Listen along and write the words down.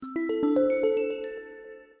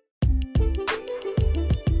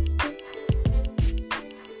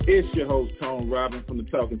It's your host, Tone Robin from the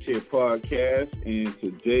Talking Chair Podcast, and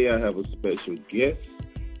today I have a special guest.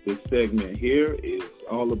 This segment here is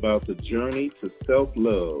all about the journey to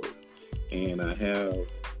self-love, and I have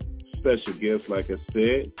special guests, like I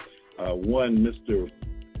said. One, Mr.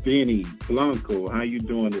 Benny Blanco. How you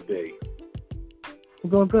doing today? I'm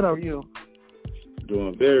doing good. How are you?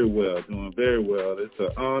 Doing very well. It's an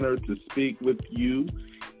honor to speak with you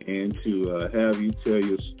and to have you tell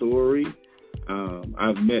your story.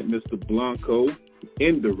 I've met Mr. Blanco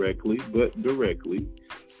indirectly, but directly,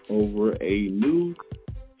 over a new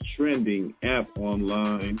trending app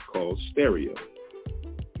online called Stereo.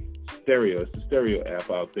 It's the Stereo app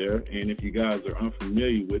out there, and if you guys are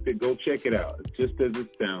unfamiliar with it, go check it out. It's just as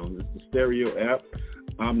it sounds. It's the Stereo app.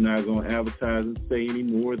 I'm not going to advertise and say any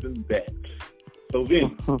more than that. So,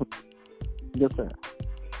 Vinny. Yes, sir.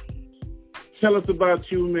 Tell us about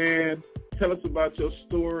you, man. Tell us about your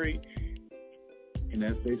story. And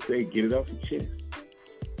as they say, get it off your chest.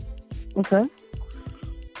 Okay.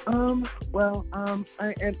 I am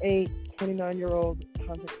a 29-year-old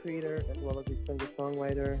content creator as well as a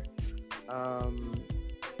singer-songwriter.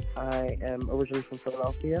 I am originally from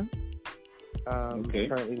Philadelphia. Okay.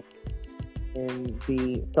 Currently in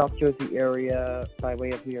the South Jersey area by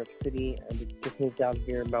way of New York City, and just moved down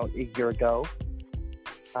here about a year ago.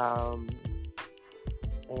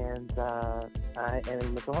 I am a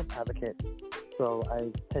mental health advocate, so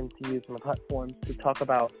I tend to use my platforms to talk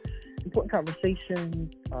about important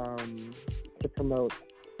conversations, to promote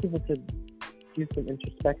people to do some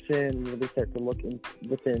introspection and really start to look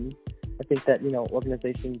within. I think that,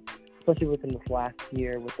 organizations, especially within this last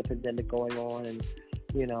year with the pandemic going on and,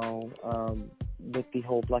 with the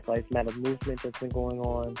whole Black Lives Matter movement that's been going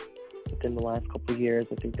on within the last couple of years,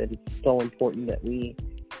 I think that it's so important that we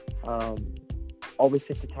always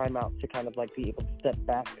take the time out to kind of like be able to step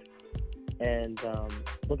back and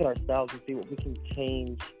look at ourselves and see what we can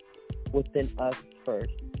change within us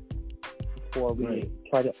first before we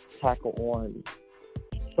try to tackle on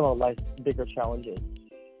some of life's bigger challenges.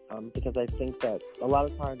 Because I think that a lot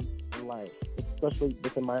of times in life, especially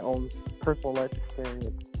within my own personal life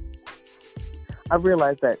experience, I've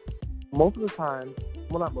realized that most of the time,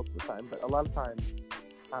 well, not most of the time, but a lot of times,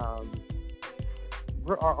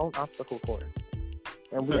 we're our own obstacle course.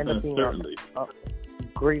 And we end up being our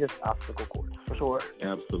greatest obstacle course, for sure.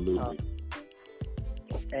 Absolutely.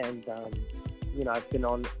 I've been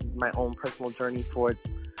on my own personal journey towards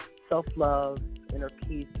self-love, inner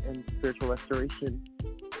peace, and spiritual restoration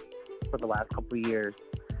for the last couple of years.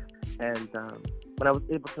 And when I was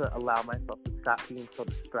able to allow myself to stop being so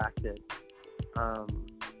distracted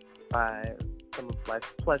by some of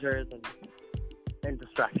life's pleasures and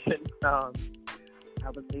distractions, I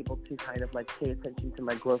was able to kind of like pay attention to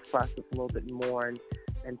my growth process a little bit more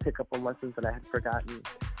and pick up on lessons that I had forgotten.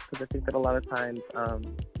 Because I think that a lot of times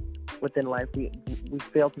within life, we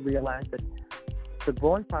fail to realize that the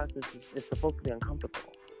growing process is supposed to be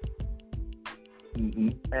uncomfortable. Mm-hmm.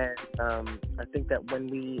 And I think that when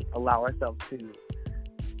we allow ourselves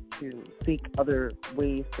to seek other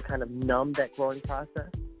ways to kind of numb that growing process,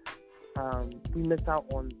 we miss out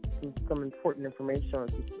on some important information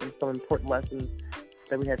and some important lessons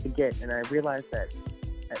that we had to get. And I realized that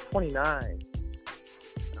at 29,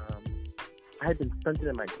 I had been stunted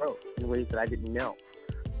in my growth in ways that I didn't know,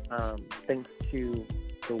 thanks to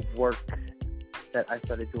the work that I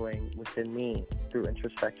started doing within me through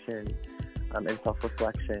introspection and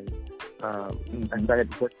self-reflection. I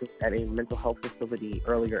started working at a mental health facility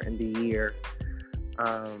earlier in the year,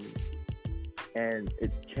 and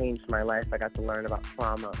it changed my life. I got to learn about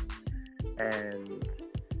trauma and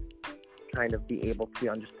kind of be able to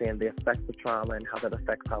understand the effects of trauma and how that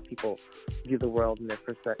affects how people view the world and their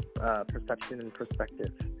perception and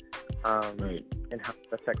perspective, and how it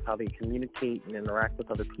affects how they communicate and interact with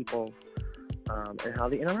other people, and how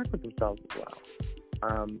they interact with themselves as well.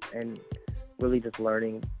 And really just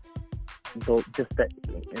learning just that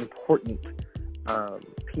important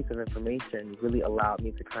piece of information really allowed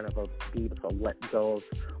me to kind of be able to let go of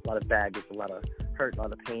a lot of baggage, a lot of hurt, a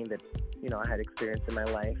lot of pain that I had experienced in my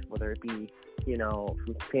life, whether it be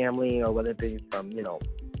from family or whether it be from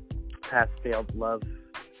past failed love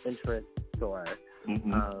interests or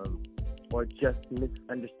just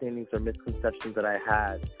misunderstandings or misconceptions that I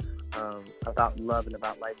had about love and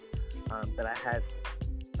about life that I had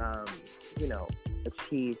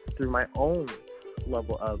achieved through my own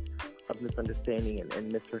level of misunderstanding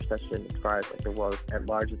and misperception as far as like the world at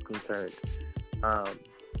large is concerned.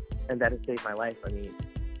 And that has saved my life. I mean,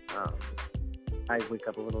 I wake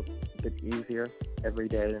up a little bit easier every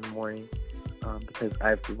day in the morning because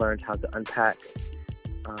I've learned how to unpack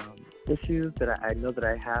issues that I know that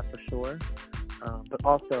I have for sure, but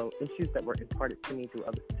also issues that were imparted to me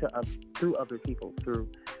through other people, through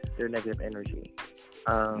their negative energy.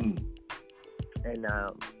 And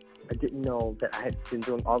I didn't know that I had been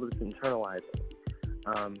doing all of this internalizing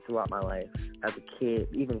throughout my life as a kid,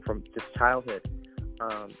 even from just childhood,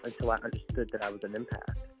 until I understood that I was an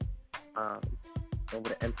empath. And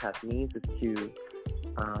what an empath means is to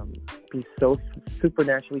be so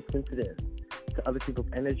supernaturally sensitive to other people's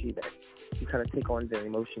energy that you kind of take on their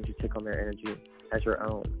emotions, you take on their energy as your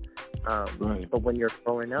own. Right. But when you're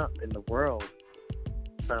growing up in the world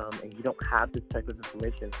and you don't have this type of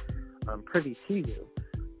information privy to you,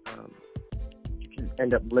 you can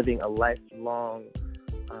end up living a lifelong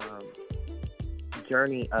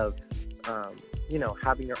journey of,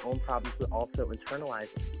 having your own problems, but also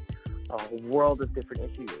internalizing a world of different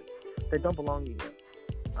issues that don't belong to you.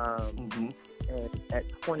 And at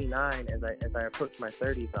 29, as I approach my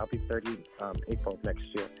 30s, I'll be 30 April of next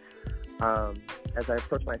year. As I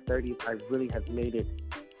approach my 30s, I really have made it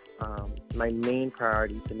my main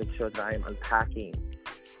priority to make sure that I am unpacking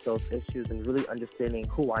those issues and really understanding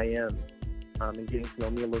who I am and getting to know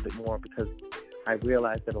me a little bit more, because I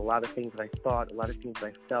realized that a lot of things that I thought, a lot of things that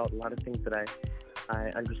I felt, a lot of things that I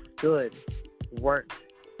understood weren't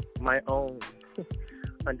my own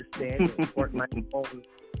understanding, weren't my own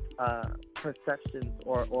perceptions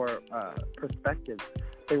or perspectives.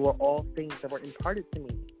 They were all things that were imparted to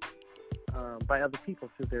me by other people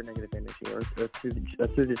through their negative energy, or through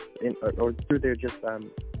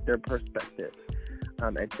their perspective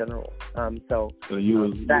in general. So you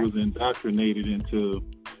was indoctrinated into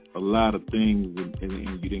a lot of things, and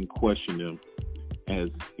you didn't question them as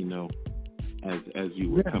you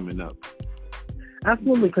were coming up.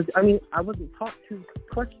 Absolutely, because I wasn't taught to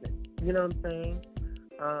question. You know what I'm saying?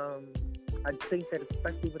 I think that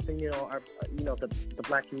especially within the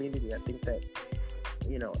Black community, I think that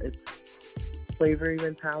it's slavery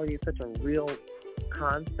mentality is such a real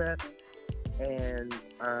concept, and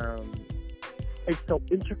it's so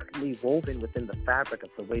intricately woven within the fabric of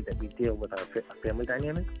the way that we deal with our family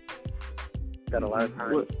dynamics that a lot of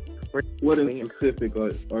times. What in specific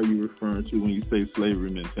are you referring to when you say slavery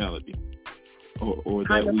mentality, or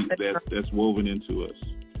that's woven into us?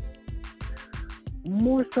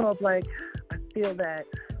 More so of I feel that,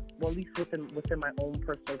 well, at least within my own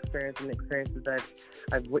personal experience and experiences that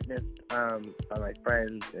I've witnessed by my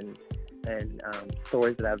friends and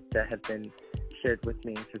stories that have been shared with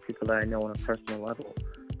me through people that I know on a personal level.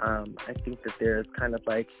 I think that there's kind of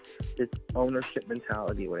this ownership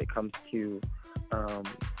mentality when it comes to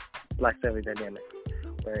Black family dynamics,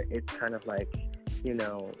 where it's kind of you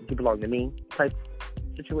belong to me type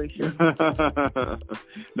situation.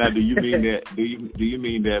 Now, do you mean that? Do you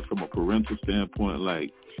mean that from a parental standpoint,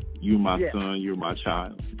 you're my son, you're my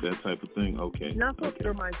child, that type of thing? Okay. Not so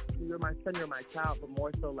you're my son, you're my child, but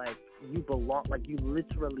more so you belong, you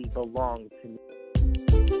literally belong to me.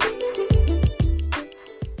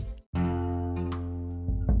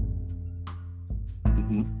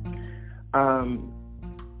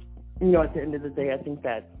 At the end of the day, I think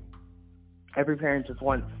that every parent just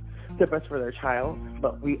wants the best for their child,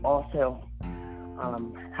 but we also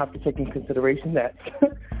have to take in consideration that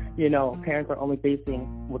parents are only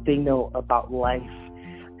basing what they know about life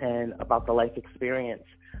and about the life experience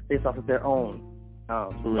based off of their own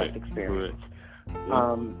life experience.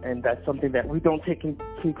 And that's something that we don't take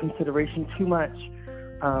into consideration too much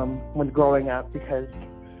when growing up, because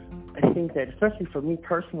I think that, especially for me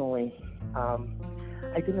personally,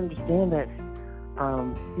 I didn't understand that,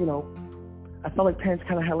 I felt like parents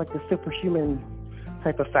kind of had the superhuman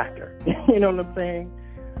type of factor. You know what I'm saying?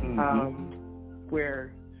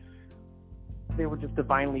 Where they were just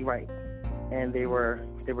divinely right, and they were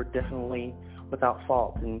definitely without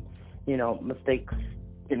fault, and mistakes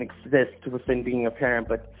didn't exist within being a parent.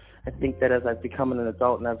 But I think that as I've become an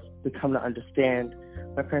adult and I've become to understand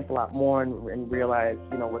my parents a lot more and realize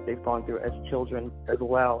what they've gone through as children as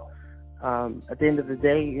well. At the end of the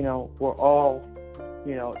day, we're all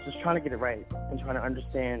just trying to get it right and trying to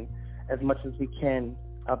understand as much as we can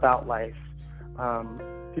about life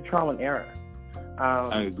through trial and error.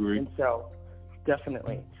 I agree. And so,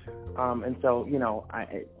 definitely. And so,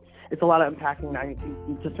 it's a lot of unpacking,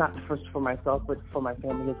 just not first for myself, but for my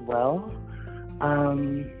family as well.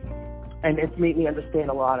 And it's made me understand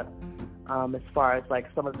a lot of, as far as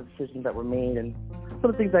some of the decisions that were made and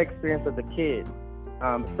some of the things I experienced as a kid,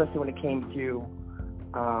 especially when it came to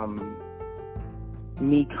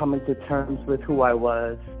me coming to terms with who I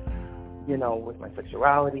was, with my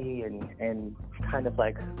sexuality and kind of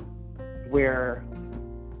where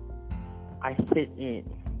I fit in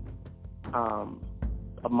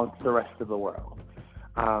amongst the rest of the world.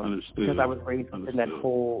 Because I was raised within that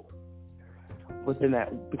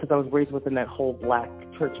whole Black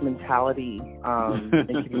church mentality and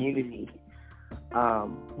community,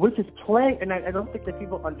 which is and I don't think that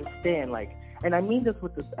people understand. Like, and I mean this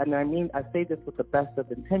with this, and I say this with the best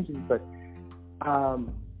of intentions, but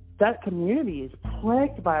that community is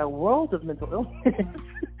plagued by a world of mental illness.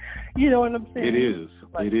 You know what I'm saying? It is.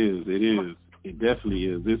 Like, it is. It definitely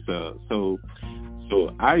is. It's so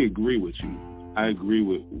I agree with you. I agree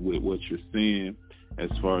with what you're saying as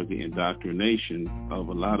far as the indoctrination of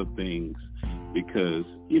a lot of things, because,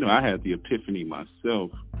 you know, I had the epiphany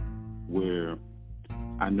myself where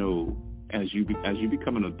I know as you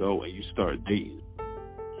become an adult and you start dating,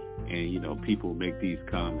 and, you know, people make these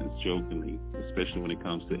comments jokingly, especially when it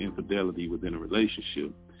comes to infidelity within a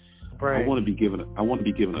relationship. Right. I want to be given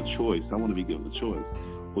a choice.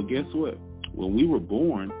 Well, guess what? When we were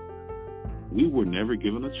born, we were never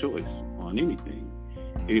given a choice on anything.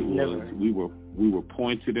 It was we were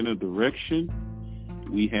pointed in a direction.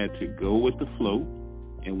 We had to go with the flow,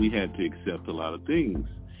 and we had to accept a lot of things.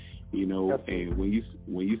 You know, and when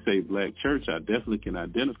you say Black church, I definitely can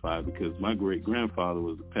identify, because my great grandfather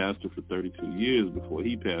was a pastor for 32 years before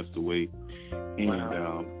he passed away, and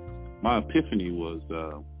my epiphany was,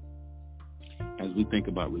 as we think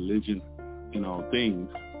about religion and all things,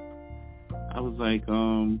 I was like,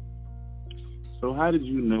 so how did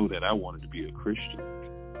you know that I wanted to be a Christian,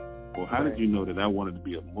 or how did you know that I wanted to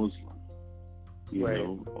be a Muslim?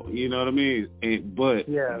 You know what I mean? And but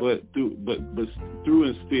through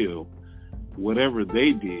and still, whatever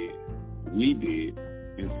they did, we did,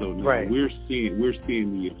 and so now we're seeing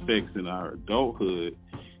the effects in our adulthood,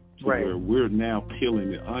 to where we're now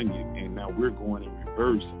peeling the onion, and now we're going in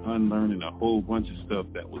reverse, unlearning a whole bunch of stuff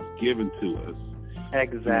that was given to us.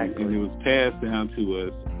 Exactly. And it was passed down to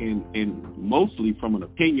us, and mostly from an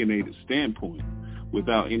opinionated standpoint,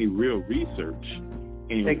 without any real research.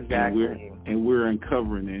 And we're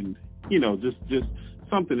uncovering, and, you know, just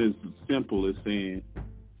something as simple as saying,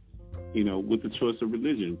 you know, with the choice of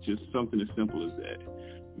religion, just something as simple as that,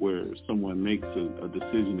 where someone makes a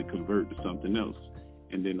decision to convert to something else,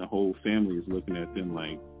 and then the whole family is looking at them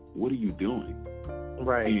like, what are you doing?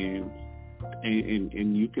 Right.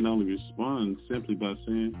 And you can only respond simply by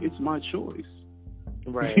saying, it's my choice.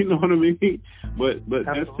 Right. You know what I mean? But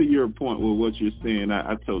that's to your point with what you're saying.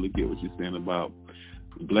 I totally get what you're saying about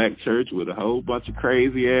Black church with a whole bunch of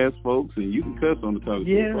crazy ass folks, and you can cuss on the Talk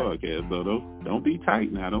Show podcast, so don't be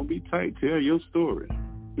tight now. Don't be tight. Tell your story.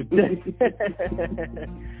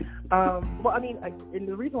 Well, I mean, and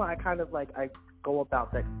the reason why I kind of I go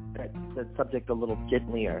about that subject a little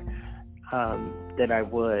gentlier than I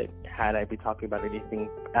would had I be talking about anything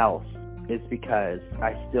else is because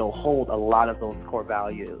I still hold a lot of those core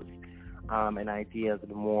values and ideas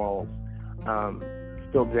and morals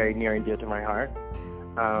still very near and dear to my heart.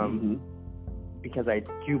 Because I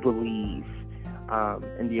do believe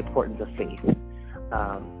in the importance of faith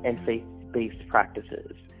and faith-based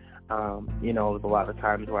practices. You know, there's a lot of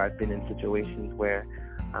times where I've been in situations where,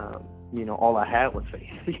 you know, all I had was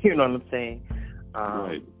faith. You know what I'm saying?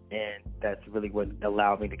 Right. And that's really what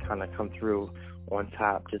allowed me to kind of come through on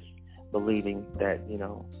top, just believing that, you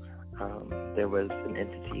know, there was an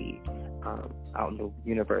entity out in the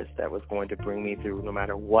universe that was going to bring me through no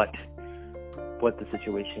matter what the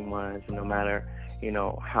situation was, and no matter, you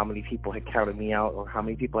know, how many people had counted me out or how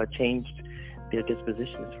many people had changed their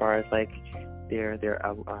disposition as far as their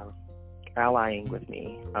allying with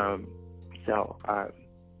me. So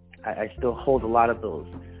I still hold a lot of those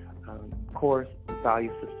core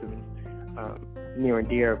value systems near and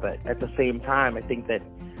dear, but at the same time, I think that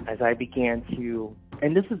as I began to,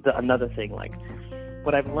 and this is another thing,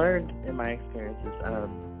 what I've learned in my experiences,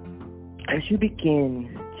 as you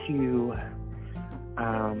begin to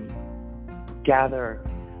gather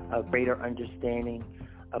a greater understanding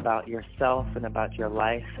about yourself and about your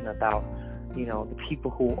life and about, you know, the people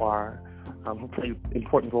who play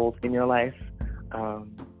important roles in your life,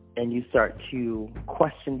 and you start to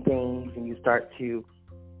question things, and you start to,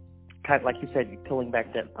 kind of like you said, you're peeling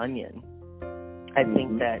back that onion. I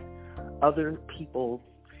think that other people's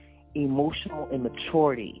emotional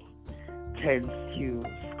immaturity tends to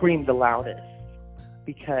scream the loudest,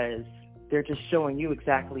 because they're just showing you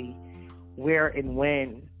exactly where and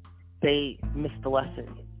when they missed the lesson,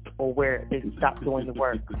 or where they stopped doing the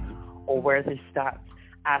work, or where they stopped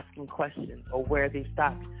asking questions, or where they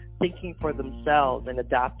stopped thinking for themselves and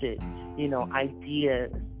adopted, you know,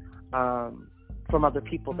 ideas from other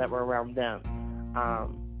people that were around them.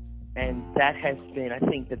 And that has been, I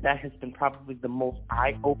think that has been probably the most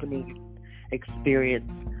eye-opening experience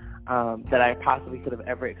that I possibly could have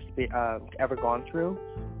ever gone through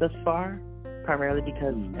thus far, primarily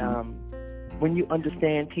because when you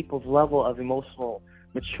understand people's level of emotional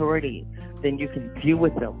maturity, then you can deal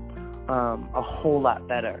with them a whole lot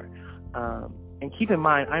better. And keep in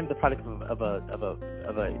mind, I'm the product of a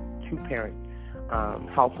two-parent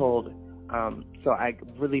household, so I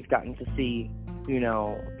really've gotten to see,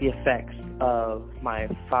 the effects of my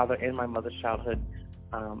father and my mother's childhood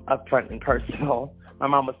up front and personal. My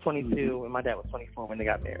mom was 22 and my dad was 24 when they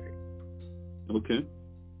got married. Okay.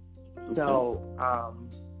 So,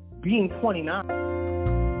 being 29.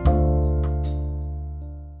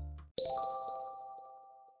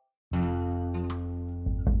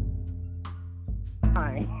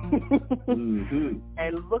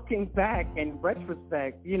 And looking back in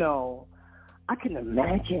retrospect, I can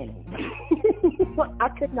imagine. I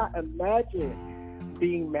could not imagine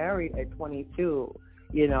being married at 22,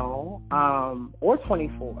 or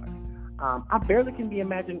 24. I barely can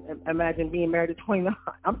imagine being married at 29.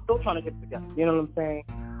 I'm still trying to get together. You know what I'm saying?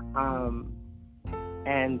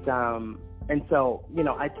 And so,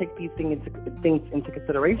 I take these things into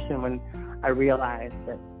consideration when I realize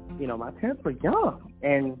that, my parents were young,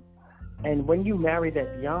 and when you marry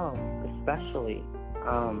that young, especially,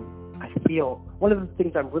 I feel one of the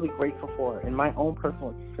things I'm really grateful for in my own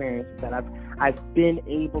personal experience is that I've been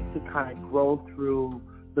able to kind of grow through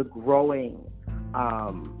the growing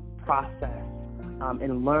process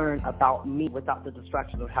and learn about me without the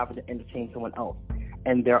distraction of having to entertain someone else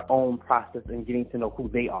and their own process and getting to know who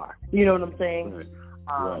they are. You know what I'm saying?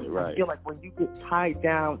 Right. I feel like when you get tied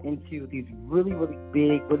down into these really, really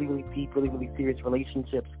big, really, really deep, really, really serious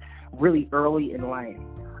relationships really early in life,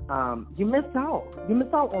 you miss out. You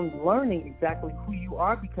miss out on learning exactly who you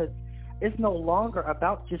are because it's no longer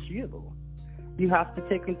about just you. You have to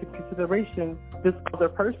take into consideration this other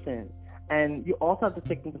person. And you also have to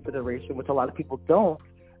take into consideration, which a lot of people don't,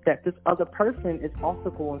 that this other person is also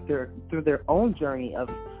going through their own journey of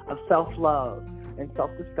self-love and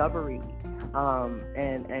self-discovery,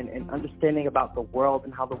 and understanding about the world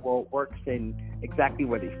and how the world works and exactly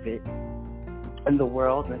where they fit in the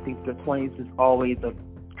world. And I think the 20s is always a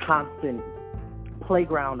constant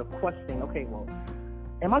playground of questioning, okay, well,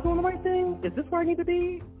 am I doing the right thing? Is this where I need to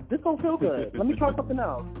be? This don't feel good. Let me try something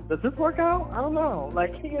else. Does this work out? I don't know.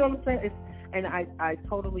 Like, you know what I'm saying?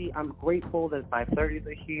 I'm grateful that my 30s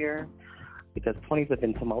are here because 20s have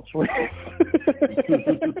been tumultuous.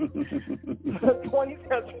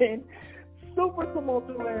 20s have been super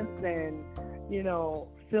tumultuous and,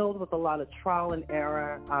 filled with a lot of trial and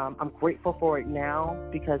error. I'm grateful for it now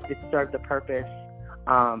because it served a purpose.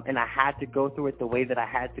 And I had to go through it the way that I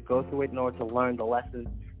had to go through it in order to learn the lessons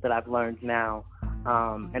that I've learned now.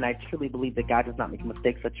 And I truly believe that God does not make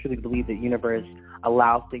mistakes. I truly believe the universe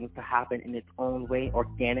allows things to happen in its own way,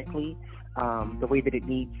 organically, the way that it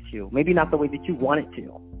needs to. Maybe not the way that you want it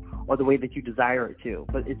to or the way that you desire it to,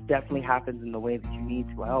 but it definitely happens in the way that you need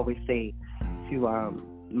to. I always say to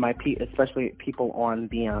especially people on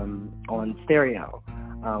the on stereo,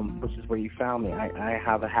 which is where you found me, I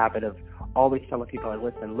have a habit of always telling people, like,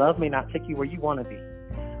 listen, love may not take you where you want to be,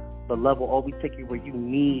 but love will always take you where you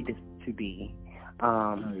need to be.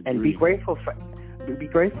 And be grateful for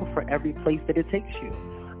every place that it takes you,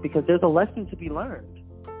 because there's a lesson to be learned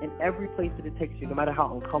in every place that it takes you, no matter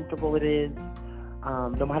how uncomfortable it is,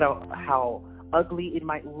 no matter how ugly it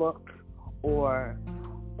might look or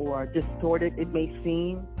distorted it may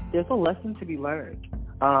seem. There's a lesson to be learned.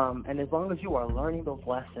 And as long as you are learning those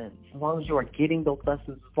lessons, as long as you are getting those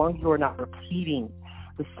lessons, as long as you are not repeating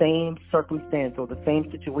the same circumstance or the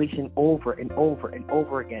same situation over and over and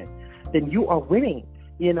over again, then you are winning.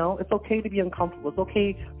 It's okay to be uncomfortable. It's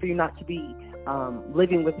okay for you not to be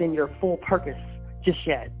living within your full purpose just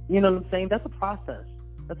yet. You know what I'm saying? That's a process.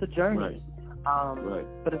 That's a journey. Right.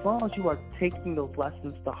 But as long as you are taking those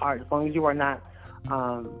lessons to heart, as long as you are not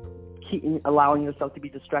allowing yourself to be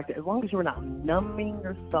distracted, as long as you're not numbing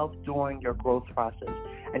yourself during your growth process,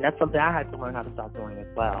 and that's something I had to learn how to stop doing as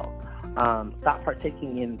well. Stop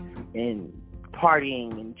partaking in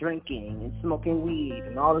partying and drinking and smoking weed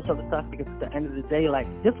and all this other stuff, because at the end of the day, like,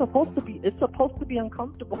 it's supposed to be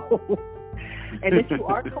uncomfortable. And if you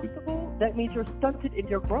are comfortable, that means you're stunted in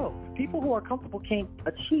your growth. People who are comfortable can't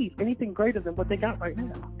achieve anything greater than what they got right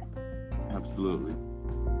now. Absolutely.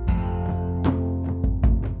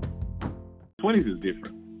 20s is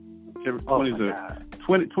different. 20s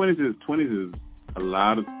is a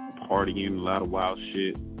lot of partying, a lot of wild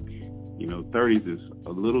shit. 30s is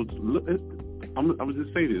a little. I'm gonna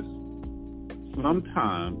just say this.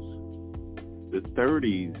 Sometimes the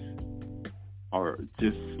 30s are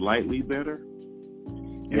just slightly better,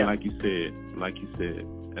 And like you said,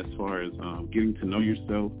 as far as getting to know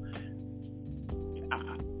yourself,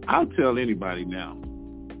 I'll tell anybody now,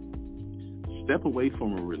 step away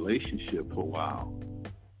from a relationship for a while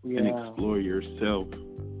and explore yourself.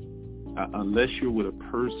 Unless you're with a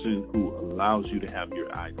person who allows you to have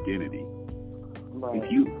your identity. Right.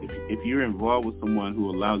 If you're involved with someone who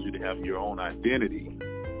allows you to have your own identity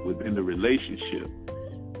within the relationship,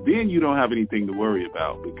 then you don't have anything to worry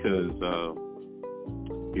about, because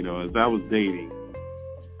as I was dating,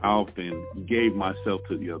 I often gave myself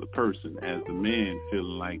to the other person as the man,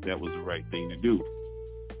 feeling like that was the right thing to do.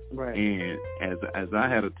 Right. And as I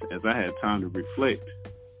had time to reflect,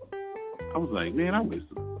 I was like, man, I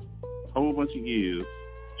wasted a whole bunch of years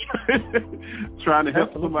trying to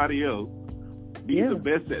help somebody else be the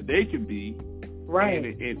best that they can be. Right.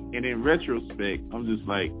 And in retrospect, I'm just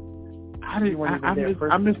like, I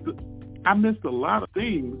missed a lot of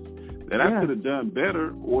things that I could have done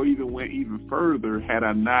better, or even went even further had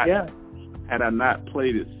I not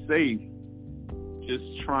played it safe, just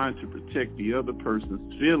trying to protect the other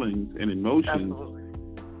person's feelings and emotions. Absolutely.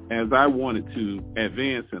 As I wanted to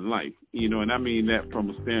advance in life, and I mean that from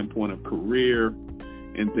a standpoint of career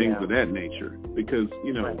and things of that nature, because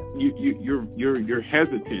you're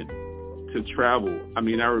hesitant to travel. I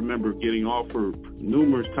mean, I remember getting offered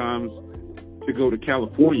numerous times to go to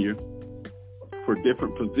California for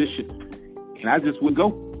different positions, and I just wouldn't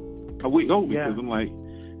go. I wouldn't go because I'm like,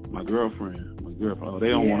 my girlfriend, they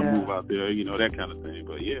don't want to move out there, that kind of thing.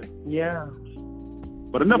 But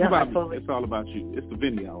But enough about me. It's all about you. It's the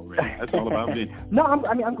Vinny hour, right? That's all about Vinny. No,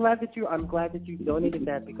 I'm glad that you donated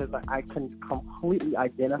that, because I can completely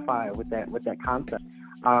identify with that concept.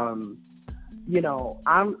 I've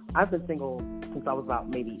been single since I was about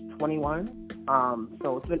maybe 21.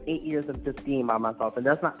 So it's been 8 years of just being by myself, and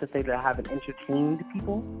that's not to say that I haven't entertained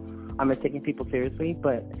people. I'm not taking people seriously,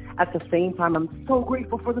 but at the same time, I'm so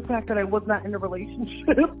grateful for the fact that I was not in a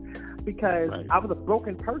relationship because I was a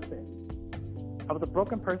broken person. I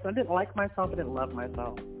didn't like myself. I didn't love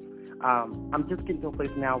myself. I'm just getting to a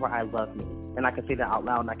place now where I love me, and I can say that out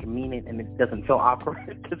loud, and I can mean it, and it doesn't feel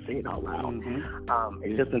awkward to say it out loud. Mm-hmm.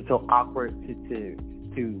 It doesn't feel awkward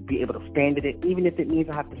to be able to stand in it, even if it means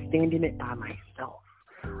I have to stand in it by myself.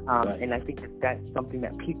 And I think that's something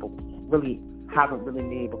that people really haven't really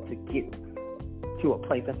been able to get to a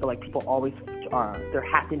place. I feel like people always their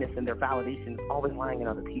happiness and their validation is always lying in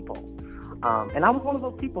other people. And I was one of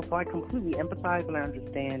those people, so I completely empathize and I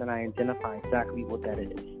understand and I identify exactly what that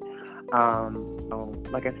is.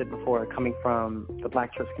 Like I said before, coming from the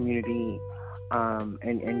Black church community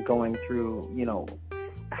and going through,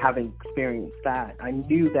 having experienced that, I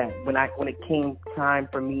knew that when it came time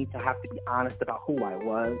for me to have to be honest about who I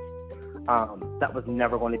was, that was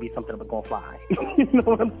never going to be something that was going to fly. You know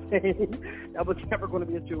what I'm saying? That was never going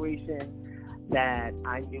to be a situation that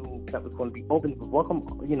I knew that was going to be open, welcome,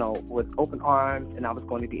 with open arms, and I was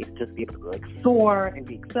going to be able to soar and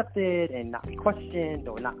be accepted and not be questioned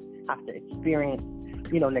or not have to experience,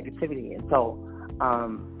 negativity. And so, I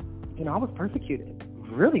was persecuted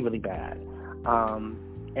really, really bad.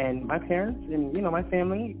 And my parents and, my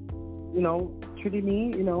family, treated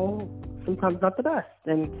me, sometimes not the best.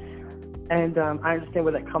 And I understand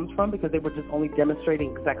where that comes from, because they were just only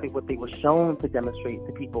demonstrating exactly what they were shown to demonstrate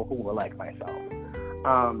to people who were like myself.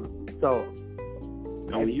 Now,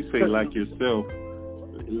 when you say like yourself,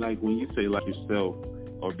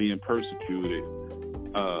 or being persecuted,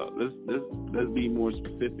 let's be more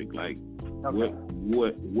specific. Like, okay.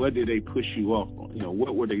 What did they push you off on?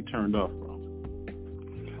 What were they turned off from?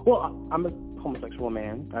 Well, I'm a homosexual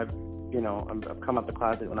man. I've come out the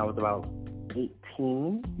closet when I was about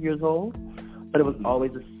 18 years old, but it was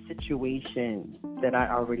always a situation that I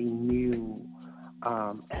already knew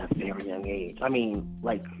at a very young age. I mean,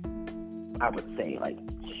 like, I would say like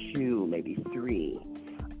 2, maybe 3.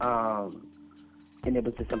 And it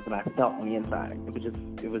was just something I felt on the inside.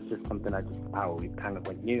 It was just something I always kind of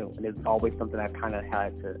like knew. And it's always something I kind of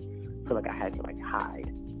had to feel like I had to like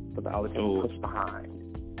hide. So I always had to push behind.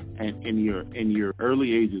 And in your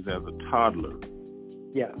early ages as a toddler,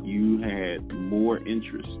 you had more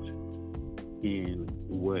interest in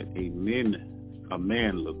what a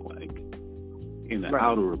man looked like in the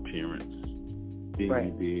outer appearance than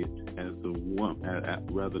you did as a woman,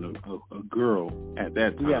 rather than a girl at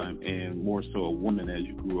that time, and more so a woman as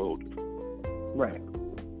you grew older. Right.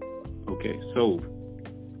 Okay, so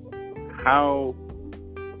how?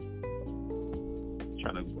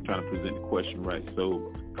 Trying to present the question right.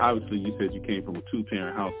 So obviously, you said you came from a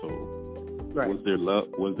 2-parent household. Right. Was there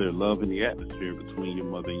love in the atmosphere between your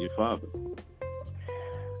mother and your father?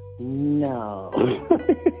 No.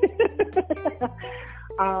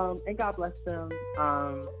 And God bless them.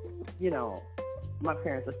 You know, my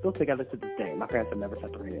parents are still together to this day. My parents have never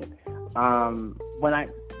separated. When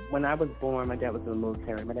I was born, my dad was in the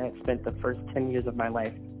military. My dad spent the first 10 years of my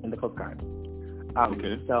life in the Coast Guard.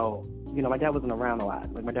 So, you know, my dad wasn't around a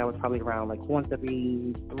lot. Like, my dad was probably around, like, once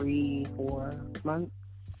every 3-4 months.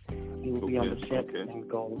 He would be on the ship and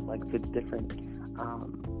go, like, to different...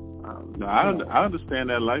 no, I understand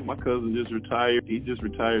that. Like, my cousin just retired. He just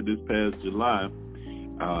retired this past July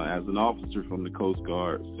as an officer from the Coast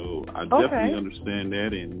Guard. So I definitely understand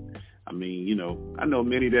that. And, I mean, you know, I know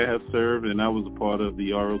many that have served, and I was a part of the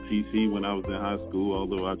ROTC when I was in high school,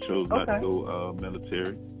 although I chose not to go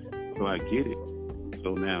military. So I get it.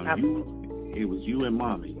 So now it was you and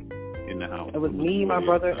Mommy in the house. It was me, my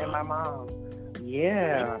brother, and my mom.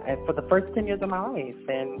 Yeah, and for the first 10 years of my life.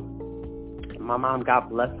 And my mom, God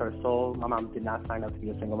bless her soul, my mom did not sign up to be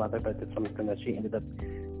a single mother, but it's something that she ended up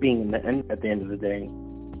being at the end of the day.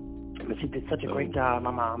 But she did such a great job, my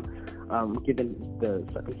mom, given the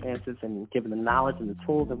circumstances and given the knowledge and the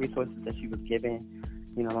tools and resources that she was given.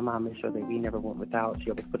 You know, my mom made sure that we never went without. She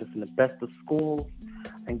always put us in the best of schools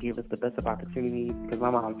and gave us the best of opportunities, because my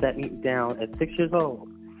mom sat me down at 6 years old.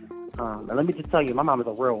 And let me just tell you, my mom is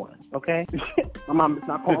a real one, okay? My mom is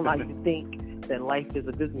not going to allow you to think that life is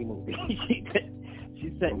a Disney movie.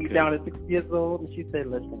 She sat me down at 6 years old, and she said,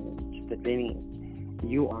 listen, she said, Benny,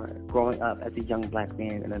 you are growing up as a young black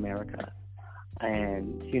man in America.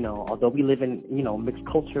 And, you know, although we live in, you know, mixed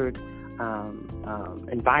cultured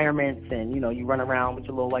environments, and, you know, you run around with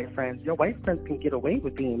your little white friends, your white friends can get away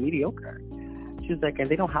with being mediocre. She's like, and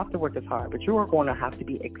they don't have to work as hard, but you are going to have to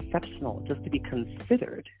be exceptional just to be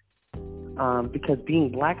considered. Because being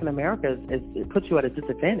black in America it puts you at a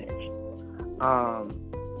disadvantage.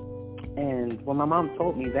 And when my mom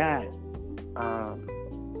told me that,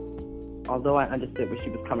 although I understood where she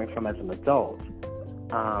was coming from as an adult,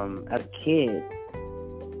 as a kid,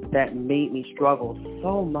 that made me struggle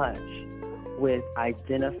so much with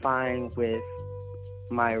identifying with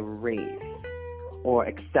my race or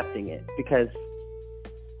accepting it, because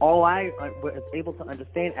all I was able to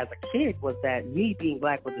understand as a kid was that me being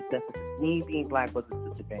black was a deficit. Me being black was a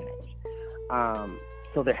disadvantage.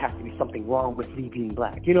 So there has to be something wrong with me being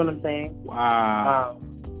black. You know what I'm saying? Wow.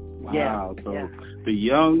 Yeah. So the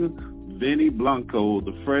young Benny Blanco,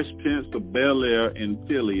 the Fresh Prince of Bel-Air in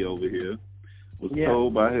Philly over here, was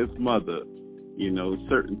told by his mother, you know,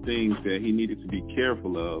 certain things that he needed to be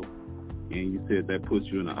careful of. And you said that puts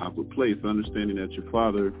you in an awkward place, understanding that your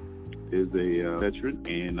father is a veteran,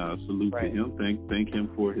 and salute to him. Thank him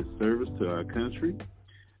for his service to our country.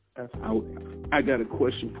 I got a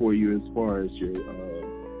question for you as far as your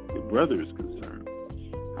brother is concerned.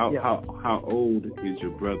 How old is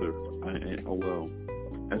your brother?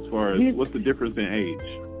 As far as what's the difference in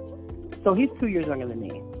age? So he's 2 years younger than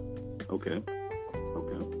me. Okay.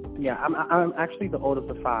 Yeah, I'm actually the oldest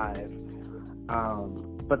of 5,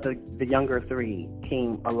 but the younger 3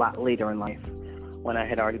 came a lot later in life, when I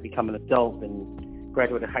had already become an adult and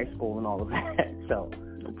graduated high school and all of that. So,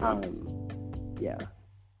 yeah.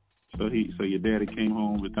 So your daddy came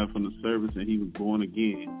home, retired from the service, and he was born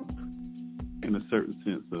again, in a certain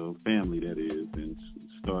sense of family, that is, and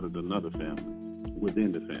started another family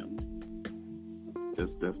within the family.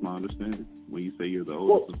 That's my understanding. When you say you're the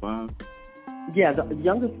oldest of 5. Yeah, the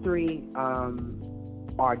youngest 3 are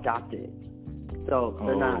adopted, so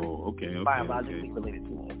they're not biologically related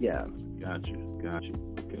to me. Yeah. Gotcha.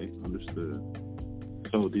 Okay, understood.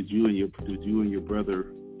 So, did you and your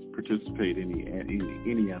brother participate in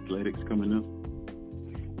any athletics coming up?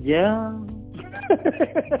 Yeah.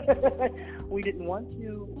 We didn't want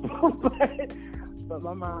to, but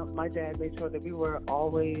my dad made sure that we were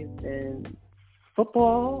always in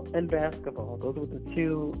football and basketball. Those were the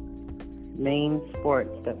 2 main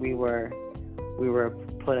sports that we were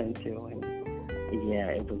put into, and yeah,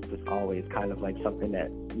 it was just always kind of like something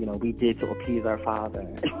that, you know, we did to appease our father,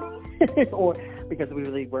 or because we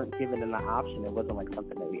really weren't given an option. It wasn't like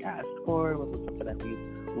something that we asked for. It wasn't something that we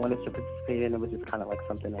wanted to participate in. It was just kind of like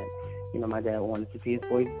something that, you know, my dad wanted to see his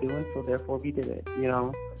boys doing, so therefore we did it. You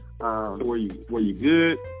know. So were you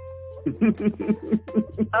good?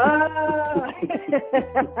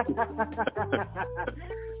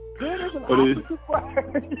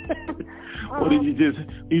 Or did you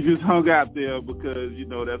just hung out there because, you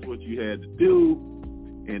know, that's what you had to do,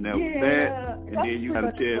 and that was that, and then you got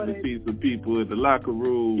a chance to see some people in the locker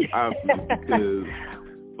room, obviously, because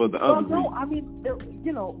for the other reason. No, I mean,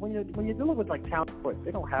 you know, when you're dealing with like talent sports,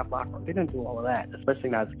 they don't have locker rooms. They didn't do all of that, especially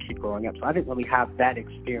not as a kid growing up. So I didn't really have that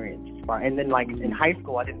experience. And then like in high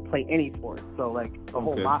school, I didn't play any sports. So like the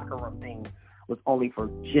whole locker room thing was only for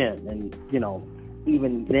gym and, you know,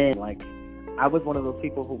 even then, like, I was one of those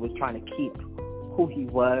people who was trying to keep who he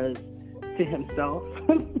was to himself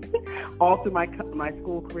all through my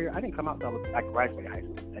school career. I didn't come out until I graduated high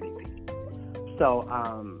school at 18. So,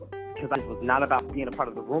 because I was not about being a part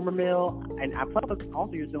of the rumor mill, and I felt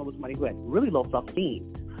also you're dealing with somebody who had really low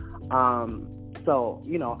self-esteem. So,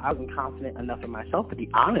 you know, I wasn't confident enough in myself to be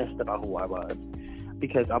honest about who I was,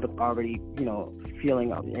 because I was already, you know,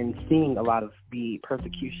 feeling and seeing a lot of the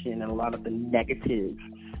persecution and a lot of the negative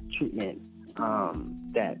treatment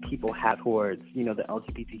that people have towards, you know, the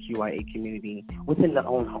LGBTQIA community within my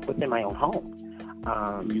own home.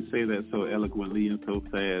 You say that so eloquently and so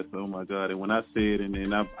fast. Oh my God! And when I say it and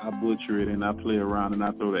then I butcher it and I play around and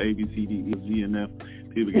I throw the A, B, C, D, E, G, and F,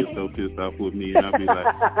 people get so pissed off with me, and I'll be like,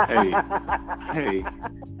 hey.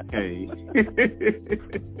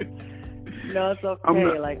 No, it's okay.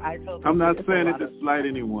 I'm not saying it to slight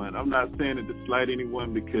anyone. I'm not saying it to slight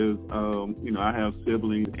anyone because, you know, I have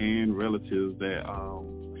siblings and relatives that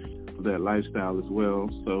that lifestyle as well.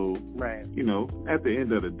 So, right. You know, at the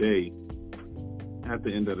end of the day,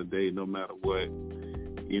 no matter what,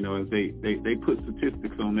 you know, they put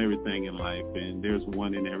statistics on everything in life, and there's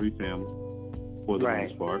one in every family for the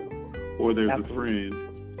most part, or there's a friend.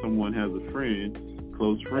 Someone has a friend,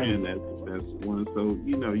 close friend that's one. So,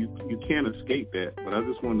 you know, you can't escape that. But I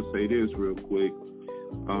just wanted to say this real quick.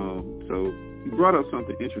 So you brought up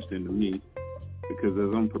something interesting to me, because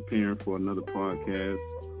as I'm preparing for another podcast,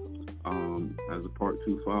 as a part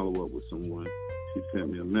 2 follow-up with someone, she sent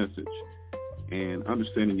me a message. And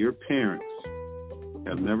understanding your parents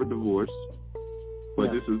have never divorced,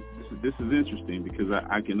 but this is interesting, because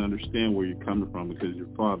I can understand where you're coming from, because your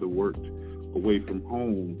father worked away from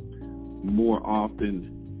home more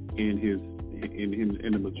often in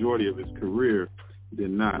the majority of his career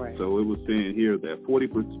than not. Right. So it was saying here that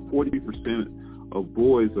 40% of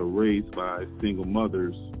boys are raised by single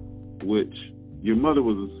mothers, which your mother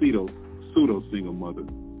was a pseudo single mother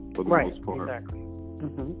for the most part. Exactly.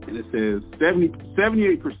 Mm-hmm. And it says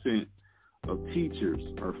 78% of teachers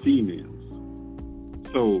are females.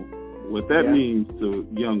 So what that means to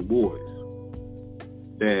young boys,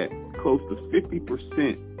 that close to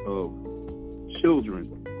 50% of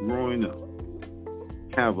children growing up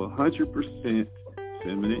have 100%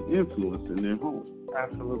 feminine influence in their home.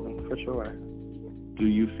 Absolutely, for sure. Do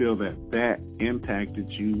you feel that impacted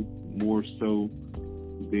you more so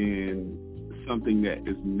than something that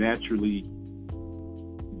is naturally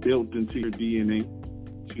built into your DNA?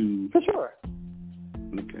 For sure.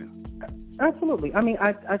 Okay. Absolutely. I mean,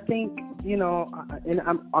 I think, you know, and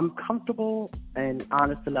I'm comfortable and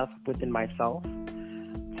honest enough within myself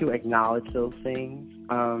to acknowledge those things.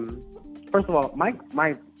 First of all, my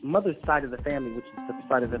mother's side of the family, which is the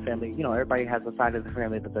side of the family, you know, everybody has a side of the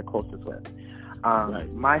family that they're closest with.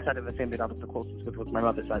 My side of the family that I was the closest with was my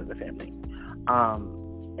mother's side of the family.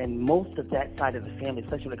 And most of that side of the family,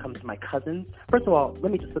 especially when it comes to my cousins. First of all,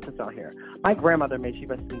 let me just put this out here. My grandmother, may she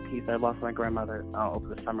rest in peace, I lost my grandmother over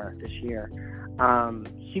the summer this year.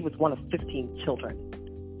 She was one of 15 children.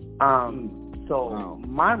 So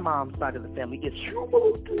my mom's side of the family is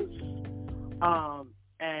humongous.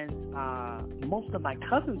 And most of my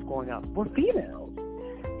cousins growing up were females.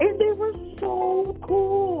 And they were so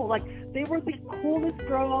cool. Like, they were the coolest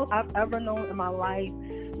girls I've ever known in my life.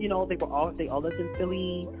 You know, they all lived in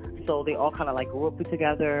Philly, so they all kind of like grew up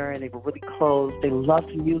together, and they were really close. They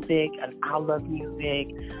loved music, and I loved music.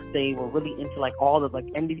 They were really into like all of like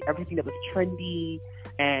everything that was trendy,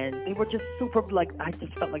 and they were just super, like, I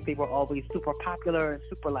just felt like they were always super popular and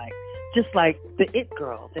super like, just like the it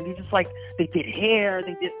girls. And they just like, they did hair,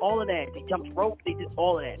 they did all of that. They jumped rope, they did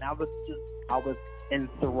all of that. And I was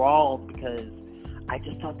enthralled, because I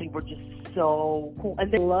just thought they were just so cool. And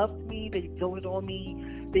they loved me, they doted on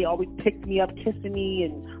me. They always picked me up, kissing me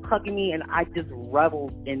and hugging me, and I just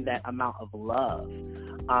reveled in that amount of love.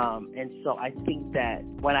 And so I think that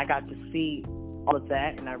when I got to see all of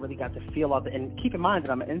that, and I really got to feel all that, and keep in mind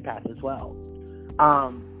that I'm an empath as well.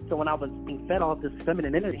 So when I was being fed all this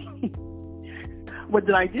feminine energy, what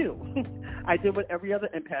did I do? I did what every other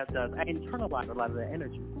empath does. I internalized a lot of that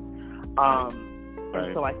energy.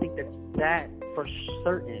 And so I think that for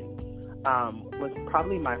certain was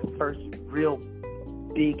probably my first real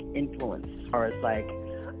big influence as far as like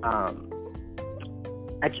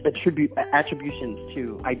attributions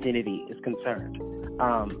to identity is concerned.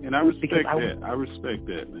 And I respect that. I respect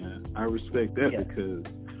that, man. I respect that because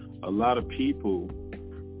a lot of people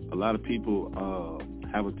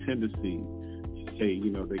have a tendency to say, you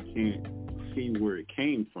know, they can't see where it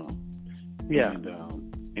came from. Yeah.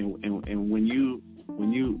 And when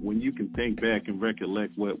when you can think back and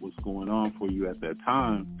recollect what was going on for you at that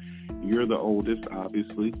time, you're the oldest,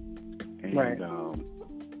 obviously, and right.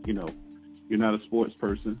 You know, you're not a sports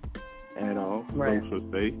person at all, right. so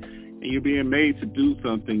to say, and you're being made to do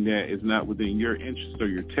something that is not within your interest or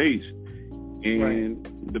your taste. And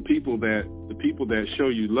right. the people that show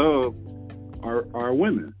you love are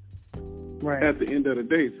women. Right. At the end of the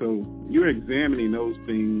day, so you're examining those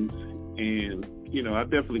things, and I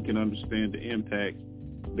definitely can understand the impact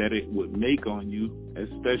that it would make on you,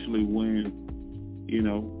 especially when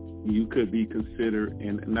you could be considered,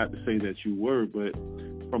 and not to say that you were, but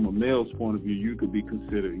from a male's point of view, you could be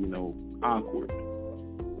considered, awkward.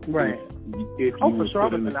 Right. If for sure, I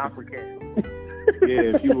was an awkward kid.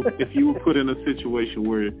 Yeah, if you were put in a situation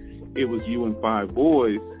where it was you and 5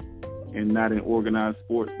 boys, and not in organized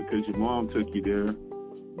sports because your mom took you there,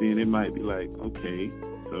 then it might be like, okay,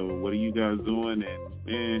 so what are you guys doing?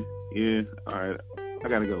 And yeah, all right, I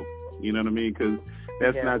gotta go. You know what I mean? Because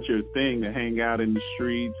that's not your thing, to hang out in the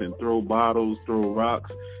streets and throw bottles, throw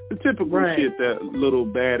rocks, the typical shit that little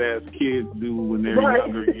badass kids do when they're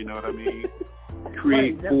younger. You know what I mean?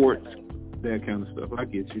 Create forts, that kind of stuff. I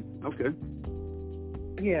get you. Okay.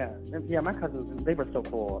 Yeah, my cousins, they were so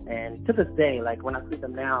cool. And to this day, like, when I see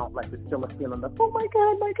them now, like, there's still a feeling of, oh my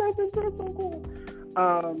God, my cousins, they're so cool.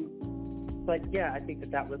 But yeah, I think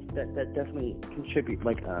that definitely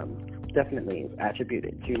definitely is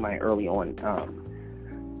attributed to my early on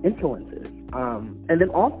influences. And then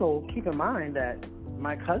also keep in mind that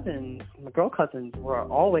my girl cousins were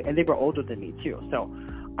always, and they were older than me too. So,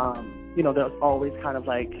 there was always kind of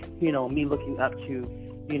like, me looking up to,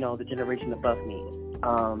 the generation above me.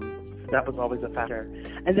 That was always a factor.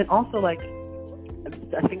 And then also, like,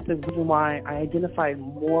 I think the reason why I identified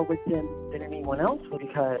more with them than anyone else was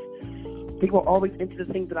because they were always into the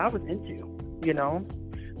things that I was into.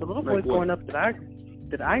 The little boys growing up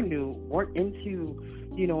that I knew weren't into,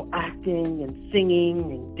 acting and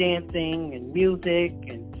singing and dancing and music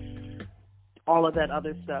and all of that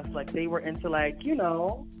other stuff. Like, they were into, like,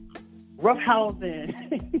 roughhousing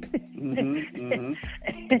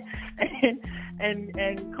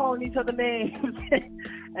and calling each other names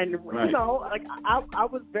and like I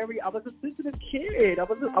was a sensitive kid. I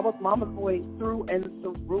was mama's boy through and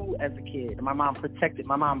through as a kid. And my mom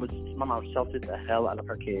sheltered the hell out of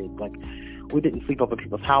her kids. Like, we didn't sleep over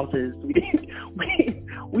people's houses. We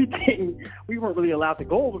weren't really allowed to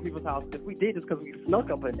go over people's houses. If we did, it's because we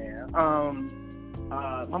snuck up in there.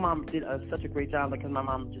 My mom did such a great job, because my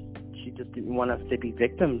mom just didn't want us to be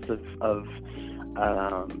victims of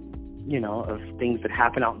things that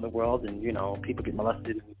happen out in the world, and people get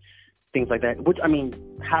molested and things like that, which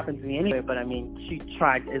happens to me anyway. But she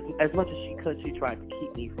tried as much as she could. She tried to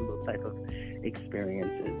keep me from those type of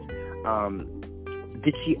experiences.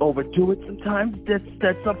 Did she overdo it sometimes?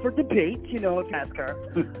 That's up for debate. Ask her.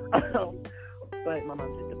 But my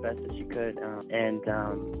mom did the best that she could, and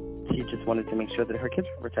she just wanted to make sure that her kids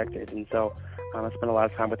were protected. And so I spent a lot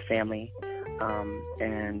of time with family,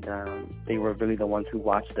 and they were really the ones who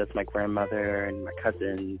watched us, my grandmother and my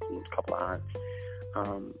cousins and a couple of aunts.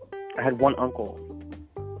 I had one uncle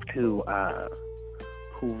who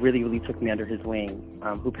really, really took me under his wing,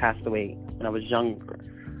 who passed away when I was younger.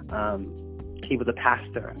 He was a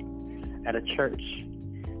pastor at a church,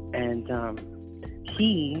 and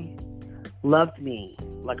he loved me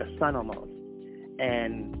like a son almost.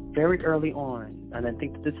 And very early on, and I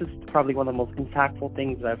think this is probably one of the most impactful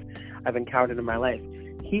things that I've encountered in my life,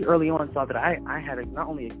 he early on saw that I had not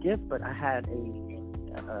only a gift, but I had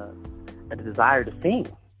a desire to sing.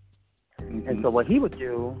 Mm-hmm. And so what he would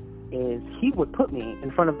do is he would put me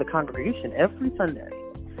in front of the congregation every Sunday,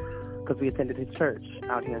 because we attended his church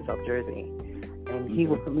out here in South Jersey. And he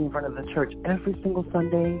would put me in front of the church every single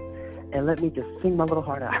Sunday and let me just sing my little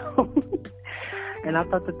heart out. And I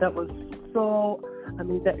thought that was so,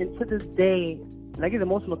 and to this day, and I get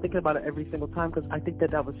emotional thinking about it every single time, because I think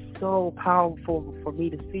that was so powerful for me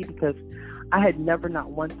to see, because I had never,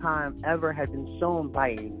 not one time ever, had been shown by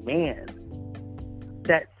a man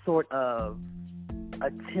that sort of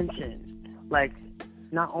attention. Like,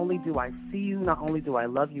 not only do I see you, not only do I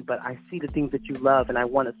love you, but I see the things that you love, and I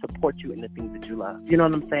want to support you in the things that you love. You know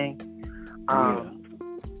what I'm saying?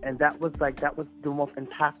 And that was the most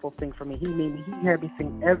impactful thing for me. He had me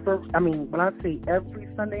sing when I say every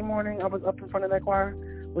Sunday morning, I was up in front of that choir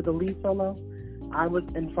with the lead solo. I was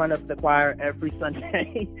in front of the choir every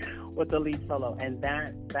Sunday with the lead solo, and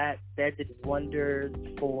that did wonders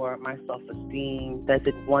for my self-esteem. That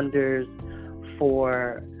did wonders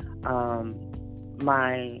for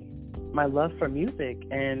my love for music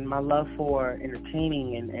and my love for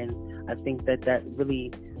entertaining, and I think that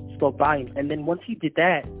really spoke volumes. And then once he did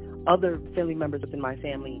that, other family members within my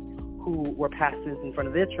family who were pastors in front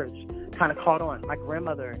of their church kind of caught on. My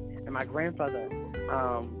grandmother and my grandfather,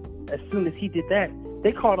 as soon as he did that,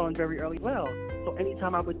 they caught on very early. Well, so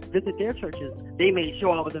anytime I would visit their churches, they made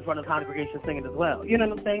sure I was in front of the congregation singing as well. You know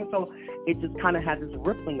what I'm saying? So it just kind of had this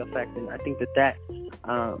rippling effect, and I think that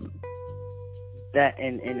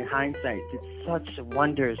in hindsight did such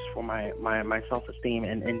wonders for my self-esteem,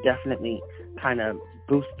 and definitely kind of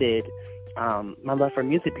boosted my love for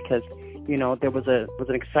music, because there was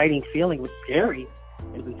an exciting feeling. It was scary,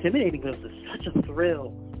 it was intimidating, but it was such a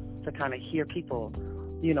thrill to kind of hear people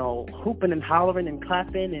hooping and hollering and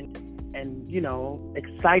clapping and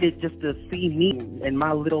excited just to see me and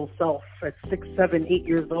my little self at 6, 7, 8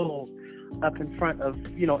 years old up in front of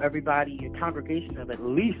everybody, a congregation of at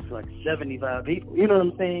least like 75 people. You know what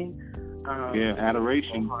I'm saying?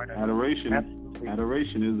 Adoration. Absolutely.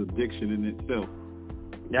 Adoration is addiction in itself.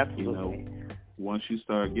 Absolutely. Once you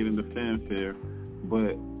start getting the fanfare.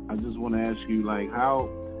 But I just want to ask you, like, how,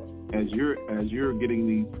 as you're getting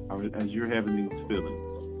these, or as you're having these feelings,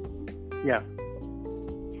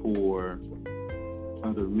 for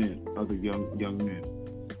other men, other young men,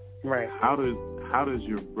 right? How does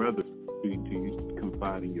your brother speak? Do you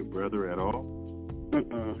confide in your brother at all?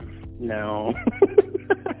 No.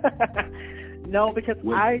 No, because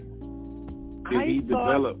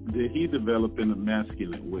did he develop in a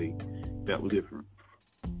masculine way that was different?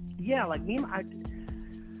 Yeah, like me, I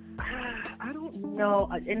don't know,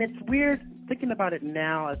 and it's weird thinking about it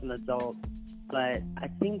now as an adult, but I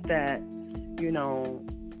think that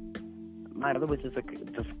my brother was just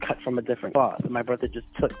cut from a different cloth. My brother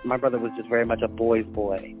was just very much a boy's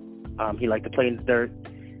boy. He liked to play in the dirt,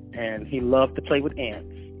 and he loved to play with ants.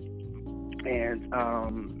 And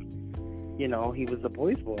he was a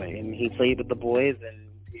boy's boy, and he played with the boys, and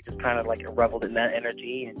he just kind of like reveled in that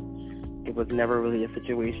energy. And it was never really a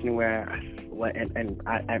situation where,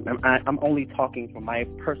 I'm only talking from my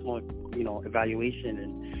personal, evaluation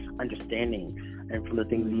and understanding, and from the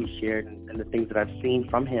things that he shared and the things that I've seen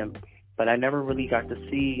from him. But I never really got to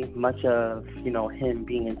see much of, him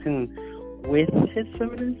being in tune with his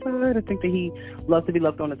feminine side. I think that he loved to be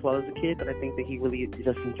loved on as well as a kid, but I think that he really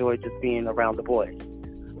just enjoyed just being around the boys.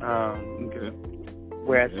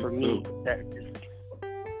 Whereas for me, that just...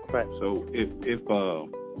 Right. So if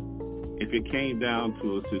it came down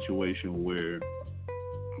to a situation where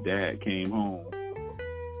dad came home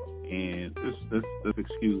and let's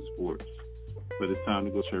excuse sports, but it's time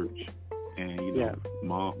to go to church, and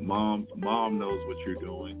mom knows what you're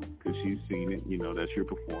doing because she's seen it, that you're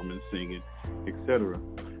performing, singing, etc.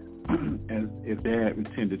 As if dad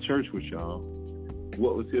attended church with y'all,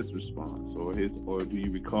 what was his response, or do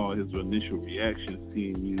you recall his initial reaction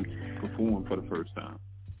seeing you perform for the first time?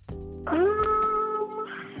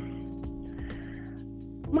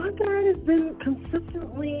 My dad has been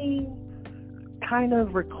consistently kind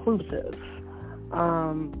of reclusive.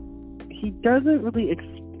 He doesn't really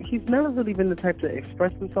he's never really been the type to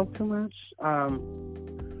express himself too much,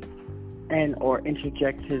 or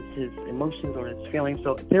interject his emotions or his feelings.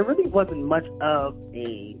 So there really wasn't much of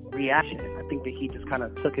a reaction. I think that he just kind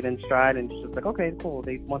of took it in stride and just like, okay, cool,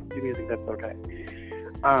 they want to do music, that's okay.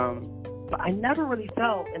 But I never really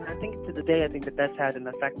felt, and I think to the day, I think that that's had an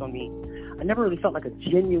effect on me. I never really felt like a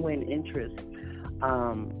genuine interest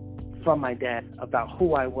from my dad about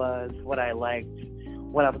who I was, what I liked,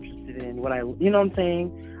 what I was interested in, you know what I'm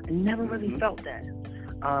saying? I never really felt that.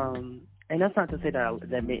 And that's not to say that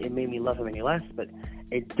it made me love him any less, but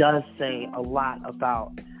it does say a lot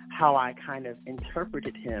about how I kind of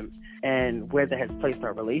interpreted him and where that has placed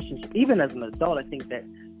our relationship. Even as an adult, I think that,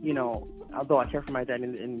 although I care for my dad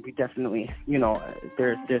and we definitely,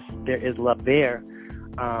 there is love there.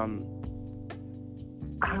 I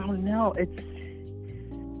don't know.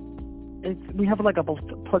 We have like a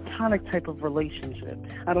platonic type of relationship.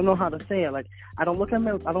 I don't know how to say it. Like, I don't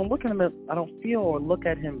feel or look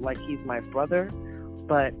at him like he's my brother,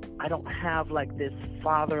 but I don't have like this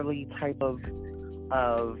fatherly type of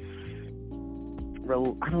I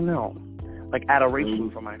don't know, like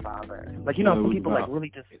adoration for my father. Like, some people like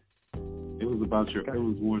really just. It was about it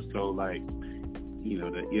was more so like,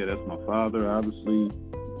 that's my father, obviously,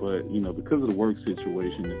 but because of the work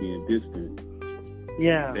situation and being distant,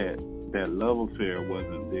 that love affair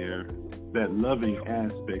wasn't there. That loving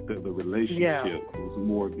aspect of the relationship was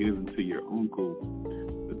more given to your uncle,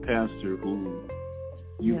 the pastor, who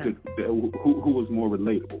who was more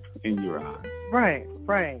relatable in your eyes. Right.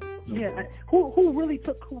 Yeah, who really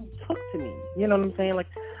took to me? You know what I'm saying? Like,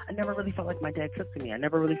 I never really felt like my dad took to me. I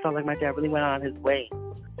never really felt like my dad really went on his way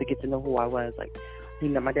to get to know who I was. Like,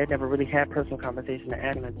 my dad never really had personal conversation to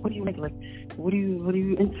ask me, like, what do you make? Like, what are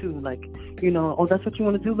you into? Like, oh, that's what you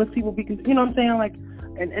want to do? Let's see what we can, you know what I'm saying? Like,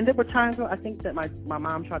 and there were times where I think that my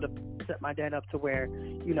mom tried to set my dad up to where,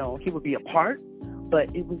 he would be a part,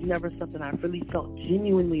 but it was never something I really felt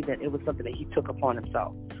genuinely that it was something that he took upon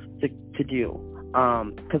himself to do.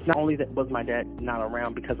 Because not only that was my dad not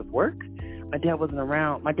around because of work, my dad wasn't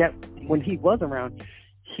around. My dad, when he was around,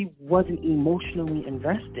 he wasn't emotionally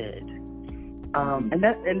invested. And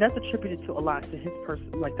that's attributed to a lot to his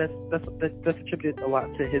person. Like that's attributed a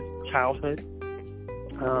lot to his childhood.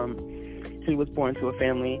 He was born to a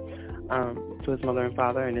family, to his mother and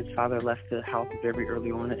father, and his father left the house very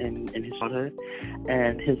early on in his childhood,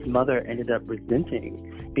 and his mother ended up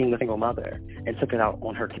resenting being a single mother and took it out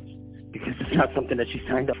on her kids because it's not something that she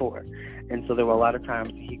signed up for. And so there were a lot of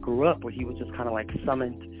times he grew up where he was just kind of like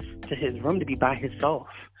summoned to his room to be by himself,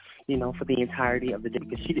 for the entirety of the day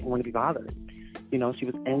because she didn't want to be bothered. She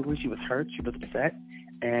was angry, she was hurt, she was upset,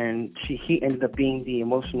 and he ended up being the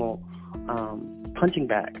emotional punching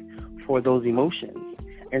bag for those emotions.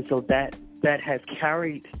 And so that has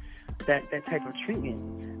carried that type of treatment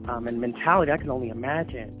and mentality. I can only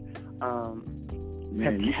imagine.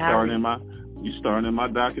 Man, you starting in my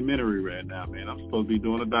documentary right now, man. I'm supposed to be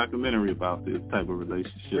doing a documentary about this type of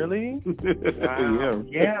relationship. Really? Wow.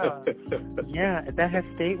 Yeah. That has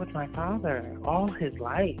stayed with my father all his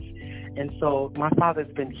life. And so my father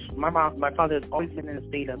has always been in a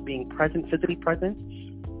state of being present, physically present,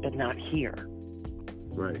 but not here.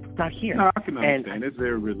 Right. Not here. No, I can understand. It's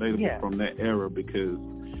very relatable from that era because,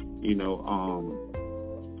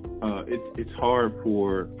 it's hard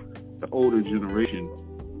for the older generation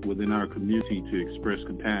within our community to express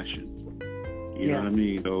compassion. You know what I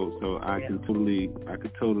mean? So I could totally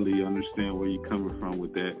understand where you're coming from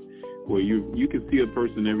with that. Where you can see a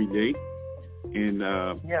person every day, and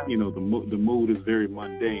the mood is very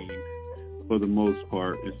mundane for the most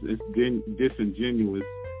part. It's disingenuous,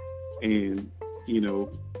 and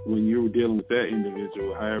when you're dealing with that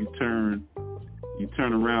individual, however you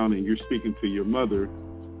turn around and you're speaking to your mother,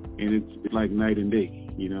 and it's like night and day.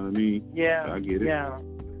 You know what I mean? Yeah, I get it. Yeah,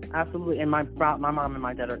 absolutely. And my mom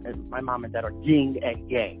and dad are yin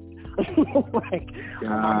and yang.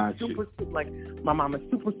 My mom is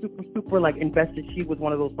super like invested. She was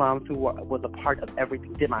one of those moms who was a part of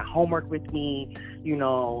everything. Did my homework with me,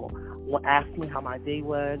 asked me how my day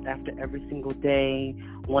was after every single day,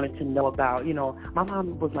 wanted to know about, my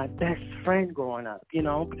mom was my best friend growing up,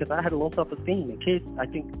 because I had low self-esteem. And I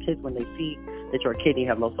think kids, when they see that you're a kid and you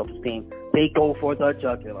have low self-esteem, they go for the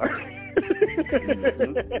jugular.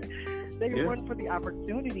 Mm-hmm. They run for the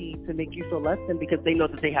opportunity to make you feel less than because they know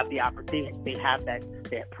that they have the opportunity, they have that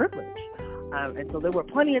privilege. And so there were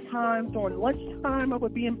plenty of times during lunchtime I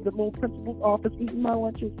would be in the little principal's office eating my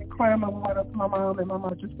lunches and crying my heart out to my mom, and my mom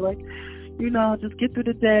would just be like, just get through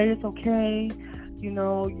the day, it's okay. You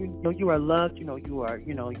are loved, you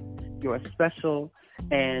are special,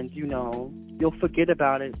 and you'll forget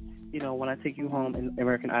about it. When I take you home, and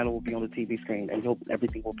American Idol will be on the TV screen, and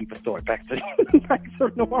everything will be restored back to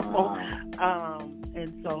normal.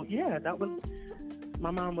 And so that was. My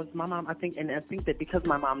mom, I think that because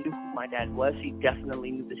my mom knew who my dad was, she definitely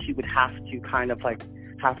knew that she would have to kind of like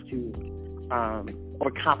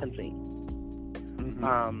or compensate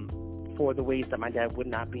for the ways that my dad would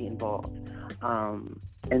not be involved.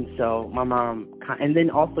 And so my mom, and then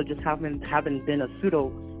also just having been a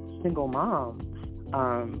pseudo single mom,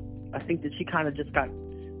 I think that she kind of just got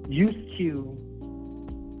used to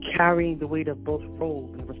carrying the weight of both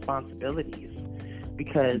roles and responsibilities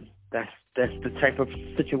because that's the type of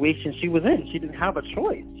situation she was in. She didn't have a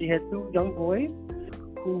choice. She had two young boys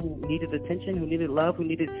who needed attention, who needed love, who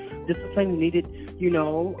needed discipline, who needed,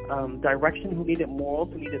 direction, who needed morals,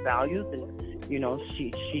 who needed values. And,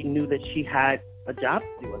 she knew that she had a job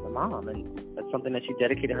to do as a mom, and that's something that she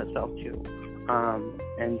dedicated herself to.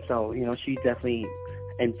 And so, she definitely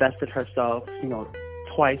invested herself,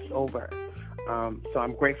 twice over. So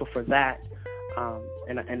I'm grateful for that.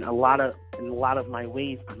 And a lot of my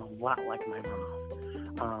ways, I'm a lot like my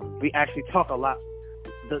mom. We actually talk a lot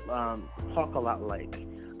like.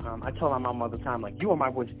 I tell my mom all the time, like, you are my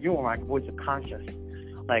voice of conscience.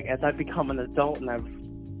 Like, as I've become an adult and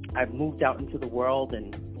I've moved out into the world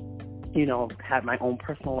and had my own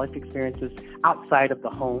personal life experiences outside of the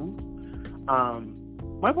home.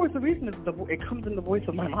 My voice of reason it comes in the voice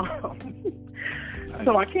of my mom.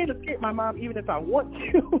 So I can't escape my mom even if I want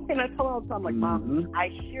to. And I tell her all the time, like, Mom, I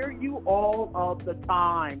hear you all of the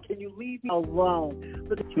time. Can you leave me alone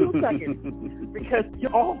for the 2 seconds? Because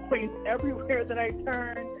you're always, everywhere that I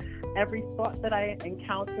turn, every thought that I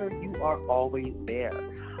encounter, you are always there.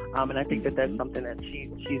 And I think that that's something that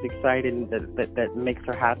she's excited and that makes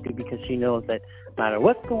her happy, because she knows that no matter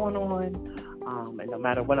what's going on, and no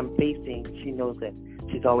matter what I'm facing, she knows that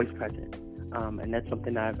she's always present. And that's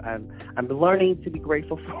something I'm learning to be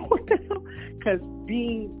grateful for, because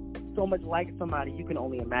being so much like somebody, you can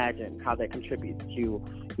only imagine how that contributes to,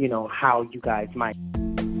 how you guys might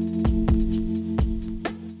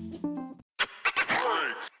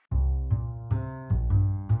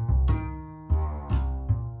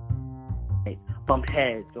bump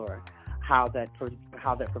heads, or how that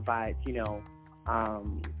provides,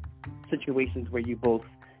 situations where you both,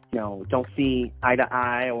 don't see eye to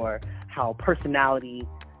eye, or how personality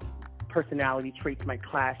traits might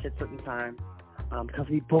clash at certain times, because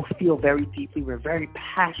we both feel very deeply. We're very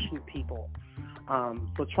passionate people.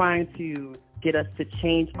 So trying to get us to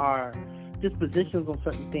change our dispositions on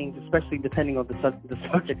certain things, especially depending on the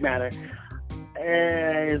subject matter,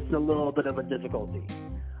 is a little bit of a difficulty.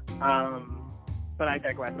 But I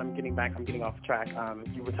digress. I'm getting off track.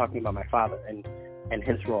 You were talking about my father and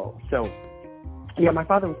his role. So, yeah, my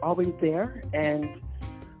father was always there, and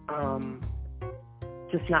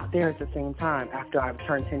just not there at the same time after I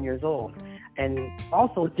turned 10 years old. And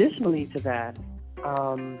also, additionally to that,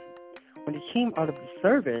 when he came out of the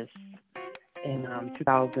service in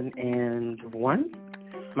 2001,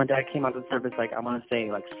 my dad came out of the service, I want to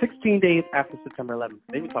say, 16 days after September 11th.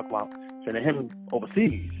 They would talk about sending him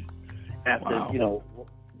overseas after,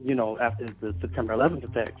 wow. After the September 11th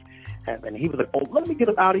attacks happened. He was like, oh, let me get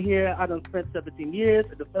him out of here. I done spent 17 years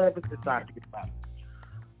at the service. It's time to get him out.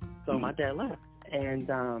 So my dad left. And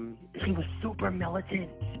he was super militant.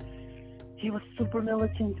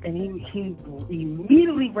 And he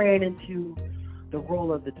immediately ran into the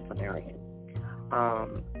role of the disciplinarian.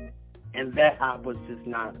 And that I was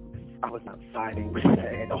not siding with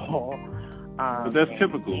that at all. But that's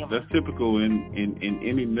typical. That's typical in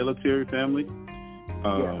any military family.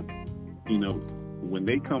 When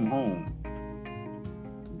they come home,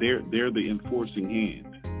 they're the enforcing hand.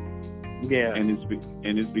 Yeah. And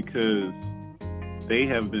it's because they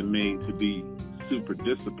have been made to be super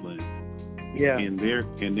disciplined. Yeah. In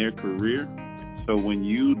their career. So when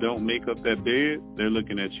you don't make up that bed, they're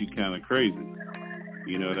looking at you kind of crazy.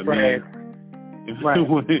 You know what I mean? Right.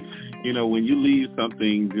 When you leave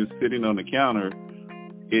something just sitting on the counter,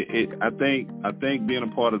 I think being a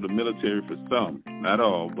part of the military, for some, not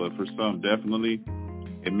all, but for some definitely,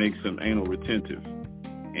 it makes them anal retentive,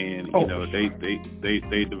 and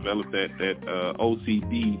they develop that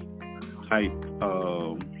OCD type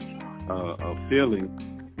feeling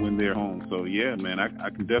when they're home. So yeah, man, I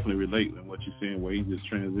can definitely relate in what you're saying, where he just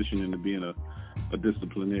transitioned into being a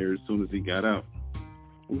disciplinary as soon as he got out.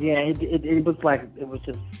 Yeah, it was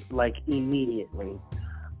just immediately,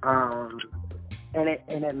 and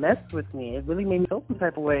it messed with me. It really made me feel some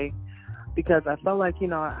type of way, because I felt like,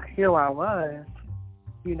 here I was,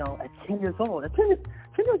 at 10 years old. At 10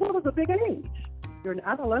 years old is a big age. You're an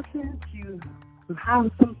adolescent. You have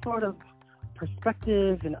some sort of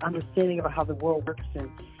perspective and understanding about how the world works, and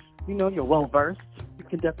you're well versed. You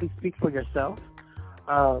can definitely speak for yourself.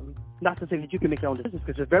 Not to say that you can make your own decisions,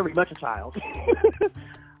 because you're very much a child.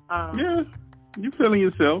 Yeah, you feeling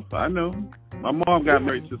yourself. I know. My mom got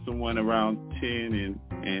married to someone around 10,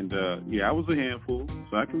 and I was a handful,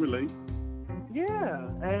 so I can relate. Yeah,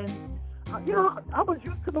 and I was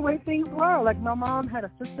used to the way things were. Like, my mom had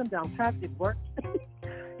a system down pat. It worked.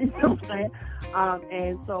 You know what I'm saying?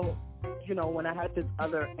 And so, when I had this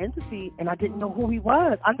other entity and I didn't know who he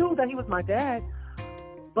was, I knew that he was my dad,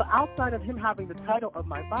 but outside of him having the title of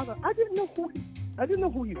my father, I didn't know who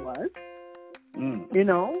he was.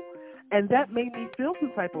 And that made me feel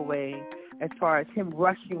some type of way as far as him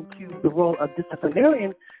rushing to the role of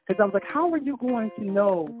disciplinarian, because I was like, how are you going to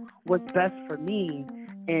know what's best for me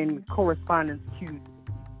in correspondence to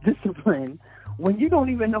discipline when you don't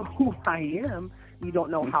even know who I am? You don't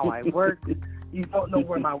know how I work. You don't know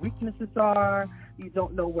where my weaknesses are. You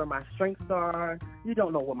don't know where my strengths are. You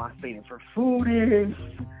don't know what my favorite food is.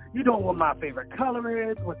 You don't know what my favorite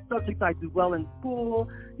color is, what subjects I do well in school.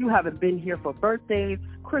 You haven't been here for birthdays,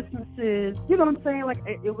 Christmases. You know what I'm saying?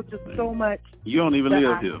 It was just so much. You don't even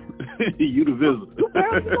live here. You the visitor. You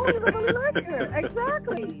don't even really live here.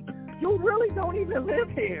 Exactly. You really don't even live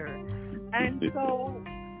here. And so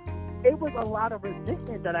it was a lot of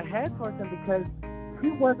resentment that I had towards him, because he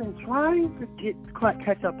wasn't trying to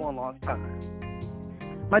catch up on lost time.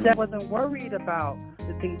 My dad wasn't worried about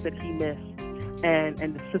the things that he missed and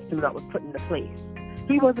the system that was put into place.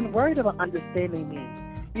 He wasn't worried about understanding me.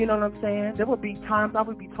 You know what I'm saying? There would be times I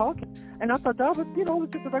would be talking, and I thought that was, it was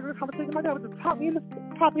just a regular conversation. My dad would just pop me in the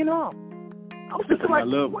arm. I was just like,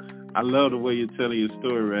 I love the way you're telling your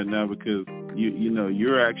story right now, because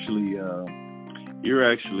you're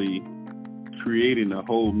actually creating a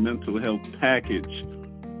whole mental health package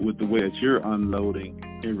with the way that you're unloading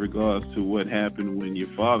in regards to what happened when your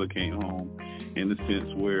father came home, in the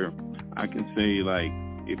sense where I can say, like,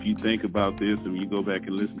 if you think about this and you go back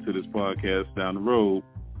and listen to this podcast down the road,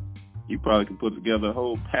 you probably can put together a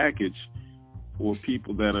whole package for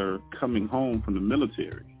people that are coming home from the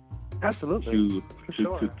military. Absolutely.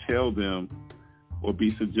 To tell them, or be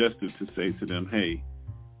suggestive to say to them, hey,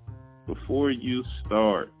 before you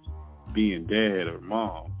start being dad or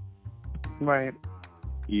mom, right?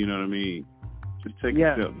 You know what I mean? Just take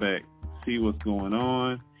a step back, see what's going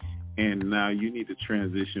on, and now you need to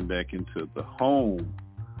transition back into the home,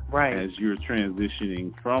 right? As you're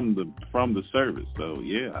transitioning from the service. So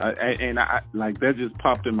I like that just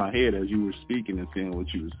popped in my head as you were speaking and saying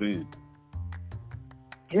what you were saying.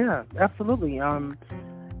 Yeah, absolutely. And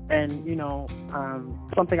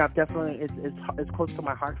something I've definitely is close to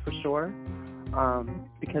my heart for sure.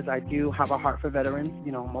 Because I do have a heart for veterans. A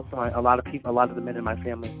lot of the men in my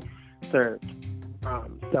family served.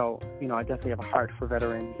 So I definitely have a heart for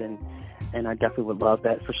veterans, and I definitely would love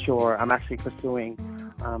that for sure. I'm actually pursuing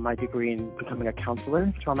my degree in becoming a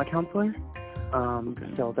counselor, trauma counselor.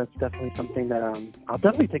 So that's definitely something that I'll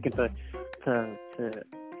definitely take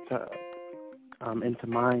into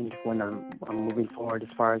mind when I'm moving forward, as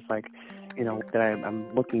far as that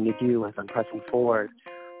I'm looking to do as I'm pressing forward.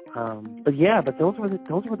 But that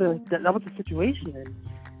was the situation, and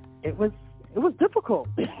it was difficult.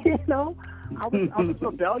 I was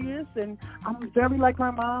rebellious, and I'm very like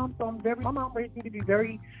my mom. So my mom raised me to be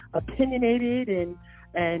very opinionated and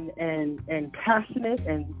passionate,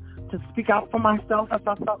 and to speak out for myself if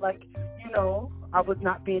I felt like I was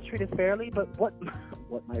not being treated fairly. But what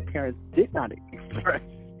my parents did not express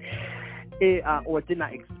or did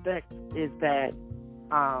not expect is that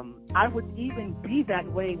I would even be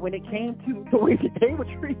that way when it came to the way that they would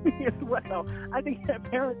treat me as well. I think that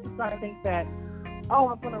parents sometimes think that,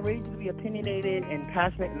 I'm going to raise you to be opinionated and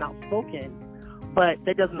passionate and outspoken, but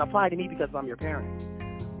that doesn't apply to me because I'm your parent.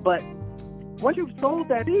 But once you've sold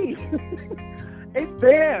that it's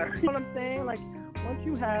there. You know what I'm saying? Like, once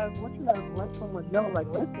you have let someone know, like,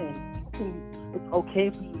 listen, it's okay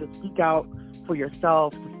for you to speak out for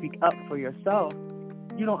yourself, to speak up for yourself.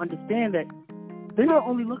 You don't understand that they're not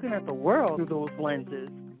only looking at the world through those lenses,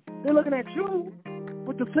 they're looking at you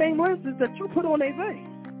with the same lenses that you put on their face.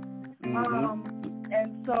 Mm-hmm.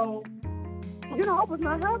 And so, I was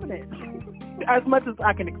not having it as much as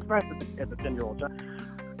I can express as a 10-year-old child.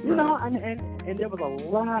 And there was a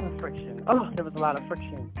lot of friction. There was a lot of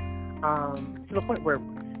friction to the point where,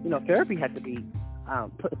 therapy had to be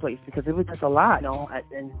put in place, because it was just a lot,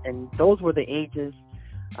 and those were the ages,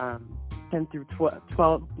 10 through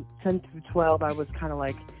 12, I was kind of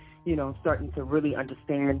like, starting to really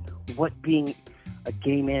understand what being a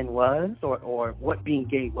gay man was, or what being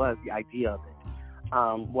gay was, the idea of it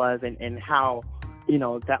was, and how,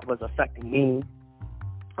 that was affecting me.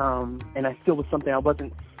 And I still was something I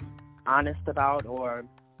wasn't honest about, or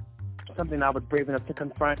something I was brave enough to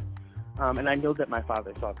confront. And I know that my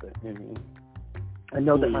father saw that in me. I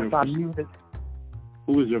know that my father knew that.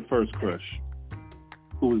 Who was your first crush?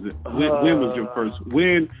 Who was it? When was your first?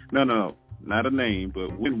 When? No, not a name,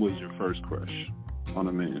 but when was your first crush on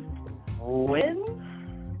a man? When?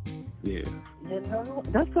 Yeah.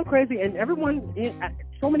 That's so crazy. And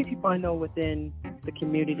so many people I know within the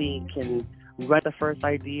community can run at the first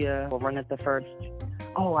idea or run at the first.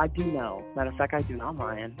 Oh, I do know. Matter of fact, I do know. I'm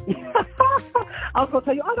lying. I was gonna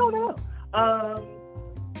tell you, I don't know.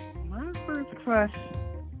 My first crush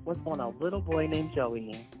was on a little boy named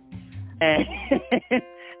Joey. And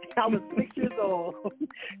I was 6 years old.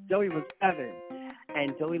 Joey was 7.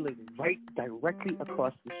 And Joey lived right directly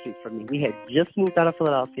across the street from me. We had just moved out of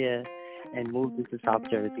Philadelphia and moved into South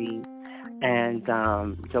Jersey. And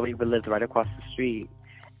Joey lived right across the street.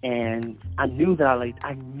 And I knew that I liked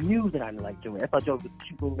Joey. I thought Joey was a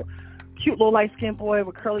cute little light-skinned boy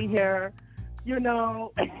with curly hair, And I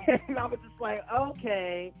was just like,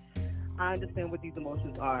 okay, I understand what these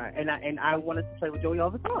emotions are. And I wanted to play with Joey all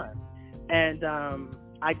the time. And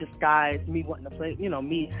I disguised me wanting to play,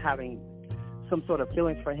 me having some sort of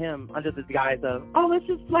feelings for him under the guise of, let's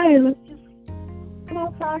just play. Let's just come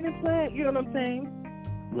outside and play. You know what I'm saying?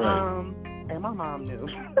 Right. And my mom knew.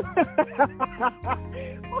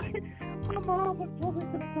 My mom was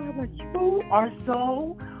talking to the side like, you are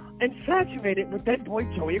so infatuated with that boy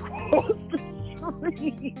Joey across the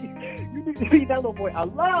street. You need to leave that little boy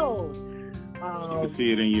alone. You can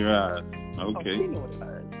see it in your eyes. Okay. She knew it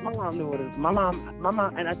was. My mom knew what it was. My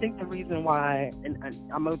mom, and I think the reason why, and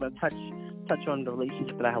I'm going to touch on the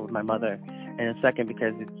relationship that I have with my mother in a second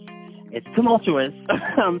because it's tumultuous.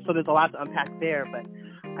 So there's a lot to unpack there. But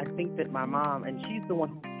I think that my mom, and she's the one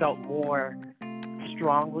who felt more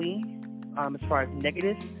strongly as far as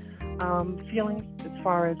negative feelings, as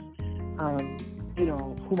far as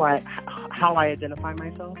how I identify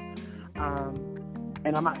myself,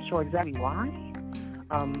 and I'm not sure exactly why.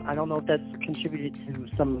 I don't know if that's contributed to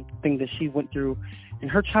something that she went through in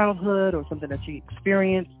her childhood or something that she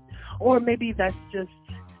experienced, or maybe that's just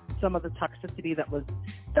some of the toxicity that was,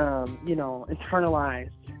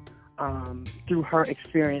 internalized through her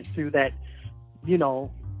experience, through that,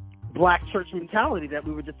 black church mentality that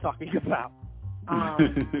we were just talking about.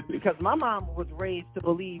 Because my mom was raised to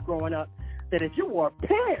believe growing up that if you wore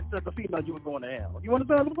pants as a female, you were going to hell. You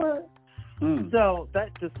understand what I'm saying? So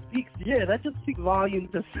that just speaks volumes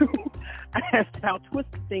as to how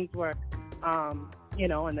twisted things were, and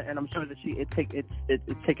I'm sure that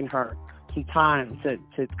it's taken her some time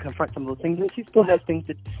to confront some of those things, and she still has things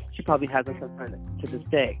that she probably hasn't confronted to this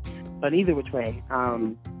day. But either which way,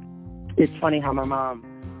 it's funny how my mom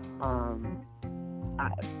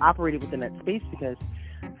operated within that space, because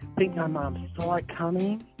I think my mom saw it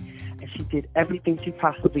coming, and she did everything she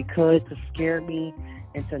possibly could to scare me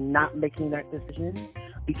into not making that decision,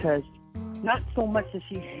 because not so much that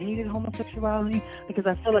she hated homosexuality, because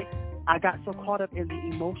I feel like I got so caught up in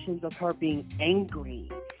the emotions of her being angry.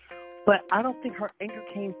 But I don't think her anger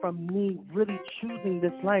came from me really choosing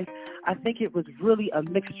this life. I think it was really a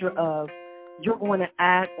mixture of, you're going to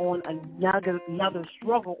add on another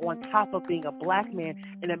struggle on top of being a black man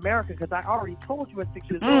in America, because I already told you at 6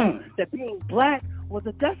 years old that being black was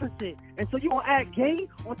a deficit. And so you're going to add gay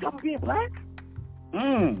on top of being black?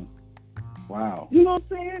 Wow. You know what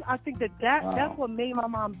I'm saying? I think that's what made my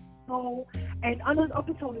mom so. And up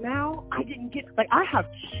until now, I didn't get, I have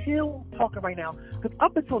chill talking right now, because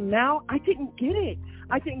up until now, I didn't get it.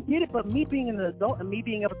 But me being an adult and me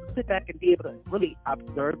being able to sit back and be able to really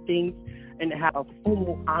observe things and have a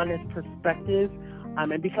full, honest perspective,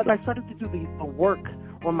 and because I started to do the work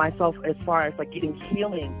on myself as far as getting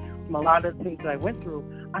healing from a lot of the things that I went through,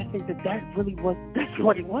 I think that's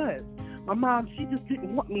what it was. My mom, she just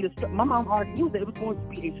didn't want me to. My mom already knew that it was going to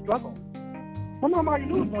be a struggle. My mom already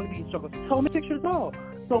knew it was going to be a struggle. She told me 6 years old.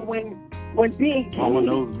 So when being gay, Mama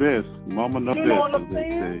knows best. Mama knows best, as they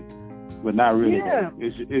say. But not really. Yeah.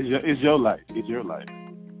 It's your life. It's your life.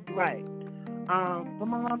 Right. But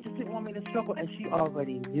my mom just didn't want me to struggle, and she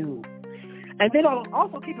already knew. And then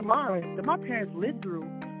also keep in mind that my parents lived through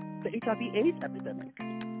the HIV/AIDS epidemic.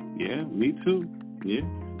 Yeah, me too. Yeah.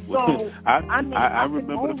 So, I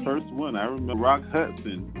remember the first one. I remember Rock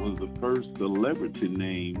Hudson was the first celebrity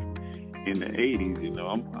name in the 80s. You know,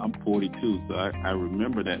 I'm 42, so I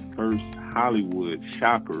remember that first Hollywood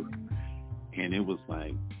shocker, and it was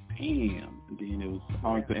like, damn. And then it was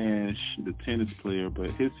Arthur Ashe, the tennis player, but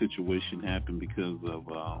his situation happened because of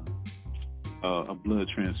a blood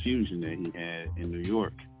transfusion that he had in New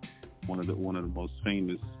York. One of the most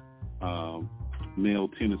famous male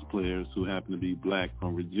tennis players who happened to be black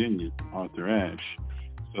from Virginia, Arthur Ashe.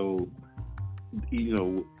 So, you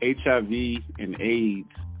know, HIV and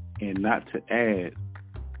AIDS, and not to add,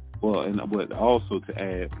 but also to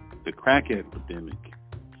add the crack epidemic,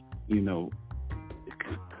 you know,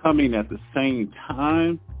 coming at the same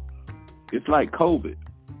time, it's like COVID.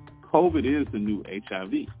 COVID is the new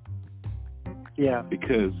HIV. Yeah.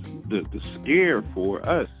 Because the scare for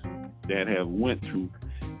us that have went through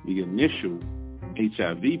the initial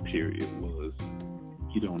HIV period was,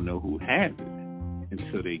 you don't know who has it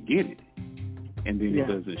until they get it. And then it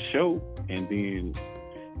doesn't show. And then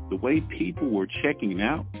the way people were checking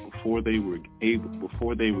out before they were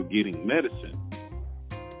getting medicine,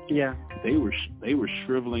 they were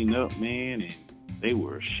shriveling up, man, and they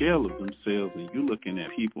were a shell of themselves. And you're looking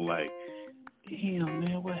at people like, damn,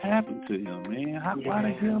 man, what happened to him, man? Why the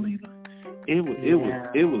hell he? It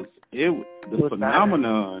was the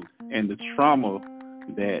phenomenon and the trauma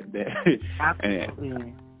that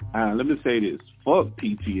absolutely. And let me say this: fuck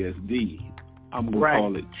PTSD. I'm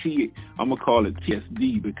gonna call it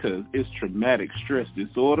TSD, because it's traumatic stress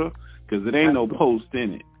disorder. Because it ain't no post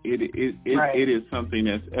in it. It is something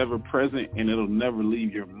that's ever present, and it'll never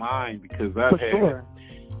leave your mind. Because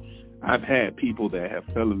I've had people that have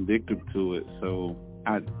fallen victim to it, so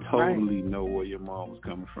I totally know where your mom was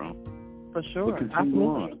coming from. For sure. But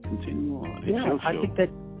continue on. It's your show. I think that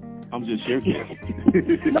I'm just your guest.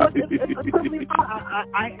 No, it's totally fine.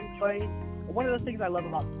 I enjoy. One of the things I love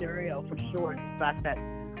about stereo, for sure, is the fact that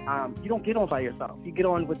you don't get on by yourself. You get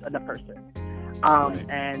on with another person.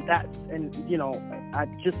 And you know,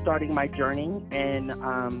 I'm just starting my journey in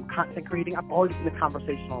content creating. I've always been a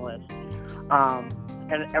conversationalist.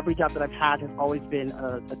 And every job that I've had has always been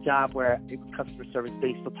a job where it was customer service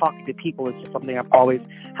based. So talking to people is just something I've always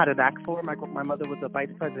had a knack for. My mother was a vice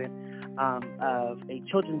president of a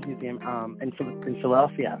children's museum in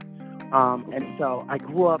Philadelphia. And so I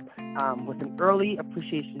grew up with an early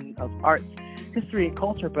appreciation of arts, history, and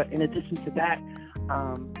culture. But in addition to that,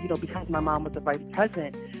 you know, because my mom was a vice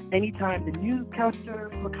president, anytime the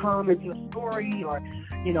newscaster would come and do a story, or,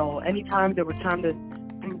 you know, anytime there was time to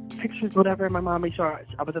do pictures, whatever, my mom made sure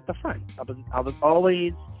I was at the front. I was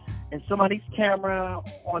always in somebody's camera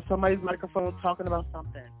or somebody's microphone talking about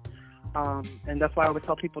something. And that's why I always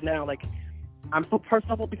tell people now, like, I'm so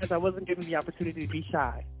personable because I wasn't given the opportunity to be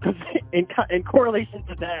shy. in correlation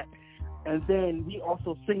to that, and then we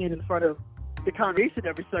also singing in front of the congregation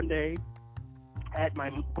every Sunday at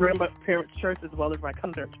my grandparents' church as well as my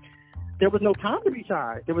cousin church. There was no time to be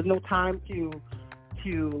shy. There was no time to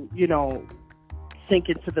you know, sink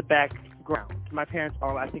into the background. My parents,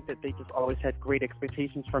 I think that they just always had great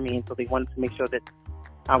expectations for me, and so they wanted to make sure that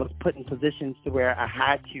I was put in positions to where I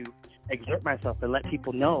had to exert myself and let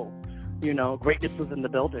people know, you know, greatness was in the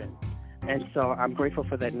building. And so I'm grateful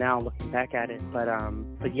for that now, looking back at it. But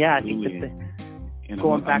yeah, I think that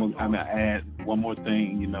going back. I'm gonna add one more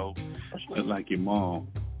thing, you know, like your mom,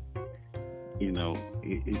 you know,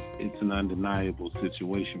 it's an undeniable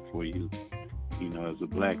situation for you, you know, as a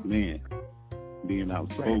black man. Being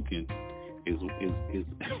outspoken is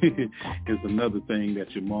is another thing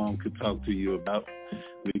that your mom could talk to you about,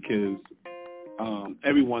 because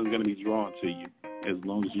everyone's going to be drawn to you as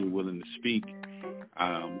long as you're willing to speak.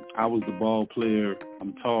 I was the ball player.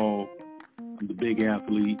 I'm tall. I'm the big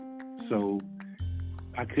athlete. So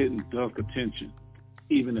I couldn't duck attention,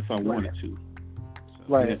 even if I wanted to. So,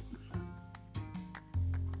 right. Yeah.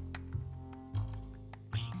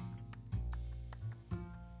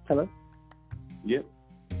 Hello? Yep.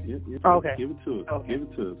 Oh, okay. Give it to us. Okay. Give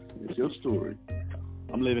it to us. It's your story.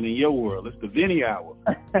 I'm living in your world. It's the Vinny Hour.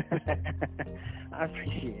 I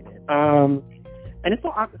appreciate it. And it's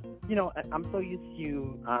so, you know, I'm so used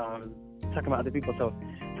to talking about other people. So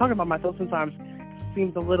talking about myself sometimes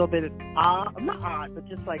seems a little bit odd. Not odd, but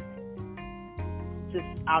just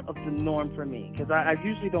out of the norm for me. Because I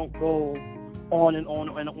usually don't go on and on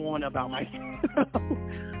and on about myself.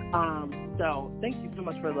 So thank you so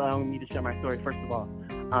much for allowing me to share my story, first of all,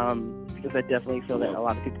 because I definitely feel that a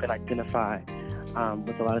lot of people can identify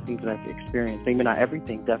with a lot of things that I've experienced. Maybe not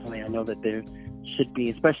everything, definitely. I know that there should be,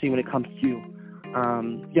 especially when it comes to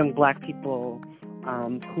young black people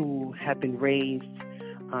who have been raised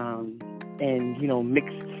in, you know,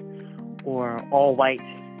 mixed or all white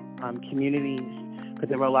communities, because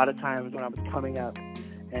there were a lot of times when I was coming up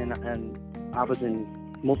and I was in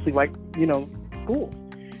mostly white, you know, schools.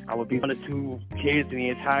 I would be one or two kids in the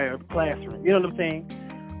entire classroom. You know what I'm saying?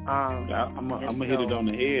 I'm gonna hit it on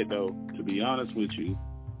the head, though. To be honest with you,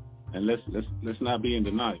 and let's not be in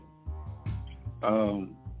denial.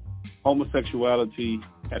 Homosexuality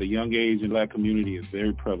at a young age in the black community is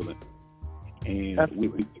very prevalent, and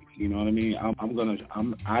you know what I mean.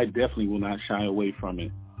 I definitely will not shy away from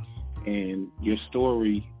it. And your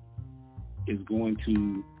story is going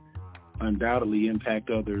to undoubtedly impact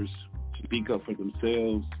others to speak up for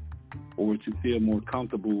themselves or to feel more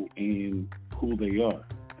comfortable in who they are,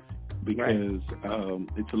 because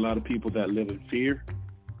it's a lot of people that live in fear.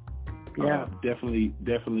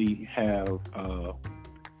 Definitely have a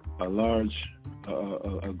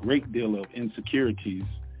great deal of insecurities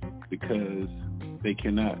because they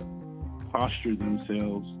cannot posture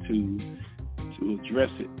themselves to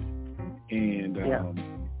address it, and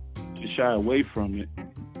to shy away from it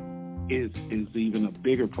is even a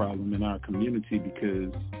bigger problem in our community,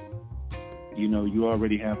 because you know, you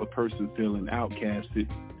already have a person feeling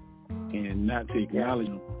outcasted and not to acknowledge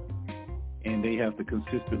them, and they have to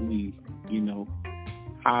consistently, you know,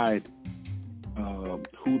 hide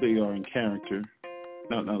who they are in character.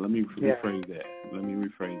 No, let me rephrase that.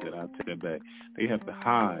 I'll take that back. They have to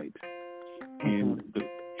hide in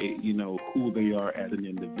you know, who they are as an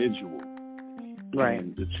individual. Right.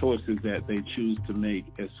 And the choices that they choose to make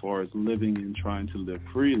as far as living and trying to live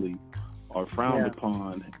freely are frowned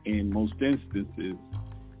upon in most instances.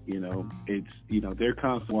 You know, it's, you know, they're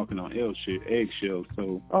constantly walking on eggshells.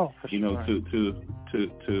 So, you know,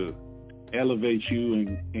 to elevate you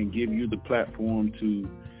and give you the platform to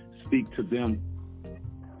speak to them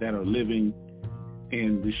that are living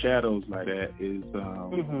in the shadows like that is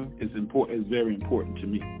important. It's very important to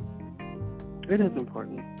me. It is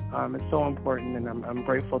important. It's so important, and I'm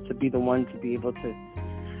grateful to be the one to be able to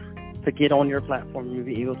to get on your platform and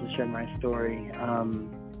be able to share my story.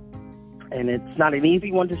 And it's not an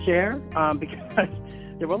easy one to share because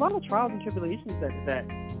there were a lot of trials and tribulations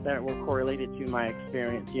that were correlated to my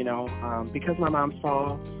experience, because my mom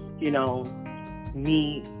saw,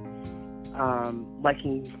 me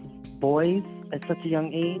liking boys at such a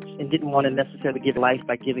young age and didn't want to necessarily give life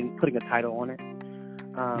by putting a title on it.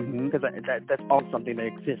 Because that's also something that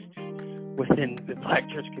exists within the Black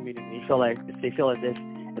church community. They feel as if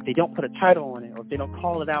they don't put a title on it, or if they don't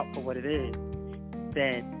call it out for what it is,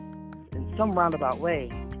 then in some roundabout way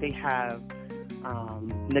they have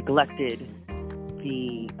neglected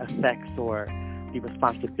the effects or the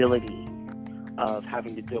responsibility of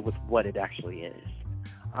having to deal with what it actually is.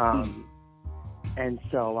 And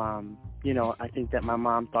so, I think that my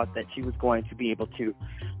mom thought that she was going to be able to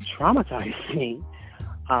traumatize me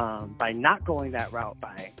by not going that route,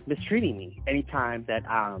 by mistreating me anytime that,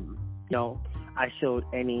 I showed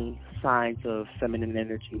any signs of feminine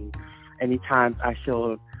energy, anytime I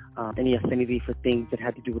showed any affinity for things that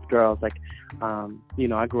had to do with girls. Like,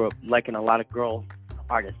 I grew up liking a lot of girl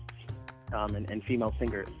artists and female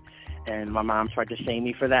singers, and my mom tried to shame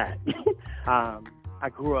me for that. I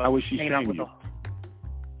grew up. How was she shaming you?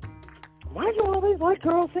 Why do you always like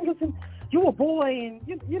girl singers? And you a boy, and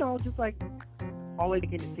just like always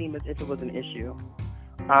making it seem as if it was an issue.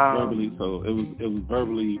 Verbally, so it was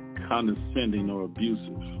verbally condescending or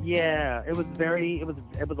abusive. Yeah, it was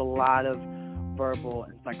a lot of verbal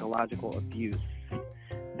and psychological abuse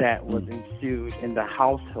that was ensued in the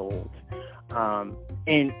household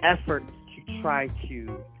in efforts to try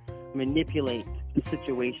to manipulate the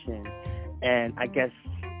situation and I guess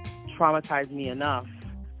traumatize me enough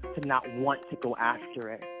to not want to go after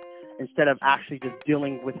it, instead of actually just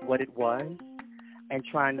dealing with what it was and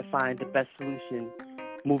trying to find the best solution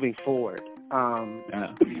moving forward.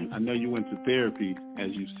 I know you went to therapy,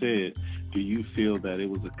 as you said. Do you feel that it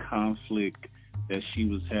was a conflict that she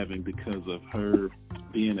was having because of her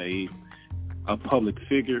being a public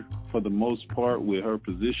figure for the most part with her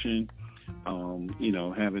position,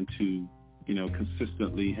 having to,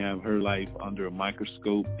 consistently have her life under a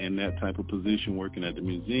microscope in that type of position working at the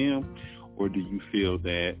museum? Or do you feel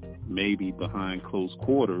that maybe behind closed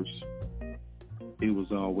quarters, it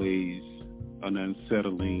was always an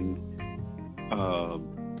unsettling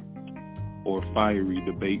or fiery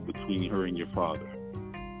debate between her and your father?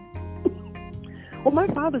 Well, my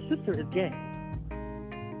father's sister is gay.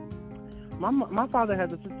 My father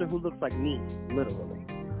has a sister who looks like me, literally.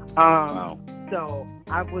 Wow. So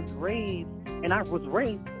I was raised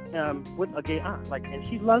with a gay aunt, and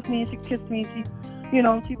she loves me and she kissed me. She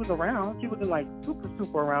was around. She wasn't like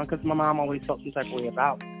super around because my mom always felt some type of way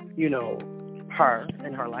about, her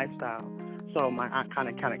and her lifestyle. So my aunt kind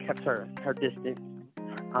of kept her distance,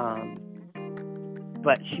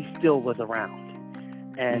 but she still was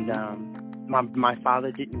around. And my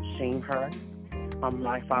father didn't shame her.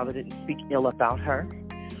 My father didn't speak ill about her.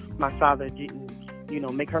 My father didn't,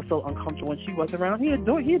 make her feel uncomfortable when she was around. He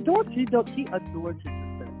adored his sister.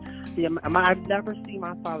 I've never seen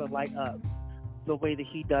my father light up the way that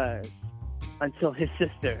he does until his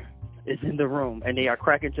sister is in the room and they are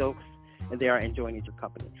cracking jokes and they are enjoying each other's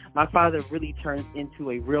company. My father really turns into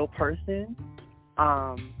a real person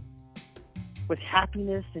with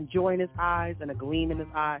happiness and joy in his eyes and a gleam in his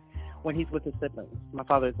eye when he's with his siblings. My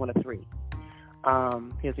father is one of three.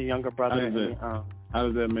 He has a younger brother. How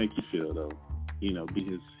does that make you feel, though?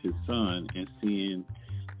 Be his son and seeing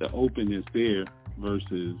the openness there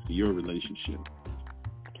versus your relationship.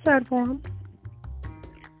 Sad for him.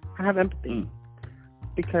 I have empathy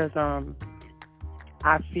because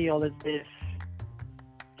I feel as if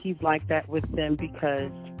he's like that with them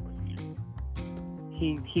because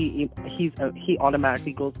he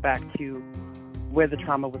automatically goes back to where the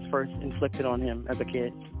trauma was first inflicted on him as a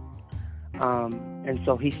kid. And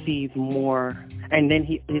so he sees more, and then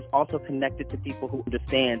he's also connected to people who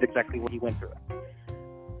understand exactly what he went through.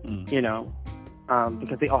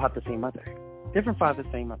 Because they all have the same mother. Different fathers,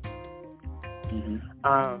 same mother.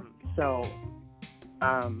 So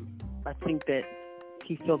I think that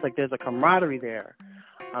he feels like there's a camaraderie there,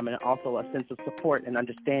 and also a sense of support and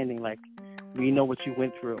understanding, like, we know what you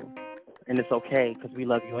went through, and it's okay because we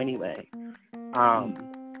love you anyway. And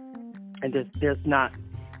there's not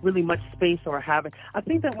really much space or having. I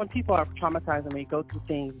think that when people are traumatized and they go through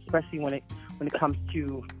things, especially when it comes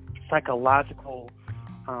to psychological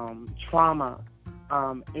trauma,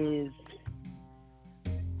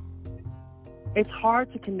 it's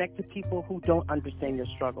hard to connect to people who don't understand your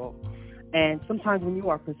struggle. And sometimes when you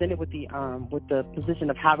are presented with the position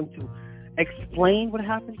of having to explain what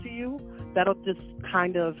happened to you, that'll just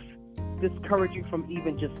kind of discourage you from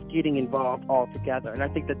even just getting involved altogether. And I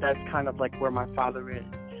think that that's kind of like where my father is,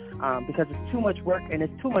 because it's too much work and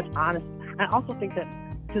it's too much honest. I also think that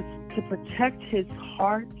to protect his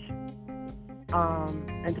heart,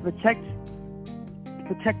 and to protect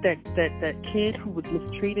that kid who was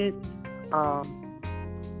mistreated,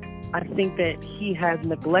 I think that he has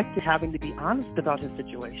neglected having to be honest about his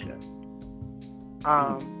situation,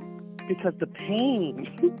 because the pain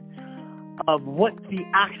of what the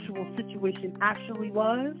actual situation actually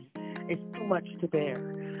was is too much to bear.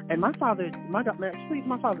 And my father's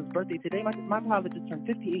birthday today. My father just turned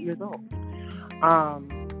 58 years old,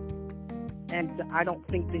 and I don't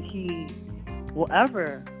think that he will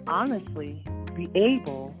ever honestly be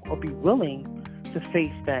able or be willing to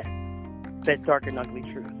face that dark and ugly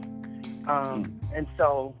truth. And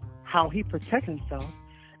so how he protects himself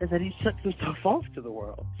is that he shuts himself off to the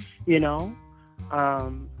world,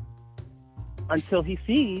 until he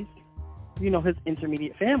sees, his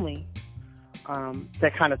intermediate family,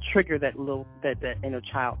 that kind of trigger that inner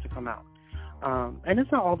child to come out. And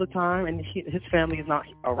it's not all the time, and his family is not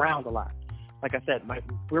around a lot. Like I said,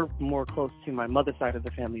 we're more close to my mother's side of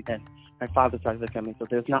the family than my father's side of the family, so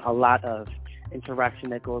there's not a lot of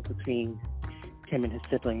interaction that goes between him and his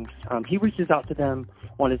siblings. He reaches out to them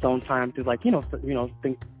on his own time through, thank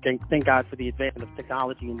God for the advancement of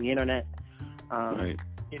technology and the internet. Right.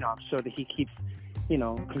 I'm sure that he keeps,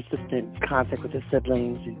 consistent contact with his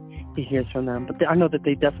siblings, and he hears from them. But I know that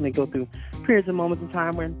they definitely go through periods and moments in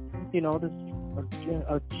time when, there's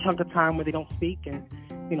a chunk of time where they don't speak, and,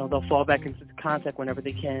 they'll fall back into contact whenever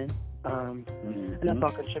they can. And that's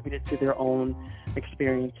all contributed to their own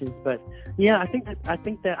experiences. But yeah, I think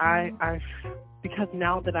that I've because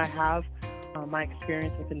now that I have my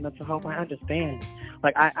experience within mental health, I understand.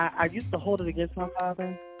 Like I used to hold it against my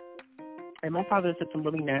father, and my father said some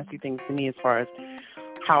really nasty things to me as far as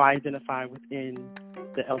how I identify within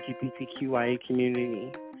the LGBTQIA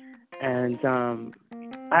community. And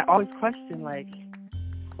I always question, like,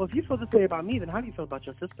 well, if you feel this way about me, then how do you feel about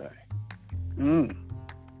your sister? Damn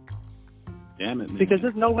it, man. Because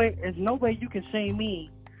there's no way you can shame me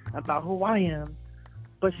about who I am.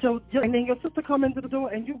 But and then your sister come into the door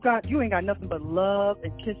and you ain't got nothing but love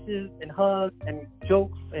and kisses and hugs and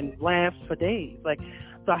jokes and laughs for days. Like,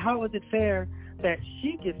 so how is it fair that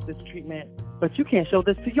she gets this treatment, but you can't show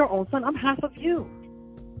this to your own son? I'm half of you.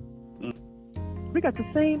 We got the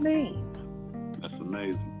same name. That's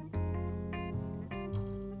amazing.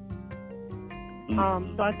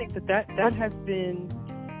 So I think that has been.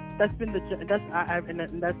 That's been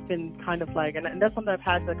and that's been kind of like, and that's something I've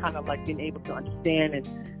had to kind of like being able to understand,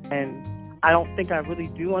 and I don't think I really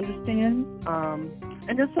do understand.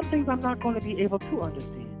 And there's some things I'm not going to be able to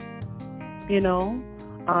understand.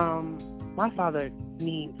 My father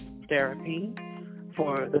needs therapy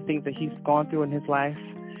for the things that he's gone through in his life,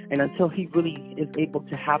 and until he really is able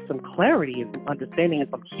to have some clarity and some understanding and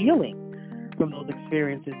some healing from those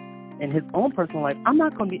experiences in his own personal life, I'm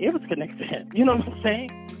not going to be able to connect to him. You know what I'm saying?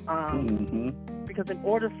 Because in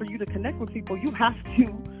order for you to connect with people, you have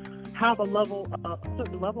to have a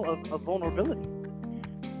certain level of vulnerability.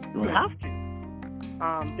 Right. You have to.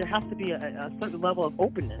 There has to be a certain level of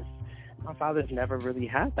openness. My father's never really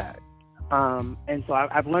had that. And so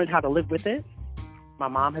I've learned how to live with it. My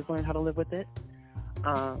mom has learned how to live with it.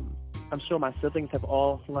 I'm sure my siblings have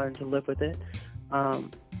all learned to live with it.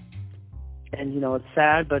 And, it's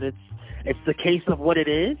sad, but it's the case of what it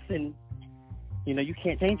is. And, you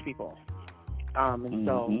can't change people. And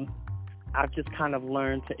so I've just kind of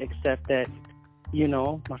learned to accept that,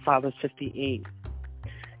 my father's 58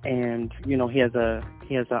 and, he has a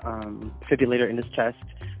defibrillator in his chest.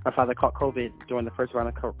 My father caught COVID during the first round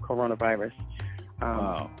of coronavirus.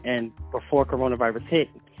 Wow. And before coronavirus hit,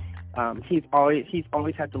 he's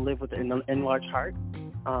always had to live with an enlarged heart.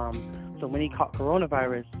 So when he caught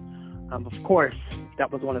coronavirus, of course,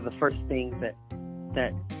 that was one of the first things that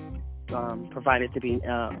provided to be,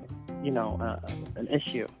 an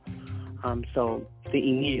issue. So they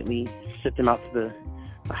immediately shipped him out to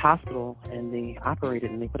the hospital, and they operated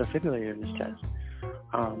and they put a defibrillator in his chest.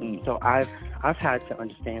 So I've had to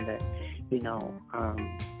understand that,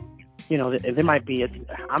 there might be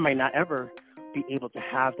I might not ever be able to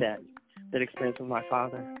have that experience with my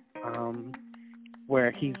father,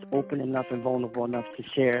 where he's open enough and vulnerable enough to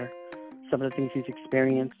share some of the things he's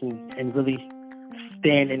experienced and really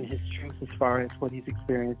stand in his truth as far as what he's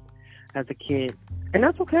experienced as a kid. And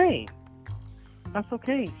that's okay. That's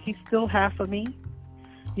okay. He's still half of me.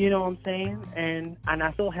 You know what I'm saying? And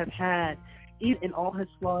I still have had, even in all his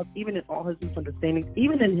flaws, even in all his misunderstandings,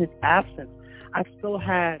 even in his absence, I've still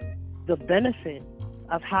had the benefit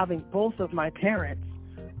of having both of my parents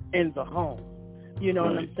in the home. You know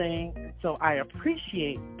what I'm saying? So I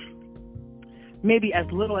appreciate, maybe as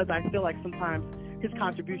little as I feel like sometimes his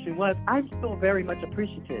contribution was, I'm still very much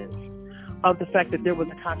appreciative of the fact that there was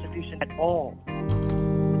a contribution at all.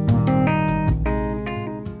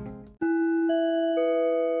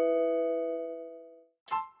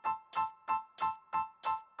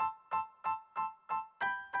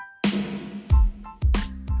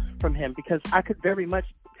 From him, because I could very much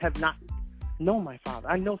have not known my father.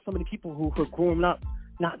 I know so many people who have grown up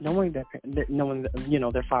not knowing their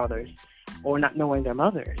fathers, or not knowing their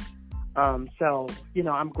mothers. So,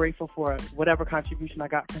 I'm grateful for whatever contribution I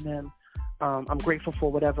got from him. I'm grateful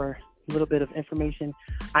for whatever little bit of information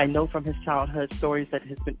I know from his childhood, stories that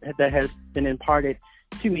has been imparted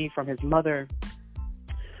to me from his mother,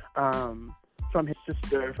 from his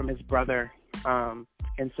sister, from his brother.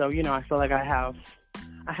 And so, I feel like I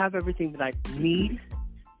have everything that I need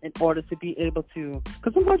in order to be able to,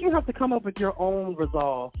 because sometimes you have to come up with your own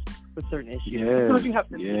resolve with certain issues. Yes, sometimes you have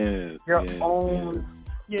to your own,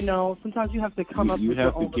 sometimes you have to come up with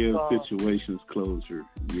your own resolve. You have to give situations closure.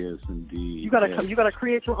 Yes, indeed. You gotta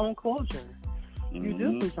create your own closure. Mm-hmm. You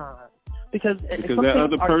do sometimes. Because that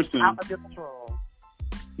other person out of your control.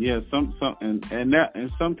 Yeah,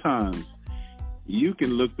 and sometimes you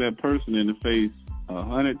can look that person in the face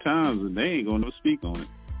 100 times and they ain't gonna speak on it.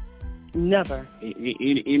 Never.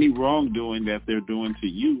 Any wrongdoing that they're doing to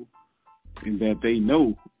you, and that they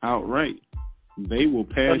know outright, they will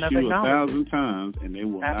pass you 1,000 times and they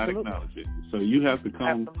will not acknowledge it. So you have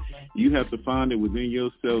to you have to find it within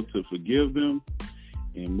yourself to forgive them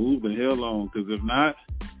and move the hell on. Because if not,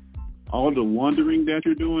 all the wondering that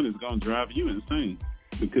you're doing is going to drive you insane.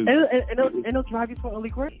 Because it'll drive you to an early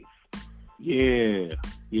grave. Yeah,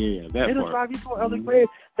 it'll drive you to an early grave.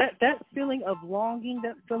 That feeling of longing,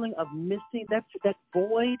 that feeling of missing, that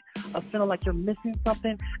void of feeling like you're missing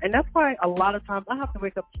something, and that's why a lot of times I have to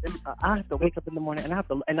wake up in the morning,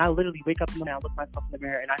 and I literally wake up in the morning, I look myself in the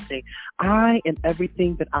mirror, and I say, I am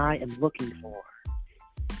everything that I am looking for.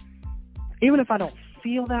 Even if I don't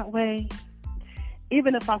feel that way,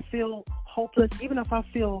 even if I feel hopeless, even if I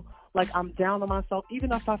feel like I'm down on myself,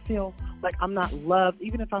 even if I feel like I'm not loved,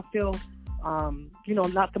 even if I feel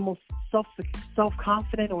not the most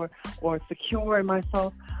self-confident or secure in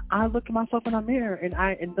myself, I look at myself in the mirror, and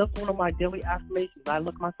that's one of my daily affirmations. I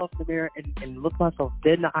look myself in the mirror and look myself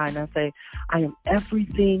dead in the eye, and I say, I am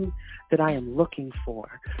everything that I am looking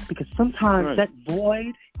for. Because sometimes that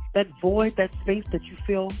void, that space that you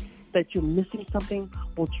feel that you're missing something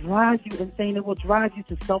will drive you insane. It will drive you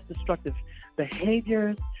to self-destructive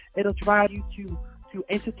behaviors. It'll drive you to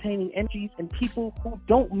entertaining energies and people who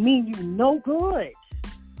don't mean you no good.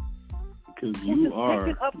 Because you are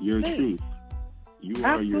your truth. You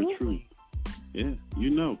are your truth. Yeah,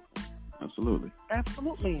 Absolutely.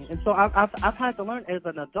 Absolutely. And so I've had to learn as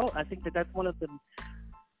an adult. I think that's one of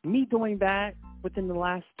me doing that within the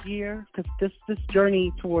last year, because this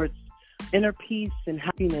journey towards inner peace and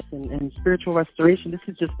happiness and spiritual restoration, this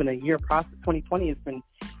has just been a year process. 2020 has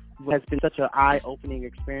been such an eye-opening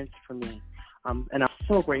experience for me. And I'm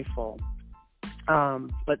so grateful.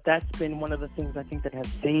 But that's been one of the things I think that has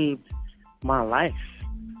saved my life,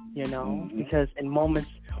 because in moments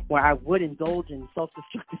where I would indulge in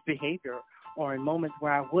self-destructive behavior, or in moments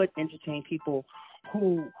where I would entertain people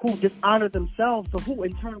who dishonor themselves, or who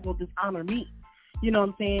in turn will dishonor me. You know what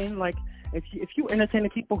I'm saying? Like, if you entertain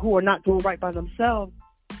people who are not doing right by themselves,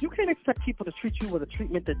 you can't expect people to treat you with a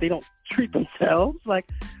treatment that they don't treat themselves. Like,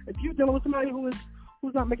 if you're dealing with somebody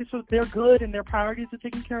who's not making sure that they're good and their priorities are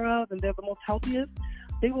taken care of and they're the most healthiest,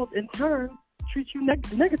 they will in turn treat you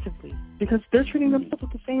negatively, because they're treating themselves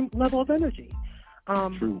with the same level of energy.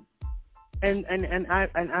 True. And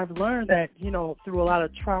I've learned that, through a lot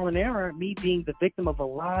of trial and error, me being the victim of a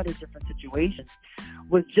lot of different situations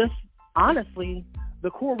was just honestly the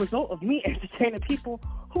core result of me entertaining people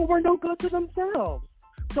who were no good to themselves.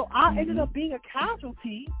 So I ended up being a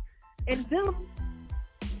casualty, and them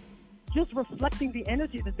just reflecting the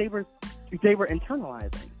energy that they were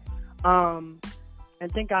internalizing.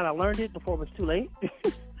 And thank God I learned it before it was too late.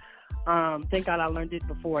 Thank God I learned it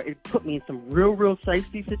before it put me in some real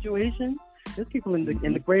feisty situations. There's people in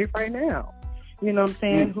the grave right now, you know what I'm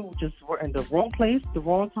saying, who just were in the wrong place, the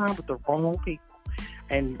wrong time, with the wrong people,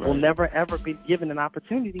 and will never ever be given an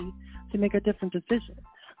opportunity to make a different decision.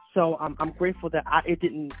 So I'm grateful that it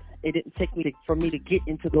didn't take for me to get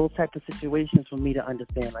into those types of situations for me to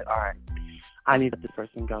understand, like, all right, I need to let this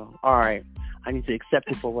person go. All right, I need to accept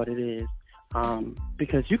it for what it is.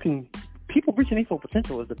 Because people reaching their full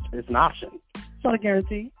potential is an option. It's not a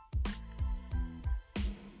guarantee.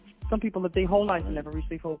 Some people live their whole life and never reach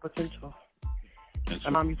their full potential. My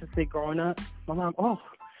mom used to say growing up, my mom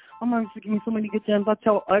used to give me so many good gems. I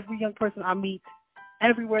tell every young person I meet,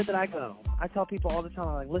 everywhere that I go, I tell people all the time,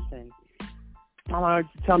 like, listen, my mom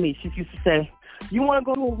used to tell me, she used to say, you want to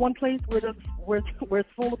go to one place where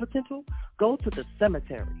it's full of potential? Go to the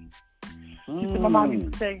cemetery. She said, my mom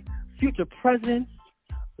used to say, future presidents,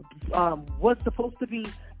 what's supposed to be,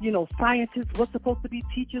 scientists, what's supposed to be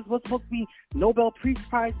teachers, what's supposed to be Nobel Peace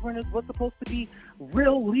Prize winners, what's supposed to be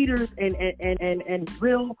real leaders and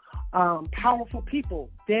real powerful people,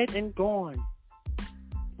 dead and gone,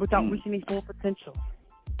 without reaching their full potential.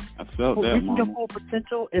 I felt that, reaching your full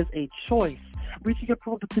potential is a choice. Reaching your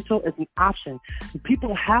full potential is an option.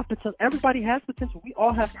 People have potential. Everybody has potential. We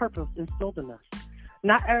all have purpose instilled in us.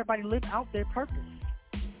 Not everybody live out their purpose.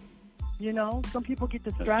 Some people get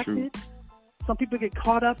distracted. Some people get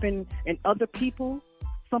caught up in other people.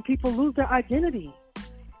 Some people lose their identity.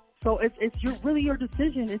 So it's really your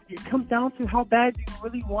decision. It comes down to how bad you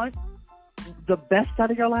really want the best out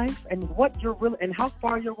of your life and and how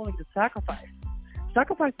far you're willing to sacrifice.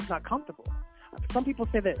 Sacrifice is not comfortable. Some people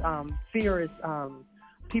say that fear is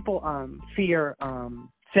people fear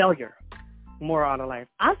failure more out of life.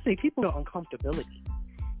 I say people feel uncomfortability.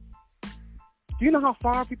 Do you know how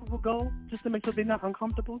far people will go just to make sure they're not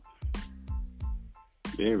uncomfortable?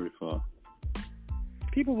 Very far.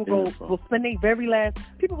 People will spend their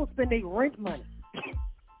rent money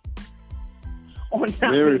on not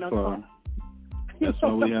very being far. That's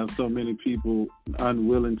why we have so many people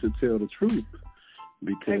unwilling to tell the truth,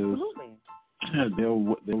 because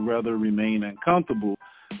they'll rather remain uncomfortable,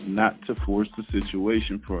 not to force the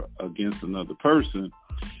situation against another person.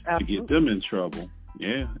 Absolutely. To get them in trouble.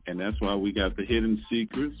 Yeah, and that's why we got the hidden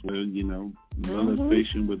secrets, where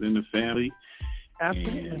molestation within the family.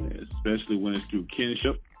 Absolutely. And especially when it's through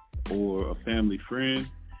kinship or a family friend.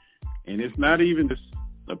 And it's not even just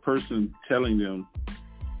a person telling them,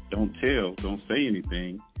 don't say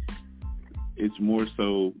anything. It's more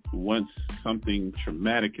so once something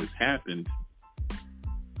traumatic has happened,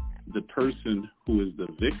 the person who is the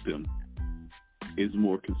victim is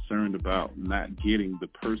more concerned about not getting the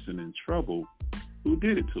person in trouble who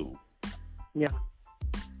did it to them.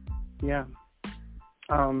 Yeah.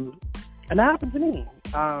 And that happened to me.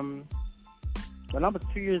 When I was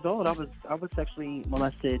 2 years old, I was sexually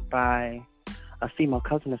molested by a female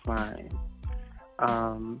cousin of mine.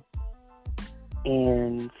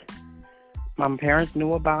 And my parents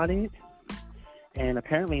knew about it, and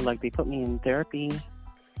apparently, they put me in therapy,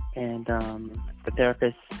 and the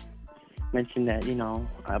therapist mentioned that,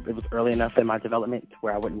 it was early enough in my development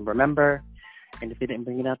where I wouldn't remember, and if they didn't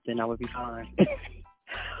bring it up, then I would be fine.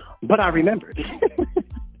 But I remembered.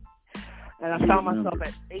 And I found myself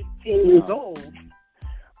at 18 years old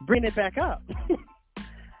bringing it back up.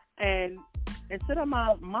 And instead of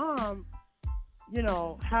my mom,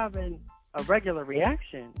 having a regular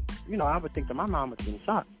reaction, I would think that my mom was in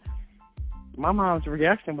shock. My mom's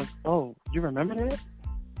reaction was, "Oh, you remember that?"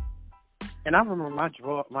 And I remember my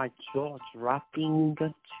jaw dropping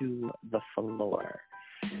to the floor.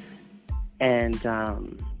 And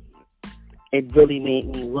it really made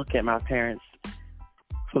me look at my parents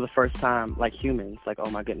for the first time like humans. Like, oh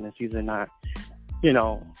my goodness, these are not,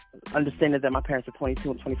 understanding that my parents are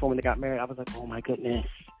 22 and 24 when they got married. I was like, oh my goodness,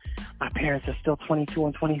 my parents are still 22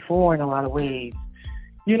 and 24 in a lot of ways.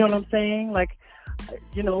 You know what I'm saying? Like,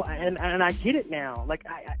 and I get it now. Like,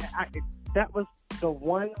 that was the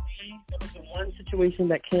one situation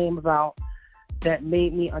that came about that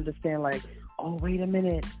made me understand, like, oh, wait a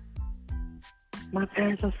minute. My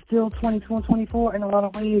parents are still 22 and 24 in a lot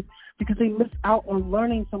of ways because they missed out on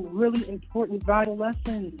learning some really important, vital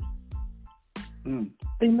lessons.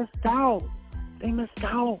 They missed out.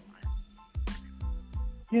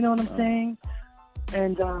 You know what I'm saying?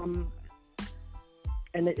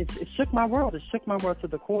 And it shook my world. It shook my world to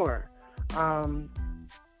the core. And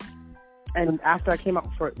after I came out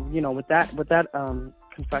with that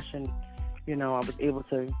confession, I was able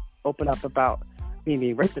to open up about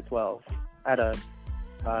being raped at 12 at a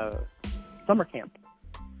summer camp,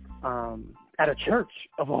 at a church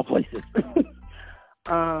of all places.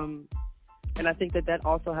 And I think that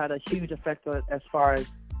also had a huge effect as far as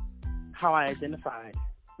how I identified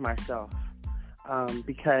myself,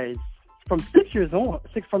 because from 6 years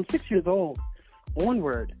old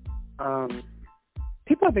onward,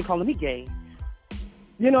 people have been calling me gay.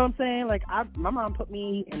 You know what I'm saying? Like, my mom put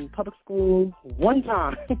me in public school one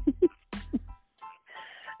time.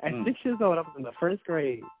 At 6 years old, I was in the first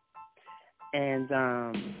grade. And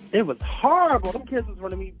it was horrible. Them kids was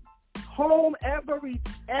running me home every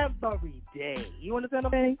day. You understand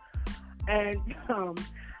what I'm saying?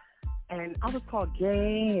 And I was called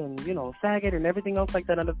gay and, faggot and everything else like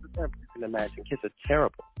that under the term. You can imagine, kids are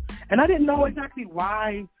terrible. And I didn't know exactly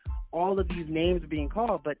why all of these names are being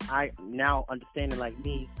called, but I now understanding, like,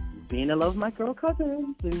 me being in love with my girl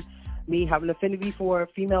cousins and me having an affinity for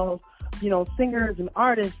female, singers and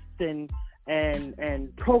artists and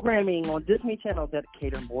programming on Disney Channel that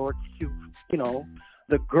cater more to,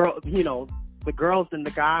 the girls than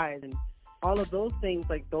the guys, and all of those things,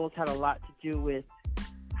 like, those had a lot to do with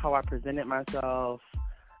how I presented myself,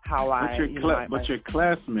 but your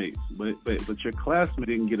classmates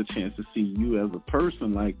didn't get a chance to see you as a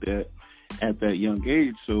person like that at that young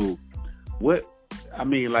age. So what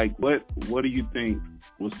do you think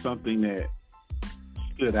was something that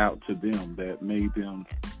stood out to them that made them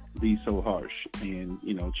be so harsh and,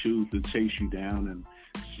 choose to chase you down and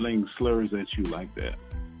sling slurs at you like that?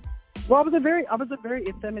 Well, I was a very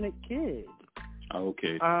effeminate kid.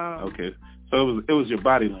 Okay. Okay. So it was your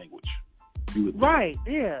body language. Right,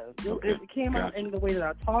 yeah. Okay. It came out in the way that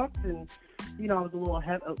I talked, and, I was a little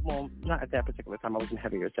heavy. Well, not at that particular time. I wasn't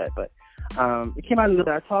heavier set, but it came out in the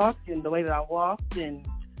way that I talked and the way that I walked, and,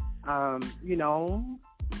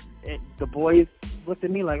 the boys looked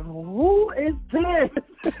at me like, who is this?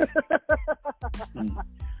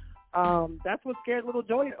 That's what scared little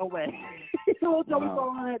Joey away. Little Joey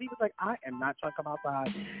saw my head. He was like, I am not trying to come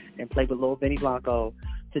outside and play with little Benny Blanco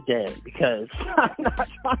today because I'm not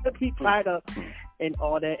trying to be tied up in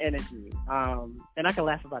all that energy. And I can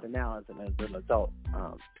laugh about it now as an adult.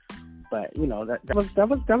 But that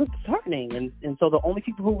was disheartening. And so the only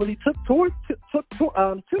people who really took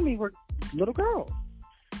to me were little girls.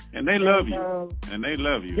 And they love you. And they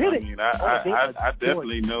love you. Really? I mean, I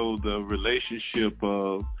definitely know the relationship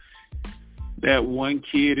of that one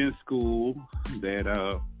kid in school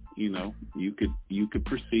that you could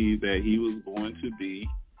perceive that he was going to be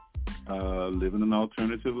living an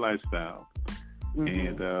alternative lifestyle.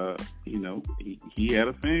 Mm-hmm. And he had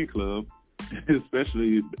a fan club,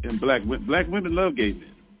 especially in black women love gay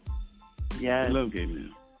men. Yeah, they love gay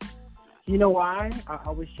men. You know why? I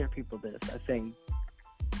always share people this. I say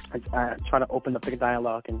I try to open up the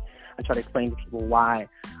dialogue, and I try to explain to people why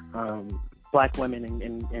black women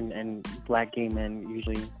and black gay men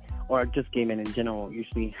usually, or just gay men in general,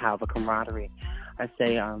 usually have a camaraderie. I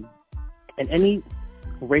say in any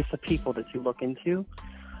race of people that you look into,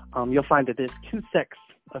 you'll find that there's two sects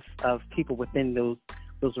of people within those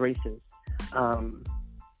races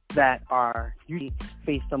that are usually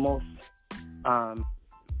face the most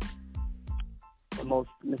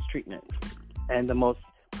mistreatment and the most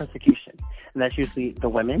persecution, and that's usually the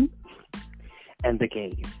women and the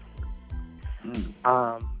gays.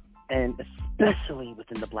 And especially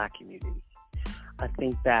within the black community, I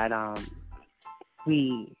think that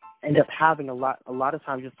we end up having a lot of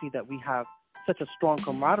times you'll see that we have such a strong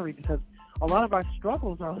camaraderie because a lot of our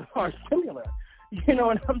struggles are similar. You know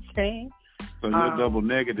what I'm saying? So your double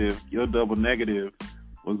negative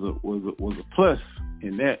was a plus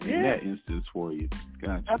in that instance for you.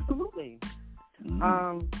 Gotcha. Absolutely.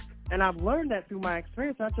 Mm-hmm. And I've learned that through my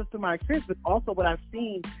experience, not just through my experience, but also what I've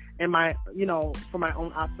seen in my, from my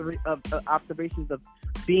own observations of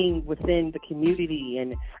being within the community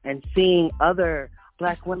and seeing other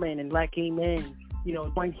black women and black gay men,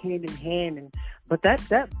 going hand in hand. But that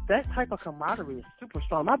type of camaraderie is super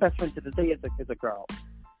strong. My best friend to this day is a girl.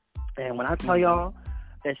 And when I tell y'all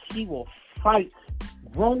that she will fight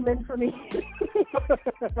grown men for me,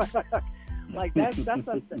 like that's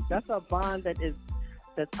a bond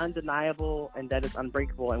that's undeniable and that is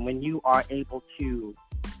unbreakable. And when you are able to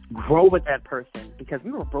grow with that person, because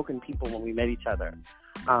we were broken people when we met each other,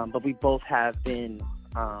 but we both have been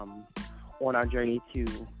on our journey to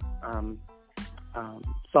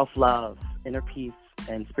self-love, inner peace,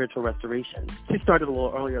 and spiritual restoration. She started a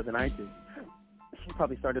little earlier than I did. She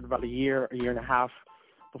probably started about a year and a half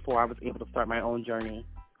before I was able to start my own journey.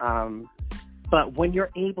 But when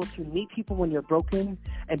you're able to meet people when you're broken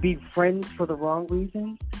and be friends for the wrong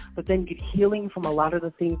reasons, but then get healing from a lot of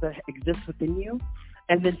the things that exist within you,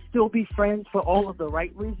 and then still be friends for all of the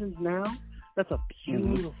right reasons now, that's a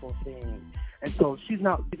beautiful thing. And so she's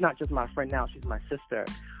not just my friend now, she's my sister.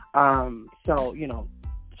 So,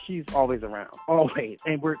 she's always around, always.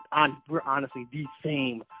 And we're honestly the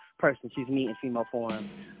same person. She's me in female form.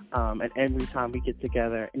 And every time we get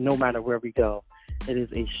together, no matter where we go, it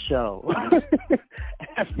is a show.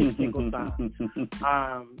 Every single time.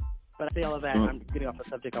 But I say all of that, I'm getting off the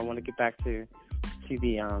subject. I want to get back to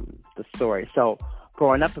the story. So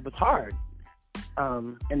growing up, it was hard.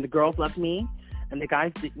 And the girls loved me, and the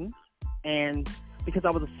guys didn't. And because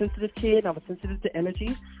I was a sensitive kid, I was sensitive to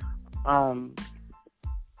energy,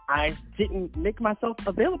 I didn't make myself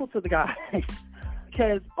available to the guys.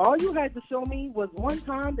 Because all you had to show me was one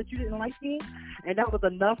time that you didn't like me, and that was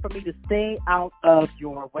enough for me to stay out of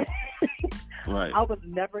your way. Right. I was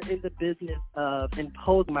never in the business of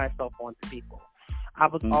imposing myself onto people. I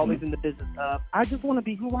was always in the business of, I just want to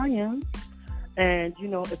be who I am. And, you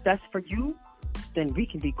know, if that's for you, then we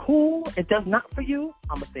can be cool. If that's not for you,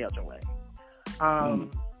 I'm going to stay out your way.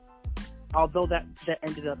 Although that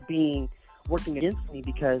ended up working against me,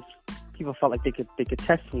 because people felt like they could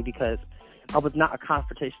test me, because I was not a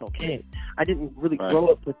confrontational kid. I didn't really grow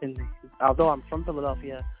up although I'm from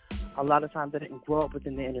Philadelphia, a lot of times I didn't grow up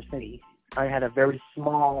within the inner city. I had a very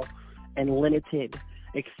small and limited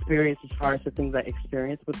experience as far as the things I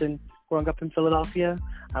experienced within growing up in Philadelphia.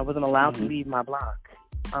 I wasn't allowed to leave my block.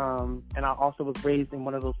 And I also was raised in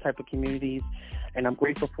one of those type of communities, and I'm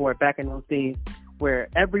grateful for it, back in those days where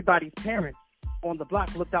everybody's parents on the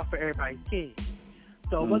block looked out for everybody's kids.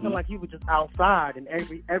 So it wasn't like you were just outside and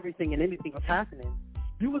everything and anything was happening.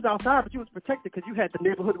 You was outside, but you was protected because you had the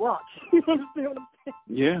neighborhood watch. You understand what I'm saying?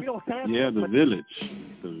 Yeah. We don't have the village.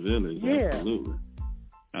 The village. Yeah. Absolutely.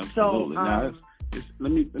 Absolutely. So, now,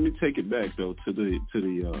 let me take it back though to the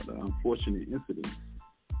unfortunate incident.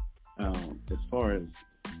 As far as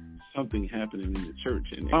something happening in the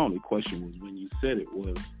church, and my only question was, when you said it,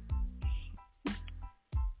 was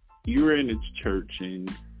you were in the church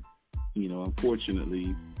and, you know,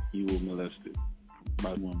 unfortunately, you were molested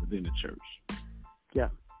by one within the church. Yeah.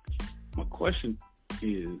 My question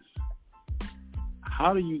is,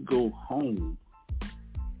 how do you go home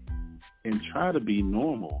and try to be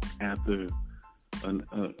normal after an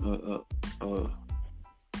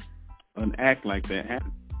act like that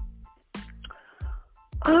happens?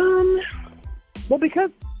 Well,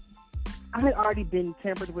 because I had already been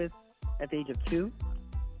tampered with at the age of 2.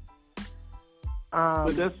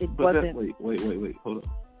 Wait, hold on.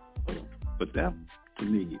 But that, to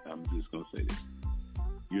me, I'm just gonna say this.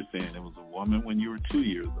 You're saying it was a woman when you were 2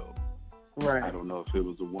 years old. Right. I don't know if it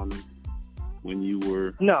was a woman when you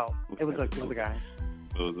were. No, it was a guy.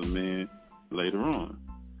 It was a man later on.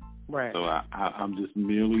 Right. So I'm just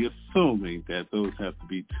merely assuming that those have to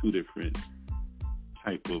be two different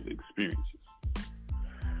type of experiences.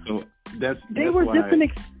 So they were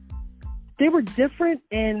different. They were different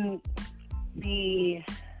in the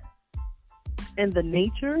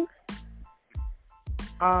nature.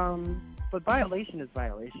 But violation is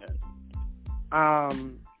violation.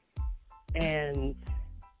 And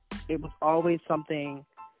it was always something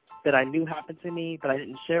that I knew happened to me, but I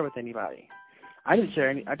didn't share with anybody. I didn't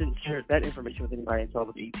share that information with anybody until I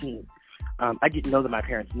was 18. I didn't know that my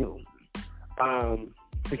parents knew,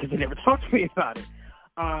 because they never talked to me about it.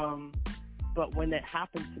 But when that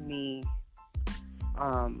happened to me,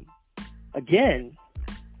 again,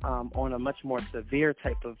 on a much more severe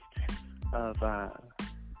type of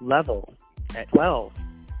level at 12,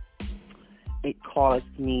 it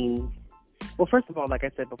caused me. Well, first of all, like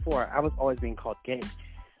I said before, I was always being called gay.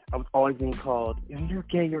 I was always being called, you're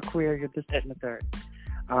gay, you're queer, you're this, that, and the third,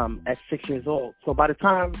 at 6 years old. So by the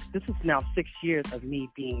time, this is now 6 years of me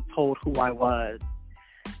being told who I was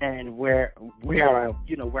and where I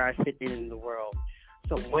fit in the world.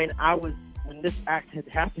 So when this act had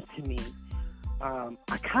happened to me,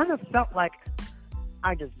 I kind of felt like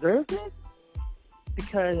I deserved it,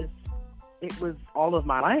 because it was all of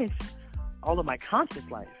my life, all of my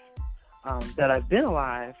conscious life, that I've been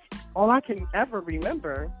alive. All I can ever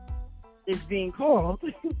remember is being called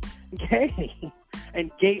gay,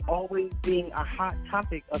 and gay always being a hot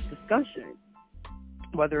topic of discussion,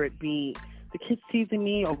 whether it be the kids teasing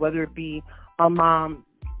me or whether it be a mom,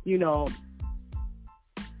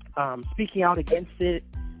 speaking out against it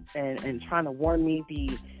and trying to warn me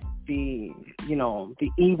the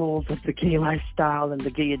evils of the gay lifestyle and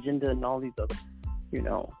the gay agenda and all these other,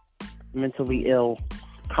 mentally ill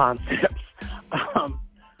concepts.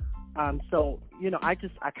 So, I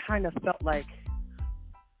kind of felt like,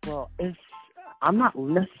 well, I'm not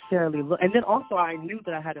necessarily, and then also I knew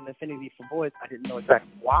that I had an affinity for boys. I didn't know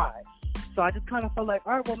exactly why. So I just kind of felt like,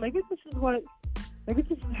 all right, well, maybe this is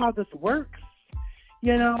how this works.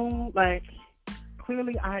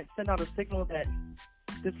 Clearly I had sent out a signal that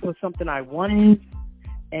this was something I wanted,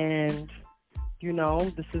 and,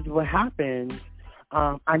 this is what happened.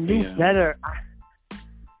 I knew better.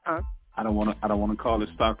 I don't want to call it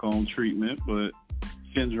Stockholm treatment, but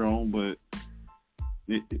syndrome. But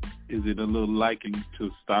is it a little liking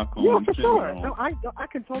to Stockholm syndrome? Sure. No, I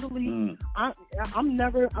can totally. I'm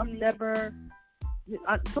never.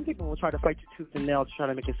 Some people will try to fight you tooth and nail to try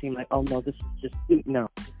to make it seem like, oh no, this is just no.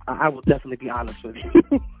 I will definitely be honest with you.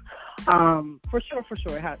 For sure,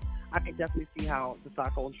 it has. I can definitely see how the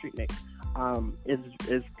Stockholm treatment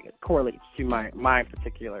is correlates to my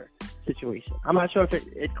particular situation. I'm not sure if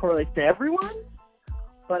it correlates to everyone,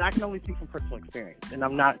 but I can only speak from personal experience, and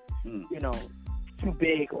I'm not, too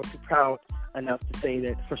big or too proud enough to say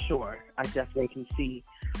that for sure. I definitely can see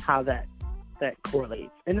how that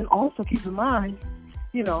correlates. And then also keep in mind,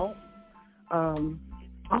 my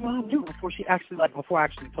mom knew before I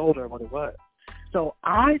actually told her what it was. So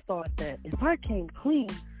I thought that if I came clean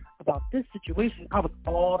about this situation, I was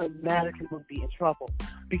automatically would be in trouble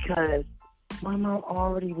because my mom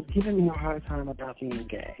already was giving me a hard time about being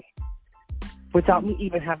gay without me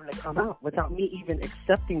even having to come out, without me even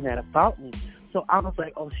accepting that about me. So I was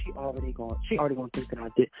like, oh, she already gonna think that I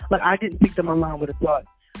did. Like, I didn't think that my mom would have thought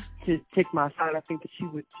to take my side. I think that she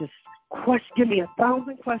would just give me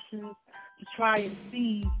 1,000 questions to try and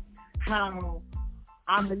see how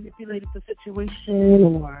I manipulated the situation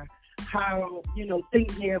or how,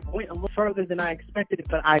 things may have went a little further than I expected it,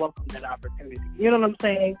 but I welcomed that opportunity. You know what I'm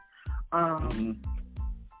saying?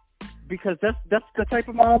 Because that's the type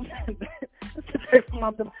of mom. That's the type of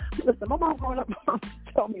mom. Listen, my mom growing up, mom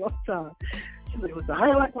tell me all the time. She's like, listen, I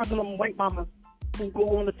ain't like one of them white mamas who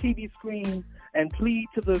go on the TV screen and plead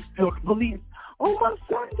to the police. Oh, my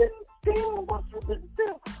son didn't steal. My son didn't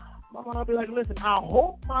steal. My mom will be like, listen, I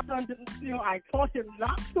hope my son didn't steal. I taught him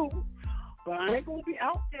not to, but I ain't gonna be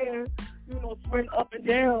out there, swearing up and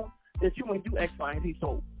down that you ain't do X, Y, and Z.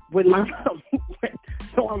 So when my mom,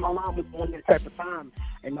 knowing my mom was on this type of time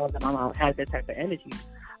and knowing that my mom had that type of energy,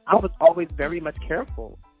 I was always very much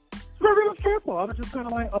careful. Very much careful. I was just kind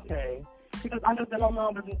of like, okay, because I know that my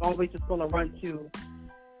mom wasn't always just going to run to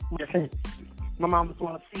defense. My mom was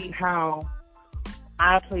going to see how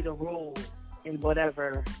I played a role in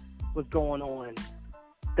whatever was going on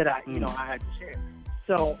that I had to share.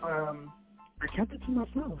 So I kept it to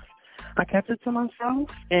myself.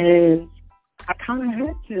 And I kind of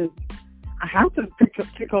had to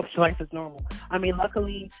pick up life as normal. I mean,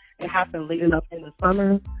 luckily, it happened late enough in the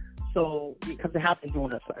summer. So, because it happened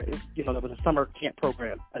during there was a summer camp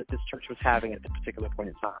program that this church was having at the particular point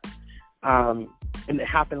in time. And it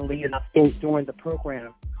happened late enough during the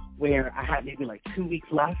program where I had maybe like 2 weeks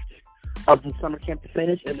left of the summer camp to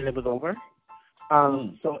finish, and then it was over.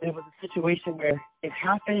 So it was a situation where it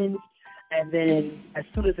happened, and then as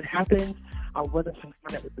soon as it happened, I wasn't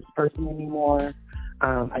confronted with this person anymore.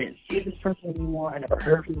 I didn't see this person anymore. I never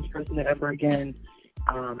heard from this person ever again.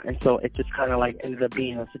 And so it just kind of like ended up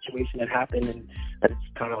being a situation that happened, and that it's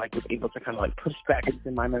kind of like was able to kind of like push back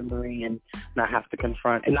into my memory and not have to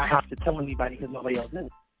confront and not have to tell anybody because nobody else knew.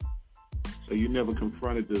 So you never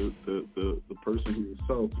confronted the person who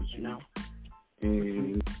assaulted you? No.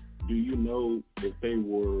 And do you know if they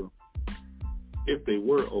were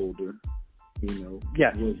older?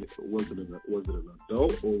 Yes. Was it an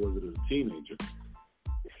adult or was it a teenager?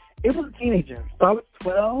 It was a teenager. So I was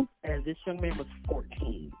 12, and this young man was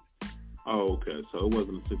 14. Oh, okay. So it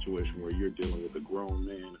wasn't a situation where you're dealing with a grown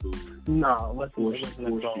man who forced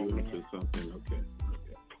you into something. Okay.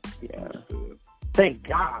 Yeah. Thank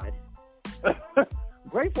God.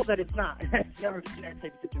 Grateful that it's not. It's never been that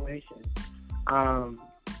type of situation.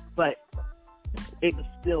 But it was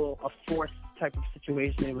still a forced type of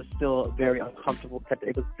situation. It was still very uncomfortable.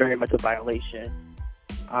 It was very much a violation.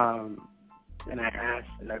 And I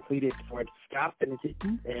asked and I pleaded for it to stop, and it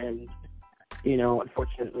didn't. And,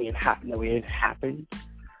 unfortunately, it happened the way it happened.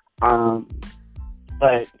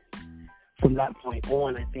 But from that point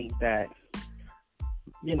on, I think that,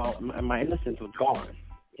 my innocence was gone.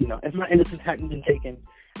 If my innocence hadn't been taken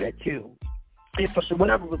at 2, if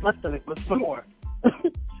whatever was left of it was more,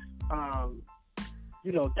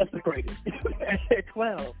 desecrated at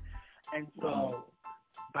 12. And so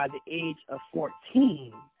by the age of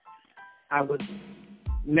 14, I was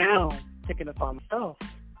now taking it upon myself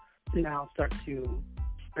to now start to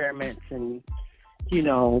experiment and,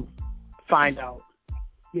 find out,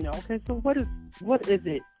 okay, so what is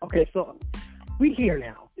it? Okay, so we here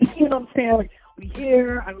now. You know what I'm saying? Like, we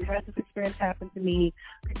here. I had this experience happen to me.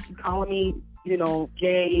 People calling me,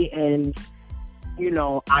 gay, and,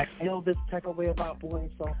 I feel this type of way about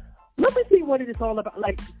boys. So let me see what it is all about.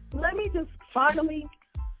 Like, let me just finally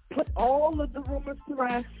put all of the rumors to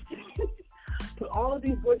rest. Put all of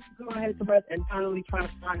these voices in my head to rest and finally try to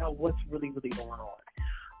find out what's really, really going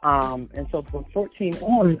on. And so from 14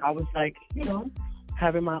 on, I was like,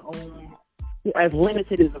 having my own, as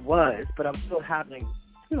limited as it was, but I'm still having,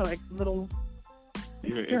 like little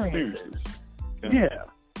experiences. Yeah.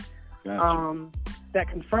 Gotcha. That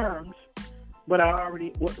confirmed what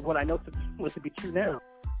I know was to be true now.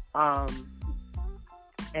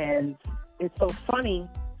 And it's so funny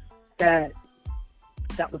that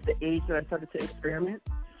that was the age that I started to experiment,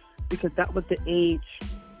 because that was the age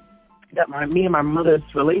that me and my mother's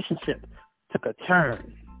relationship took a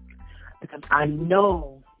turn. Because I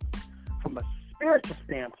know from a spiritual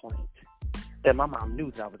standpoint that my mom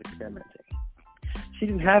knew that I was experimenting. She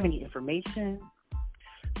didn't have any information.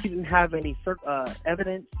 She didn't have any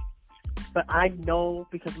evidence. But I know,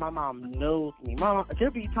 because my mom knows me.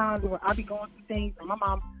 There'll be times where I'll be going through things, and my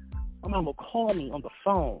mom will call me on the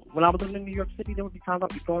phone. When I was living in New York City, there would be times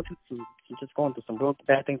I'd be going through some real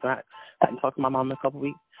bad things. I hadn't talked to my mom in a couple of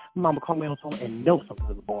weeks. My mom would call me on the phone and know something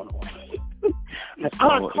was going on. It's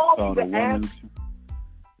called a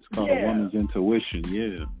woman's intuition,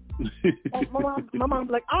 yeah. my mom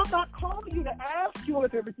be like, I'm not calling you to ask you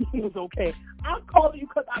if everything was okay. I'm calling you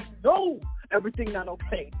because I know everything's not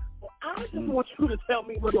okay. Well, I just want you to tell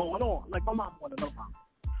me what's going on. Like, my mom want to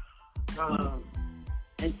know.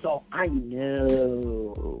 And so I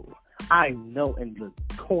know in the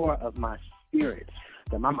core of my spirit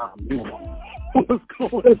that my mom knew what was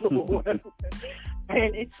going on.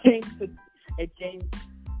 And it changed the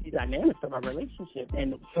dynamics of our relationship.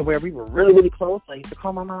 And so where we were really, really close, I used to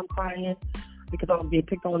call my mom crying because I was being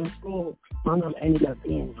picked on in school. My mom ended up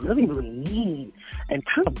being really, really mean and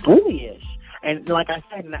kind of bullyish. And like I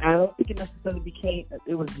said, I don't think it necessarily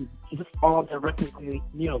it was just all directly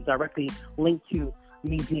linked to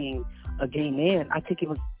me being a gay man. I think it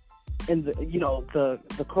was in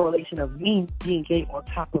the correlation of me being gay on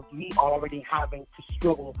top of me already having to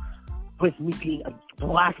struggle with me being a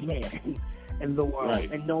black man in the world,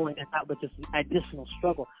 right. And knowing that was just an additional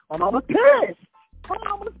struggle. My mom was pissed.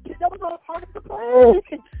 That was not a part of the plan.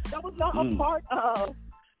 That was not a part of.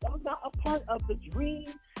 That was not a part of the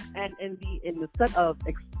dream and in the set of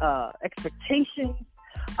expectations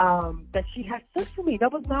that she had set for me.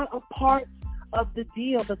 That was not a part of the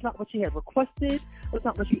deal. That's not what she had requested. That's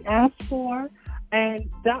not what she asked for.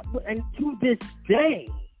 And to this day,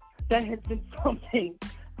 that has been something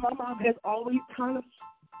my mom has always kind of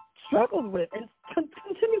struggled with and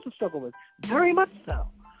continues to struggle with, very much so.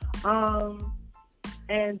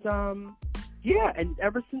 Yeah, and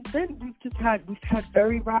ever since then, we've had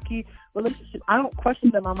very rocky relationships. I don't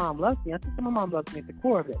question that my mom loves me. I think that my mom loves me at the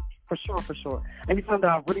core of it, for sure. Anytime that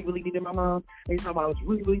I really, really needed my mom, anytime I was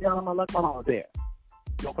really, really down on my luck, my mom was there.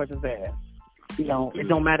 No questions asked. It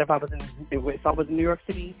don't matter if I was in New York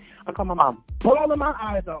City. I called my mom, bawling my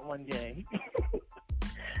eyes out one day.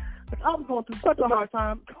 I was going through such a hard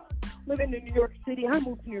time living in New York City. I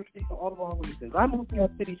moved to New York City for all the wrong reasons. I moved to New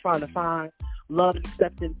York City trying to find love and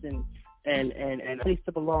acceptance and a place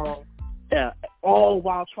to belong, all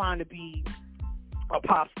while trying to be a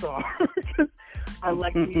pop star. I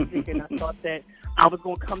like music, and I thought that I was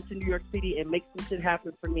going to come to New York City and make some shit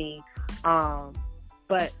happen for me.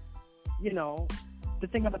 But, the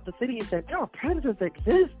thing about the city is that there are predators that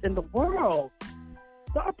exist in the world.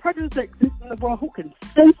 There are predators that exist in the world who can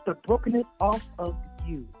sense the brokenness off of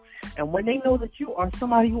you. And when they know that you are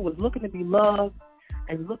somebody who is looking to be loved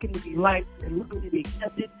and looking to be liked and looking to be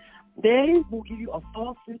accepted, they will give you a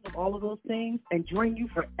false sense of all of those things and drain you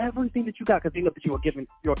for everything that you got, because they know that you're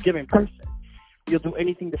a giving person. You'll do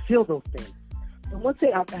anything to feel those things. And once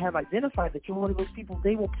they have identified that you're one of those people,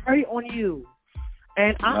 they will prey on you.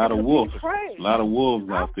 And a lot of wolves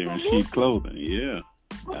out there in sheep clothing. Yeah,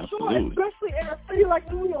 absolutely. Sure, especially in a city like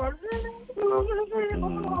New York.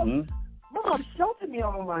 My mom sheltered me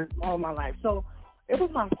all my life. So it was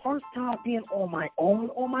my first time being on my own.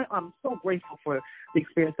 I'm so grateful for the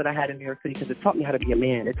experience that I had in New York City, because it taught me how to be a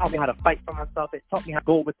man. It taught me how to fight for myself. It taught me how to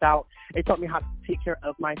go without. It taught me how to take care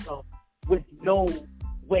of myself with no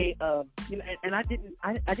way of, and I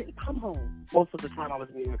didn't come home most of the time I was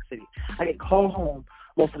in New York City. I didn't call home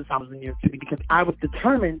most of the time I was in New York City, because I was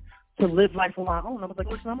determined to live life on my own. I was like,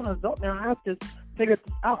 listen, I'm an adult now. I have to figure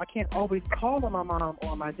this out. I can't always call on my mom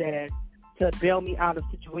or my dad to bail me out of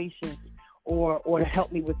situations or to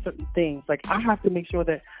help me with certain things. Like, I have to make sure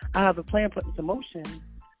that I have a plan put into motion.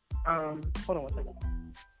 Hold on one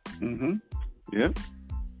second. Yeah.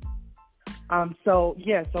 So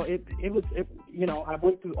it was I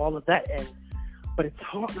went through all of that, but it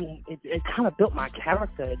taught me, it kind of built my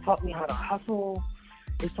character. It taught me how to hustle.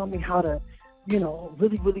 It taught me how to,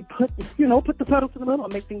 really, really put the pedal to the metal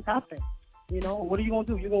and make things happen. What are you going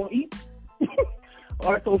to do? You're going to eat?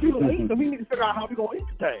 All right, so if you're going to eat, then we need to figure out how we're going to eat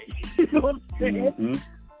today. You know what I'm saying? Mm-hmm.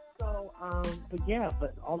 So,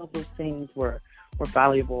 but all of those things were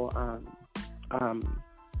valuable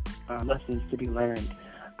lessons to be learned.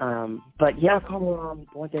 I called my mom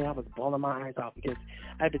one day. I was bawling my eyes out because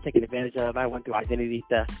I had been taken advantage of. I went through identity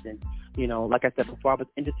theft, and like I said before, I was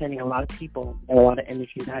entertaining a lot of people and a lot of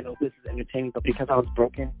industries. I know this is entertaining, but because I was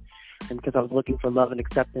broken, and because I was looking for love and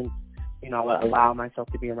acceptance, you know, I would allow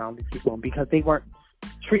myself to be around these people. And because they weren't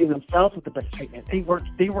treating themselves with the best treatment, they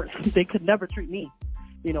could never treat me,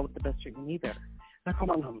 you know, with the best treatment either. And I come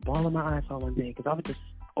on, I'm bawling my eyes out one day because I was just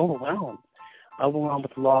overwhelmed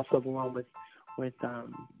with loss, overwhelmed with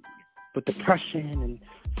depression and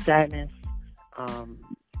sadness,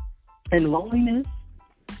 and loneliness.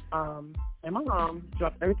 And my mom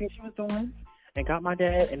dropped everything she was doing and got my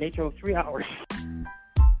dad, and they drove 3 hours.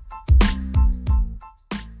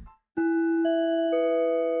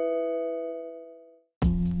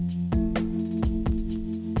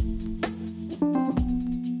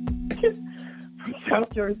 From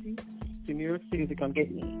South Jersey to New York City to come get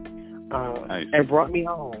me, nice. And brought me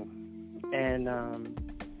home. And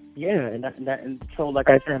and so like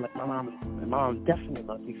I said, like my mom definitely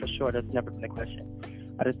loved me for sure. That's never been a question.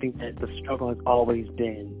 I just think that the struggle has always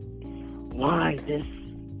been, why this?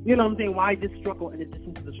 You know what I'm saying? Why this struggle in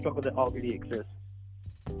addition to the struggle that already exists?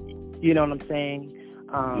 You know what I'm saying?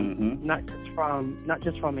 Not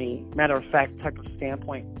just from a matter of fact type of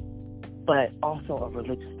standpoint, but also a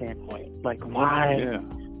religious standpoint. Like why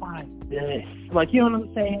this? Like, you know what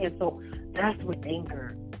I'm saying? And so that's where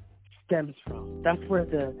anger stems from. That's where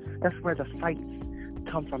the fights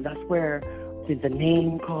come from. That's where the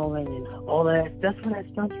name calling and all that. That's where that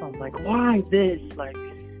stems from. Like, why this? Like,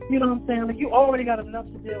 you know what I'm saying? Like, you already got enough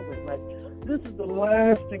to deal with. Like, this is the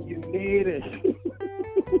last thing you needed.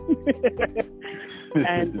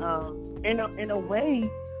 And in a way,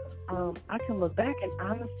 I can look back and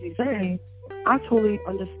honestly say, I totally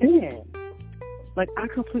understand. Like, I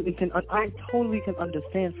totally can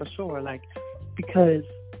understand for sure. Like, because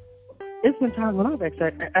it's been times when I've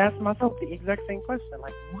asked myself the exact same question.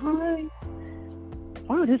 Like,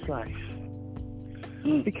 why this life?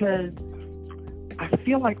 Because I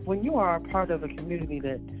feel like when you are a part of a community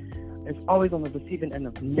that is always on the receiving end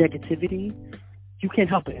of negativity, you can't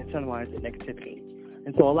help but internalize the negativity.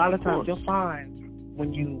 And so a lot of times you'll find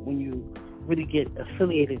when you really get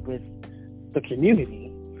affiliated with the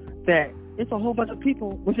community that it's a whole bunch of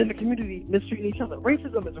people within the community mistreating each other.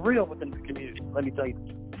 Racism is real within the community. Let me tell you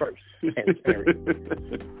first. Racism is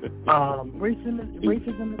real.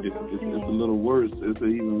 It's a little worse. It's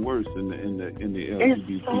even worse in the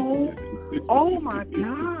LGBT community. Oh my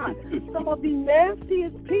God! Some of the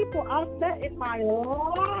nastiest people I've met in my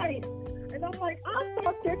life, and I'm like, I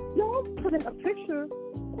thought that y'all putting a picture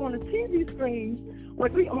on a TV screen,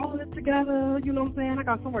 like we all live together. You know what I'm saying? I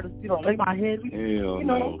got somewhere to lay my head.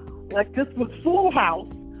 Like this was Full House,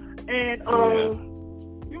 and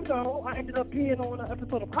I ended up being on an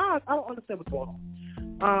episode of Oz. I don't understand what's going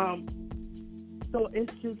on. So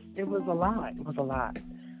it was a lot. It was a lot,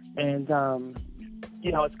 and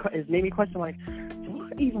it's made me question, like, do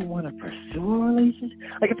I even want to pursue a relationship?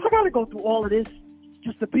 Like, if I gotta go through all of this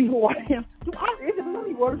just to be who I am, is it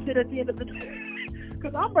really worth it at the end of the day?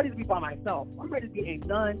 Because I'm ready to be by myself. I'm ready to be a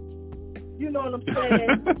nun. You know what I'm saying?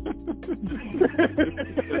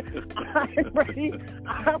 I'm ready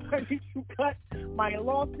to cut my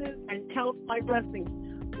losses and count my blessings,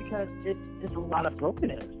 because it's a lot of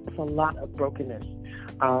brokenness. It's a lot of brokenness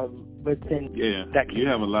within that community. You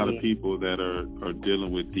have a lot of people that are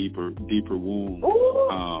dealing with deeper wounds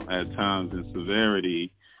at times in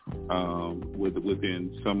severity within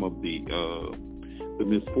some of the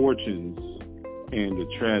misfortunes and the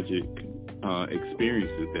tragic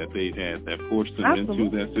experiences that they've had that forced them into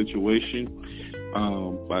that situation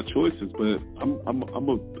by choices. But I'm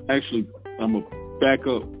gonna back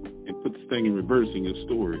up and put this thing in reverse in your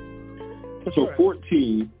story. So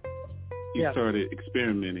 14, you started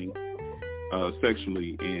experimenting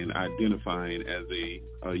sexually and identifying as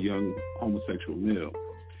a young homosexual male.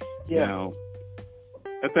 Yeah. Now,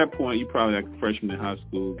 at that point, you probably like a freshman in high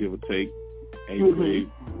school, give or take, 8th grade,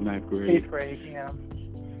 9th grade. 8th grade, yeah.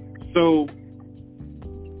 So,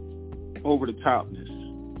 over the topness,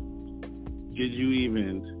 did you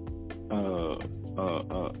even,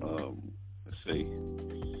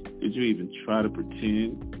 did you even try to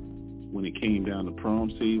pretend when it came down to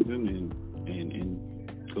prom season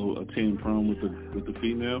and go attend prom with the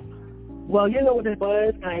female? Well, you know what it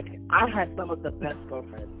was? Like, I had some of the best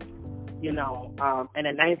girlfriends, and in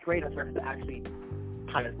 9th grade, I started to actually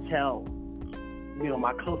kind of tell,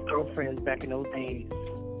 my close girlfriends back in those days,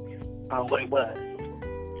 what it was.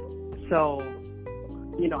 So,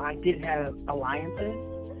 I did have alliances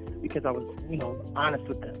because I was, honest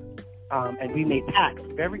with them. And we made pacts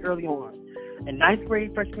very early on. In 9th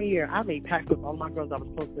grade, freshman year, I made pacts with all my girls I was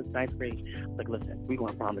close to in 9th grade. Like, listen, we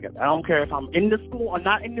going to prom together. I don't care if I'm in this school or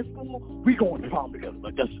not in this school, we going to prom together.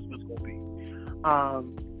 Like, that's just what it's going to be.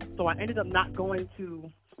 So I ended up not going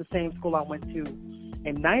to the same school I went to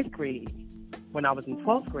in 9th grade, when I was in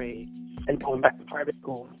 12th grade, and going back to private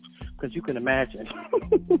school, because you can imagine,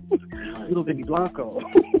 little baby Blanco,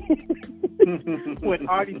 when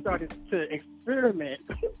Artie started to experiment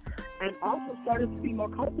and also started to be more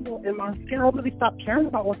comfortable in my skin, I really stopped caring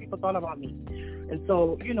about what people thought about me. And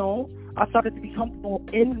so, you know, I started to be comfortable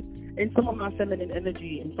in some of my feminine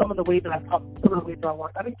energy, in some of the ways that I talked, some of the ways that I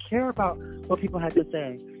walked. I didn't care about what people had to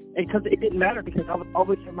say. And because it didn't matter, because I was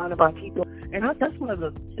always surrounded by people. And that's one of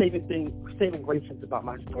the saving graces about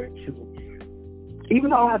my story, too. Even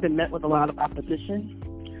though I've been met with a lot of opposition,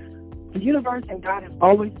 the universe and God have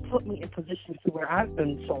always put me in positions to where I've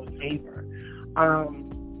been shown favor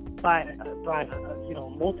by you know,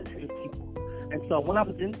 multitude of people. And so when I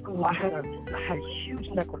was in school, I had a huge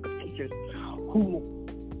network of teachers who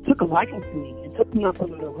took a liking to me and took me up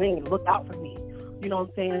under the ring and looked out for me. You know what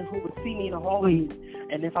I'm saying? Who would see me in the hallways,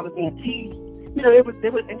 and if I was being teased, you know, they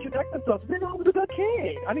would introduce themselves. Then I was a good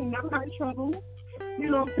kid. I didn't never got in trouble. You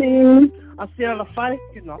know what I'm saying? I stayed out of a fight.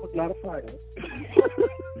 You know, I was not a fighter.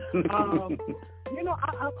 You know,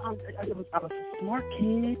 I was a smart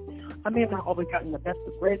kid. I may have not always gotten the best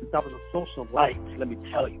of grades, but I was a social light. Let me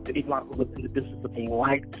tell you, Billy Blanco was in the business of being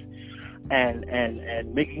liked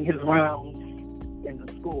and making his rounds in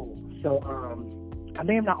the school. So I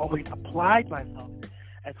may have not always applied myself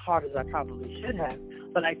as hard as I probably should have,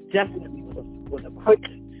 but I definitely was a quick,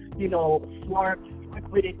 you know, smart,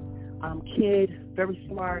 quick-witted kid, very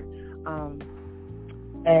smart,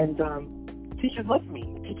 and teachers loved me.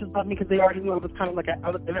 Teachers loved me because they already knew I was kind of like I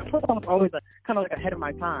was always kind of like ahead of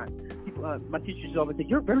my time. People, my teachers always say,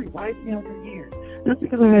 "You're very wise beyond your years." That's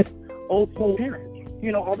because I had old soul parents.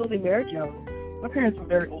 You know, although they married young, my parents were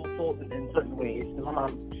very old souls in certain ways. And my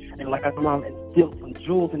mom, my mom instilled some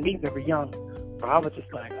jewels in me very young. So I was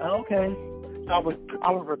just like, oh, okay. So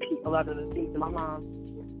I would repeat a lot of the things that my mom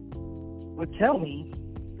would tell me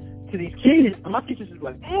to these kids, and my teachers was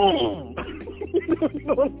like,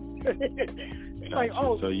 like,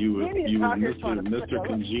 oh, so you were Mr.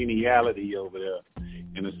 Congeniality over there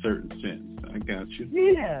in a certain sense. I got you.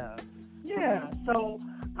 Yeah. So,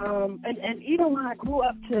 and even when I grew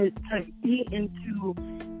up to get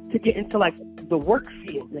into like the work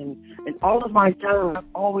field and all of my jobs, I've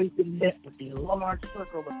always been met with a large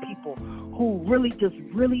circle of people who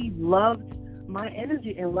really loved my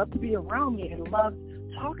energy and loved to be around me and loved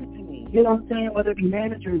talking to me. You know what I'm saying? Whether it be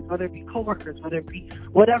managers, whether it be coworkers, whether it be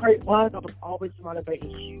whatever it was, I was always surrounded by a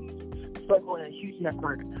huge circle and a huge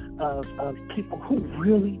network of people who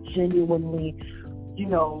really genuinely, you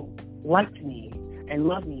know, liked me and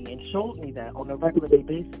loved me and showed me that on a regular day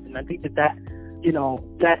basis. And I think that you know,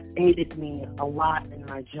 that aided me a lot in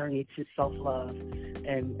my journey to self-love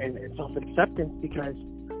and self-acceptance because,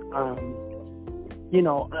 you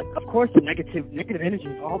know, of course, the negative energy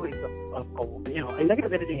is always,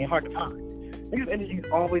 negative energy ain't hard to find. Negative energy is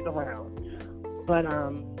always around. But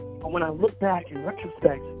when I look back in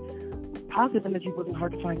retrospect, positive energy wasn't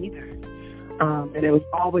hard to find either. And it was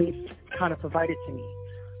always kind of provided to me.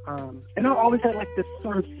 And I always had like this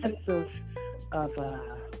sort of sense of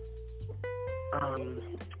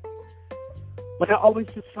like I always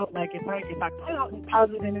just felt like if I put out in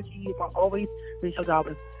positive energy, if I always made sure that I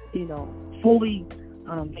was, you know, fully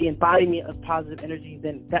the embodiment of positive energy,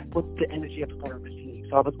 then that was the energy I was going to receive.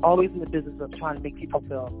 So I was always in the business of trying to make people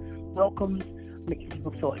feel welcomed, making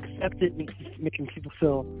people feel accepted, making people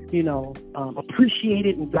feel, you know,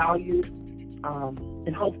 appreciated and valued,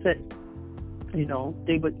 in hopes that, you know,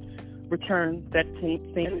 they would return that same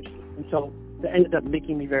energy. And so that ended up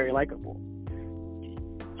making me very likable.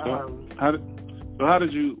 How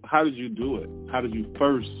did you do it? How did you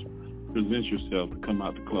first present yourself to come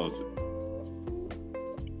out the closet?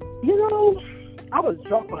 You know, I was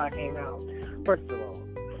drunk when I came out, first of all.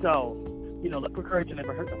 So, you know, look, courage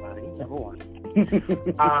never hurt nobody, number one.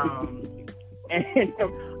 And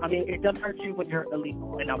I mean, it does hurt you when you're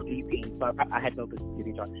illegal, and I was 18, so I had no business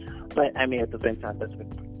getting drunk. But I mean, at the same time, that's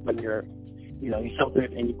when you're, you know, you're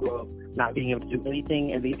sheltered and you grow up not being able to do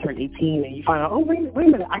anything, and then you turn 18 and you find out, oh wait a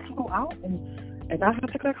minute, I can go out and I have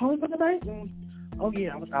to come back home for the night. And, oh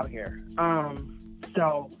yeah, I was out here.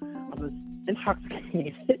 So I was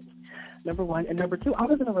intoxicated. Number one, and number two, I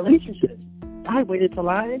was in a relationship. I waited till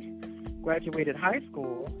I graduated high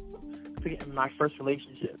school to get in my first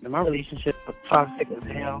relationship. And my relationship was toxic as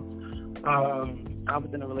hell. I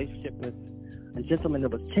was in a relationship with a gentleman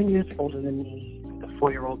that was 10 years older than me, with a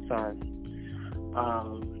 4-year-old son.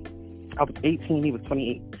 I was 18, he was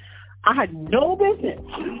 28. I had no business.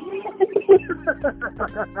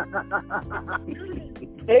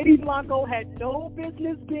 Baby Blanco had no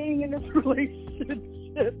business being in this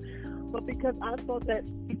relationship. But because I thought that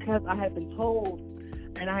because I had been told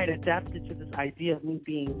And I had adapted to this idea of me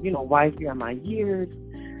being, you know, wiser in my years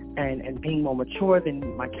and being more mature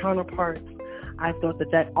than my counterparts. I thought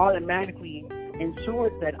that automatically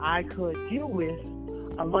ensured that I could deal with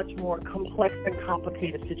a much more complex and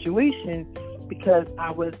complicated situation because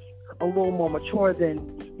I was a little more mature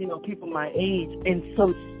than, you know, people my age in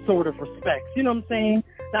some sort of respects. You know what I'm saying?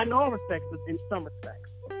 Not in all respects, but in some respects.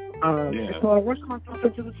 So I worked myself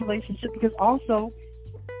into this relationship because also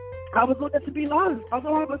I was looking to be loved.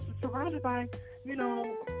 Although I was surrounded by, you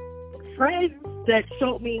know, friends that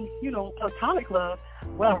showed me, you know, platonic love,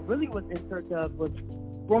 what I really was in search of was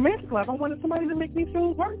romantic love. I wanted somebody to make me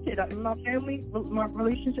feel worth it. My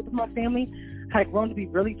relationship with my family had grown to be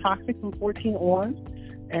really toxic from 14 on.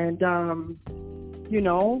 And, you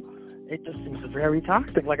know, it just was very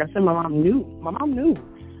toxic. Like I said, my mom knew.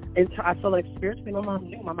 And I felt like spiritually, my mom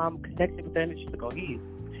knew. My mom connected with that, and she's like, "Oh,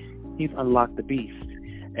 he's unlocked the beast."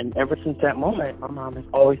 And ever since that moment, my mom has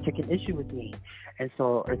always taken issue with me. And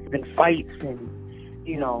so it's been fights and,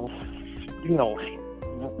 you know,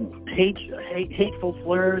 hateful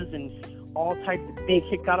slurs and all types of being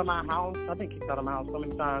kicked out of my house. I've been kicked out of my house so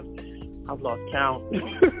many times, I've lost count.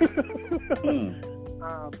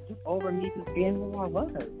 Just over me just being who I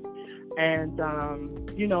was. And,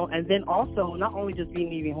 you know, and then also not only just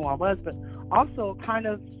being even who I was, but also kind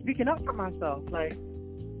of speaking up for myself. Like,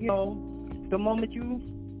 you know, the moment you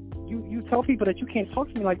tell people that you can't talk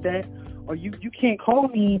to me like that, or you can't call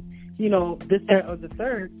me, you know, this, that, or the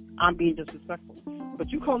third, I'm being disrespectful. But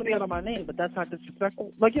you calling me out of my name, but that's not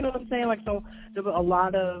disrespectful. Like, you know what I'm saying? Like, so there were a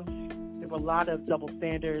lot of double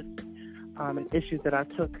standards and issues that I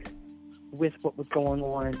took with what was going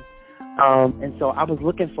on. And so I was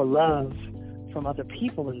looking for love from other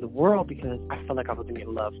people in the world because I felt like I wasn't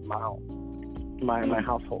getting love from my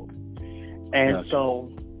household. And so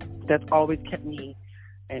that's always kept me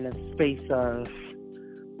in a space of...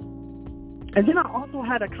 And then I also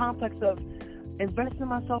had a complex of investing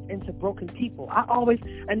myself into broken people.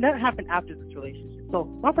 And that happened after this relationship. So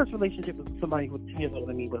my first relationship was with somebody who was 10 years older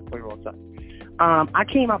than me with a 4-year-old son. I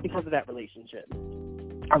came out because of that relationship.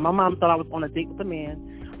 My mom thought I was on a date with a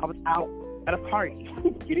man. I was out at a party,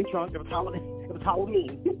 getting drunk. It was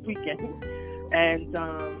Halloween weekend. And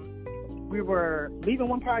we were leaving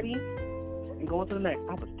one party and going to the next.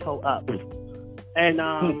 I was toe up. And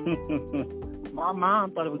my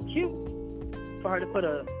mom thought it was cute for her to put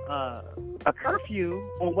a curfew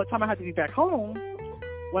on what time I had to be back home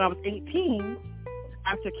when I was 18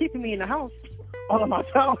 after keeping me in the house all of my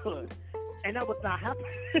childhood. And that was not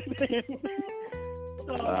happening.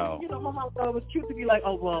 So, you know, my mom thought it was cute to be like,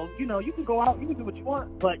 "Oh, well, you know, you can go out, you can do what you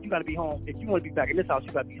want, but you got to be home. If you want to be back in this house,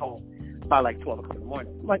 you got to be home by like 12 o'clock in the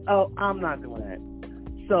morning." I'm like, "Oh, I'm not doing that."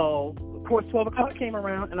 So, of course, 12 o'clock came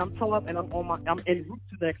around, and I'm toe up, and I'm en route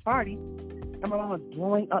to the next party, and my mom was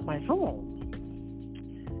blowing up my phone.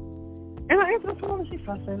 And I answered the phone, and she's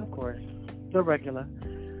fussing, of course, the regular.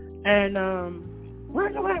 And where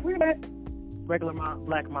at? Regular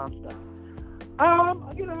black mom stuff.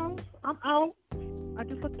 You know, I'm out. I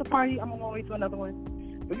just left the party. I'm on my way to another one.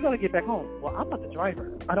 But you got to get back home. Well, I'm not the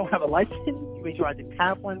driver. I don't have a license. You made sure I didn't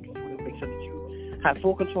have one because you wanted to make sure that you had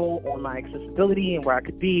full control on my accessibility and where I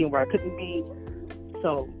could be and where I couldn't be.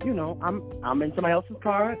 So, you know, I'm in somebody else's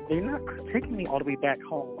car. They're not taking me all the way back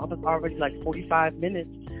home. I was already like 45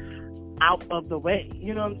 minutes out of the way.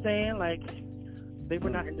 You know what I'm saying? Like, they were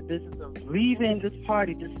not in the business of leaving this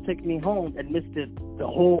party just to take me home and miss the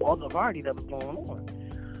whole other party that was going on.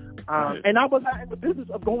 And I was not in the business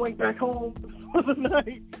of going back home for the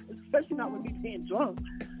night, especially not with me being drunk.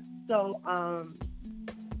 So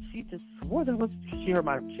she just swore that was she or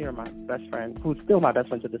my best friend, who's still my best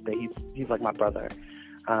friend to this day. He's like my brother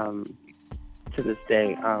to this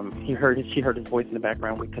day. She heard his voice in the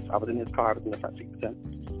background because I was in his car. I was in the front seat with him,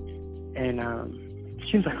 and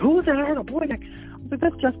she was like, "Who was that? I heard a boy." I was like,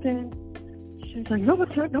 "That's Justin." She's like, "No,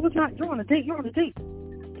 it's not. You're on a date.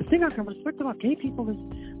 The thing I can respect about gay people is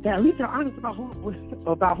that at least they're honest about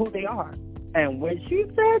who they are." And when she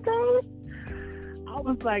said that, I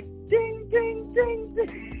was like, ding, ding, ding,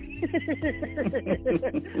 ding.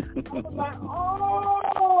 I was like, oh,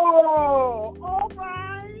 all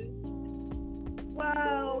right.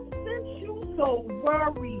 Well, since you're so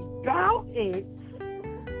worried about it,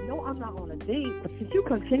 no, I'm not on a date. But since you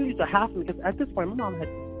continue to hassle me, because at this point, my mom had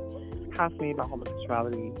hassled me about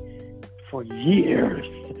homosexuality for years.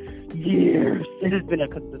 It has been a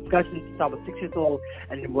discussion since I was 6 years old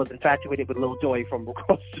and was infatuated with Lil Joy from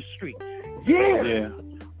across the street. Years! Yeah.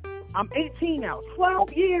 I'm 18 now.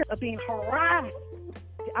 12 years of being harassed.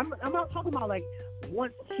 I'm not talking about like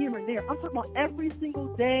once here and there. I'm talking about every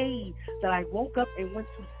single day that I woke up and went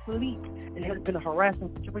to sleep, and it has been a harassing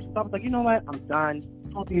situation. So I was like, you know what? I'm done.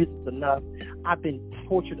 12 years is enough. I've been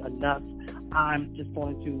tortured enough. I'm just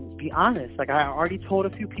going to be honest. Like, I already told a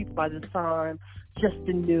few people by this time.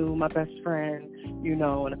 Justin knew, my best friend, you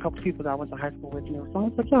know, and a couple people that I went to high school with, you know. So I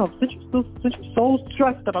was like, yo, since you're so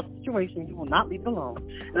stressed about the situation, you will not leave it alone.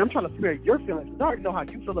 And I'm trying to spare your feelings, because I already know how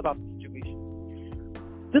you feel about the situation.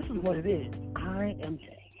 This is what it is. I am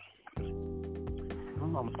Jane.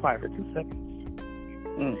 I'm almost quiet for 2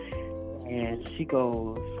 seconds. And she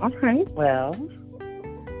goes, all right, well,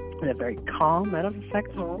 in a very calm,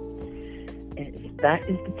 matter-of-fact tone, and if that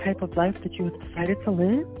is the type of life that you have decided to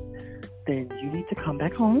live, then you need to come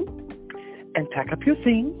back home and pack up your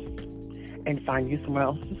things and find you somewhere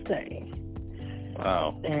else to stay.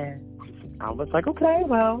 Wow. And I was like, okay,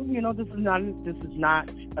 well, you know, this is not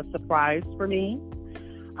a surprise for me.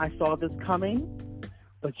 I saw this coming,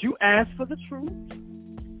 but you asked for the truth.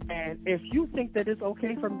 And if you think that it's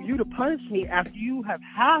okay for you to punish me after you have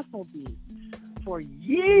hassled me for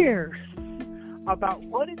years about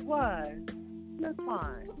what it was, that's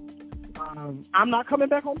fine. I'm not coming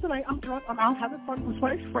back home tonight. I'm drunk. I'm out having fun with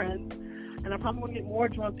my friends. And I'm probably going to get more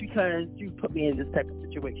drunk because you put me in this type of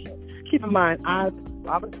situation. Keep in mind, I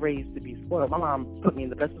was raised to be spoiled. My mom put me in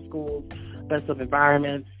the best of schools, best of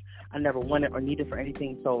environments. I never wanted or needed for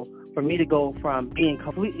anything. So for me to go from being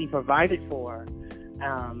completely provided for,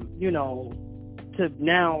 you know, to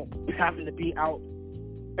now having to be out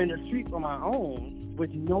in the streets on my own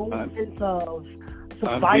with no sense of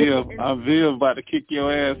survival. Viv about to kick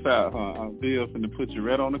your ass out, huh? Viv finna put you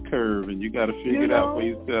right on the curve, and you got to figure it out for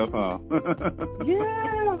yourself, huh?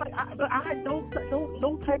 Yeah, like I had no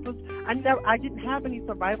type of. I didn't have any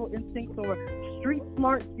survival instincts or street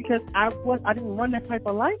smarts because I didn't run that type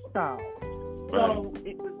of lifestyle. So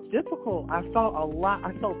it was difficult. I felt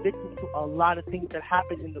victim to a lot of things that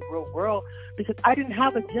happened in the real world because I didn't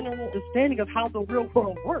have a general understanding of how the real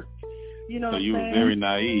world worked. You know, so you were very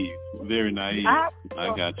naive. Very naive. I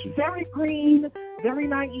got you. Very green, very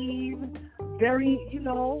naive, very, you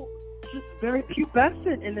know, just very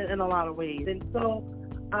pubescent in a lot of ways. And so,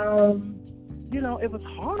 you know, it was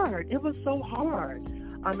hard. It was so hard.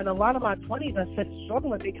 In a lot of my 20s, I spent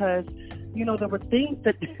struggling because, you know, there were things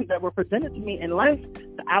that were presented to me in life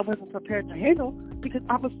that I wasn't prepared to handle because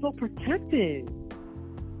I was so protected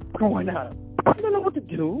growing up. I didn't know what to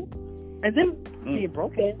do. And then being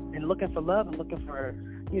broken and looking for love and looking for,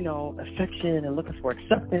 you know, affection and looking for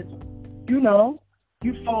acceptance, you know,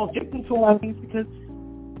 you fall victim to a lot of things because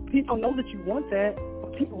people know that you want that,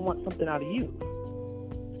 but people want something out of you.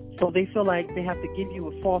 So they feel like they have to give you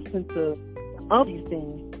a false sense of these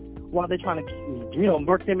things while they're trying to, you know,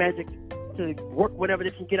 work their magic to work whatever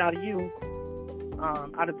they can get out of you,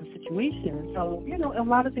 out of the situation. So, you know, a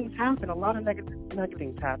lot of things happen. A lot of negative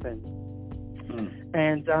things happen.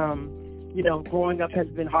 And, you know, growing up has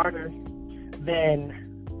been harder than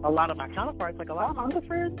a lot of my counterparts. Like, a lot of my other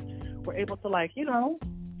friends were able to, like, you know,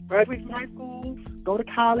 graduate from high school, go to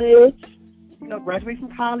college, you know, graduate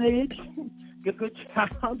from college, get good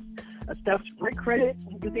jobs, establish great credit,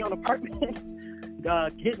 get their own apartment,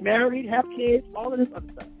 get married, have kids, all of this other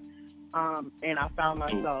stuff. And I found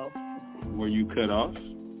myself... Were you cut off?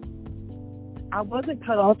 I wasn't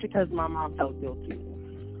cut off because my mom felt guilty.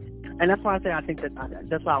 And that's why I say I think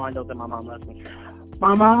that's how I know that my mom loves me.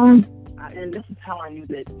 My mom, and this is how I knew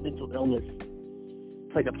that mental illness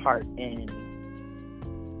played a part in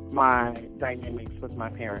my dynamics with my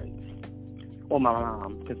parents or my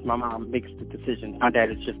mom, because my mom makes the decision. My dad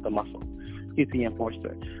is just the muscle. He's the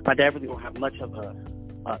enforcer. My dad really don't have much of a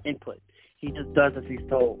input. He just does as he's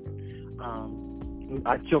told.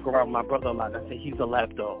 I joke around with my brother a lot. I say he's a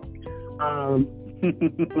lap dog.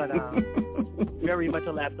 But very much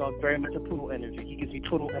a lap dog, very much a poodle energy. He gives me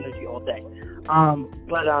total energy all day.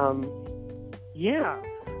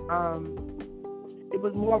 It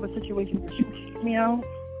was more of a situation where she would kick me out.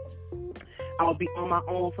 I would be on my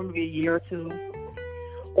own for maybe a year or two,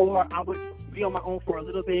 or I would be on my own for a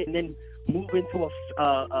little bit and then move into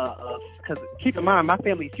because keep in mind, my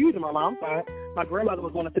family is huge on my mom's side. My grandmother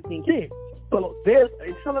was one of 15 kids. So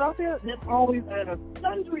in Philadelphia, there's always a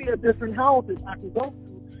sundry of different houses I can go to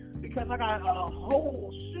because I got a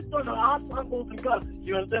whole shit ton of aunts, uncles, and cousins.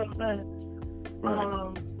 You understand what I'm saying?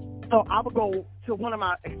 Right. So I would go to one of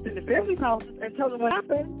my extended family's houses and tell them what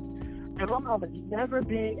happened. And my mom has never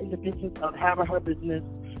been in the business of having her business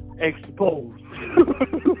exposed.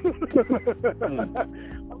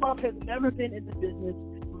 My mom has never been in the business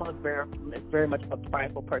mama is very much a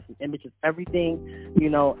prideful person. Image is everything.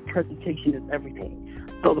 Presentation is everything.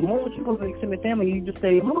 So the moment you go to the extended family, you just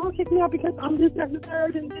say, "Mama, kick me out because I'm this, that, and the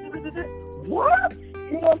third, and what?"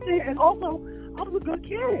 You know what I'm saying? And also, I was a good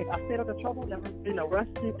kid. I stayed out of trouble, never been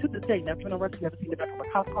arrested. To this day, never been arrested, never seen the back of a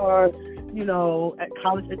cop car, at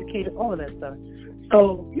college educated, all of that stuff.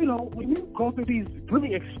 So, when you go through these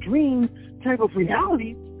really extreme type of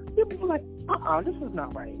realities, people are like, this is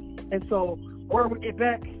not right. And so, or we get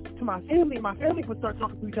back to my family would start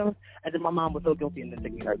talking to each other, and then my mom would feel guilty and then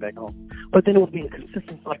take me right back home. But then it would be a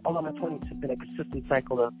consistent, like all of my 20s has been a consistent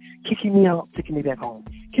cycle of kicking me out, taking me back home,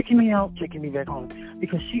 kicking me out, taking me back home,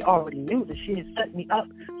 because she already knew that she had set me up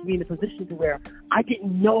to be in a position to where I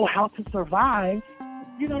didn't know how to survive.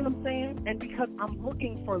 You know what I'm saying? And because I'm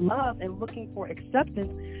looking for love and looking for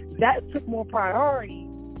acceptance, that took more priority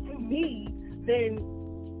to me than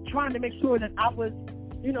trying to make sure that I was,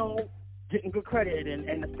 getting good credit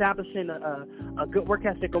and establishing a good work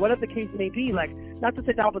ethic or whatever the case may be. Like, not to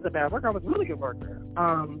say that I was a bad worker, I was a really good worker.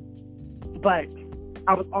 But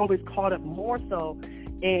I was always caught up more so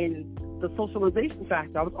in the socialization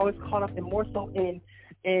factor. I was always caught up in more so in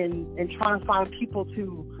trying to find people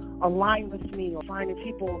to align with me or finding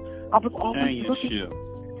people. I was always looking.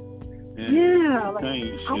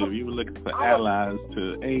 You were looking for allies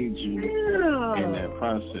to aid you in that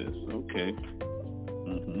process. Okay.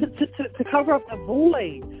 Mm-hmm. To cover up the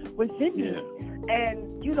void within you. And,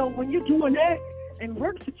 when you're doing that in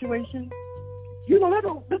work situations,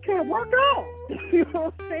 that can't work out. You know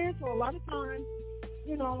what I'm saying? So a lot of times,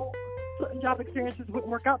 certain job experiences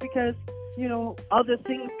wouldn't work out because, other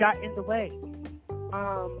things got in the way.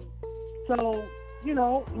 So,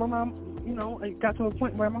 my mom, it got to a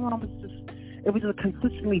point where my mom was it was just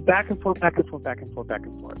consistently back and forth, until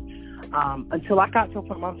I got to a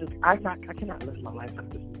point where I cannot live my life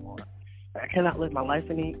like this anymore. I cannot live my life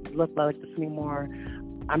like this anymore.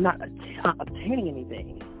 I'm not obtaining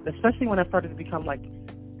anything, especially when I started to become like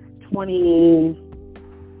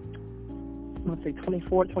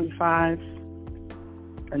 24, 25,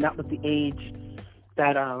 and that was the age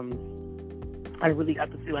that I really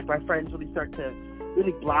got to see like my friends really start to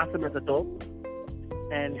really blossom as adults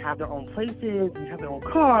and have their own places and have their own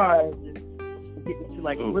cars and get into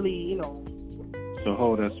really, So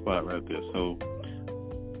hold that spot right there. So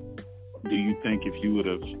do you think if you would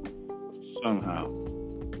have somehow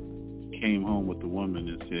came home with the woman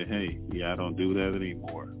and said, "Hey, I don't do that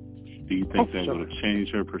anymore," do you think that would have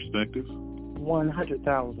changed her perspective?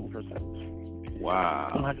 100,000%.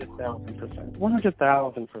 Wow. 100,000%.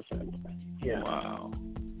 100,000%. Yeah. Wow.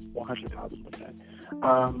 100,000%.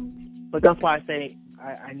 But that's why I say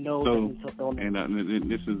I know that. And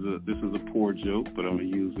this is a poor joke, but I'm gonna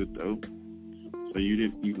use it though. So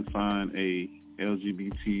you can find a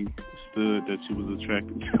LGBT stud that you was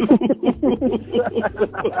attracted to.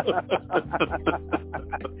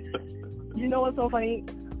 You know what's so funny?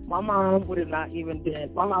 My mom would have not even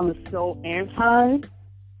been. My mom is so anti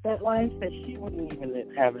that life that she wouldn't even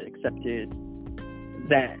have accepted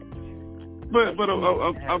that. But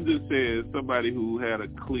I'm just saying, somebody who had a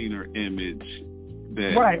cleaner image.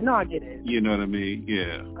 That, right? No, I get it. You know what I mean?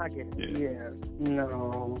 Yeah. I get it. Yeah.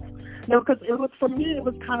 No, because it was, for me, it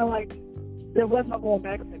was kind of like there was no going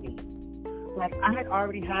back to me. Like I had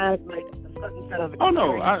already had like a certain set of. Oh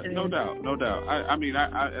no, no doubt. I mean,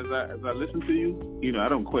 as I listen to you, I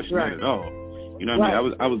don't question that at all. You know what I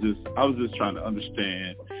mean? I was just trying to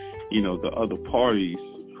understand, the other parties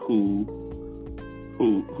who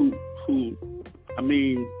I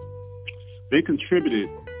mean, they contributed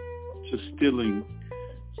to stealing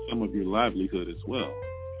some of your livelihood as well.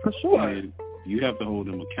 For sure. And you have to hold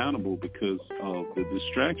them accountable because of the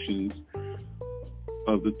distractions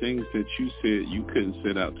of the things that you said you couldn't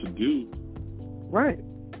set out to do. Right.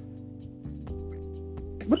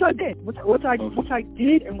 Which I did. Which I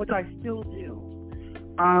did and which I still do.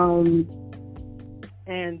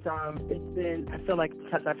 It's been, I feel like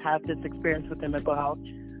because I've had this experience with mental health,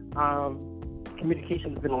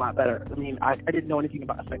 communication has been a lot better. I mean, I didn't know anything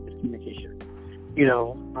about effective communication.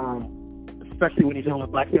 Especially when you're dealing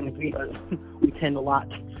with Black families, we tend a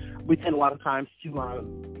lot of times to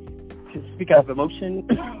speak out of emotion.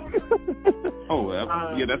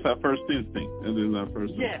 That's our first instinct. That is our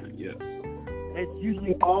first instinct. Yes. It's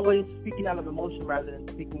usually always speaking out of emotion rather than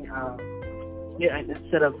speaking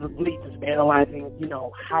instead of really just analyzing,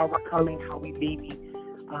 how we're coming, how we maybe,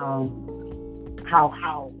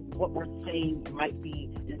 how what we're saying might be,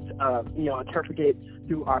 interpreted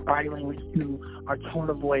through our body language, through our tone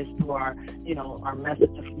of voice, through our, our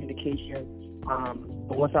methods of communication.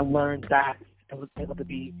 But once I learned that, I was able to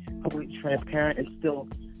be completely transparent and still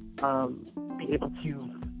be able to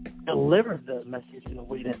deliver the message in a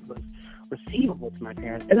way that was receivable to my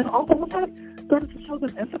parents. And then also once I started to show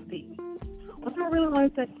them empathy, once I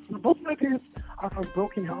realized that both my parents are from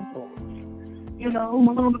broken households. You know,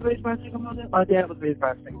 my mom was raised by a single mother, my dad was raised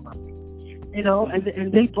by a single mother. You know,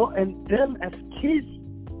 and they both, and them as kids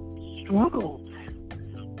struggled.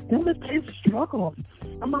 My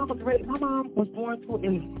mom was born to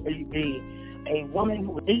a woman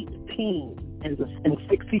who was 18 in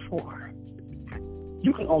 64.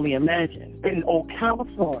 You can only imagine, in Ocala,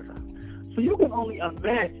 Florida. So you can only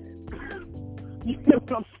imagine, you know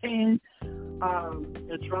what I'm saying?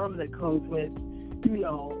 The trauma that comes with, you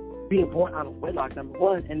know, being born out of wedlock, number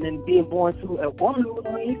one, and then being born to a woman who was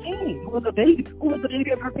only 18, who was the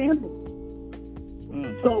baby of her family.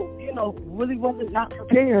 So, you know, really wasn't not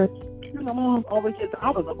prepared. You know, mom always said I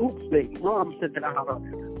was a oops baby. Mom said that I was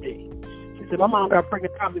a baby. She said my mom got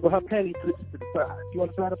pregnant probably with her panties to the side. You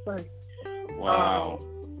understand what I'm saying? Wow.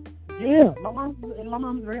 Yeah, my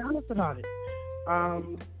mom's very honest about it.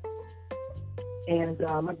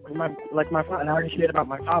 My father, and I already shared about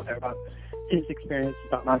my father, about his experience,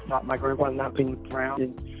 about my grandmother not being around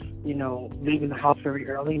and, you know, leaving the house very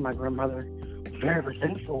early. My grandmother very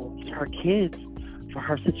resentful to her kids for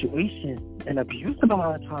her situation and abusive a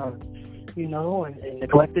lot of times, you know, and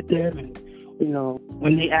neglected them, and, you know,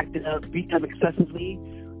 when they acted up, beat them excessively,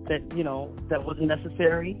 that, you know, that wasn't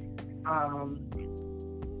necessary,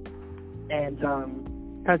 and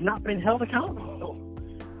has not been held accountable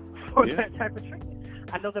for that type of treatment.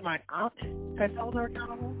 I know that my aunt has held her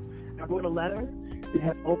accountable. I wrote a letter that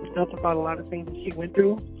has opened up about a lot of things that she went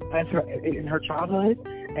through in her childhood,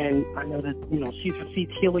 and I know that, you know, she's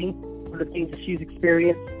received healing for the things that she's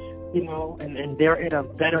experienced, you know, and they're in a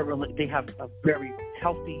better, they have a very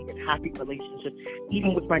healthy and happy relationship,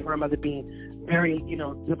 even with my grandmother being very, you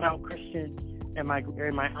know, devout Christian, and my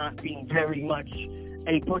aunt being very much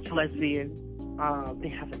a butch lesbian. They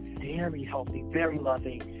have a very healthy, very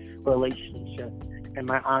loving relationship, and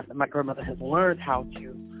my grandmother has learned how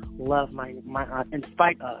to love my aunt in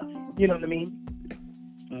spite of, you know what I mean?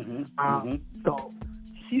 So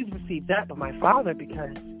she's received that, but my father,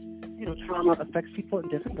 because, you know, trauma affects people in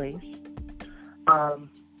different ways,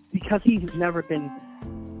 because he's never been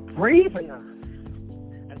brave enough.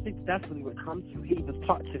 I think that's really what it comes to. He was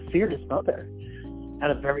taught to fear his mother at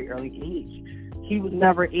a very early age. He was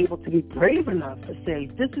never able to be brave enough to say,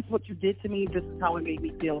 this is what you did to me, this is how it made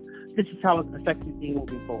me feel, this is how it affected me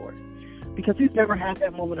moving forward. Because he's never had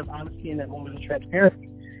that moment of honesty and that moment of transparency.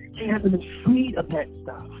 He hasn't been freed of that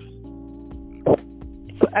stuff.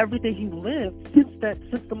 So everything he lived since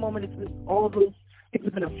the moment all of those things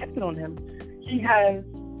have been affected on him, he has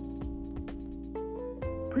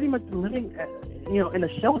pretty much been living, you know, in a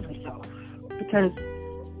shell of himself, because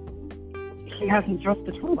he hasn't addressed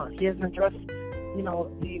the trauma. He hasn't addressed, you know,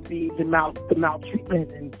 the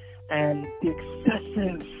maltreatment and the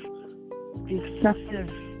excessive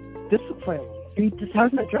discipline. He just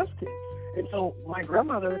hasn't addressed it. And so my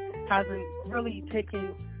grandmother hasn't really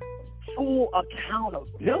taken full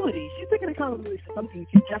accountability. She's taken accountability for something.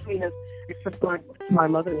 She definitely has expressed to my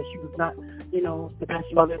mother that she was not, you know, the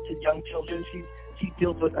best mother to young children. She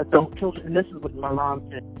deals with adult children, and this is what my mom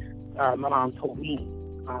said. My mom told me,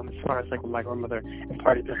 as far as like what my grandmother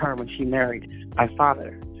imparted to her when she married my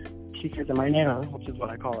father. She said that my nana, which is what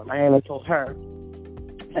I call her, my nana told her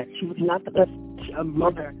that she was not the best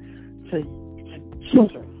mother to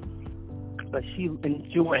children, but she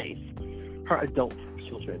enjoys her adult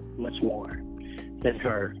children much more than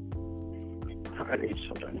her underage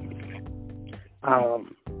children,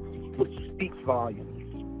 which speaks volumes.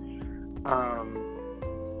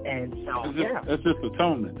 And so, that's just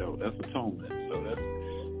atonement, though. That's atonement. So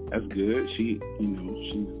that's good. She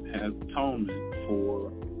has atonement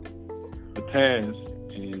for the past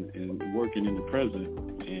and working in the present,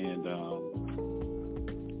 and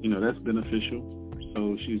that's beneficial.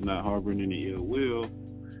 So she's not harboring any ill will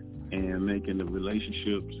and making the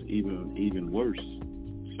relationships even worse.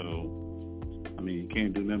 So, I mean, you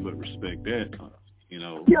can't do nothing but respect that,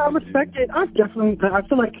 Yeah, I respect it. I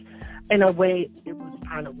feel like, in a way, it was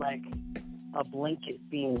kind of like a blanket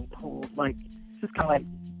being pulled, like, just kind of like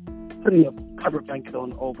putting a cover blanket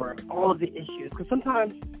on over all of the issues. Because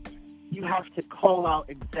sometimes you have to call out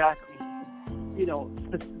exactly,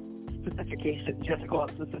 specifications. You have to call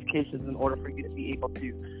out specifications in order for you to be able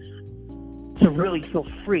to really feel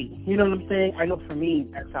free. You know what I'm saying? I know for me,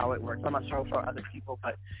 that's how it works. I'm not sure for other people,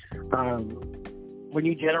 but when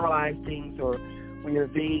you generalize things, or when you're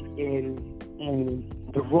vague in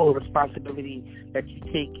the role of responsibility that you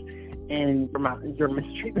take in your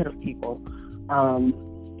mistreatment of people,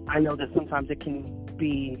 I know that sometimes it can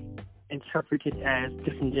be interpreted as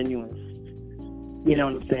disingenuous. You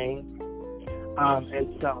know what I'm saying?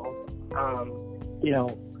 And so, you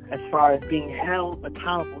know, as far as being held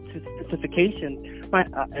accountable to specifications,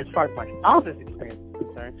 as far as my father's experience is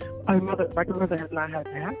concerned, my grandmother has not had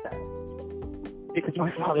to have that because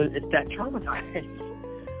my father is that traumatized.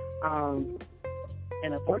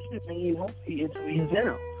 And unfortunately, you know, he is who he is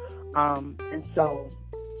now. And so,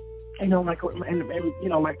 you know, like, and you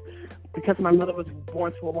know, like, because my mother was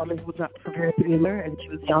born to a woman who was not prepared to be married and she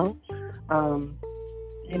was young,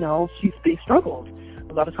 you know, they struggled.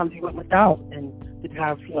 A lot of times you went without and didn't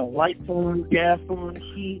have, you know, lights on, gas on,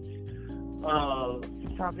 heat.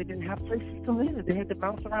 Sometimes they didn't have places to live. They had to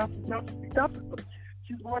bounce around from house to stuff.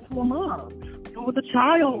 She was born to a mom. Who was a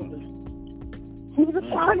child?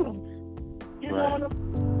 You know what I'm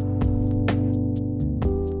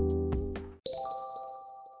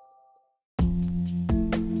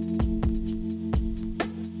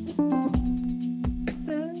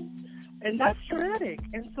And that's traumatic.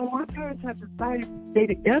 And so my parents have decided to stay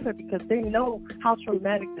together because they know how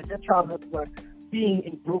traumatic that their childhoods were being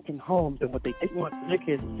in broken homes, and what they didn't want their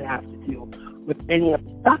kids to have to deal with any of.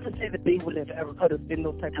 Not to say that they would have ever put us in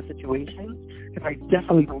those types of situations, because I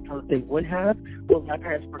definitely don't know that they would have. Well, my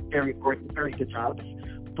parents were very good jobs,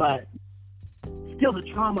 but still the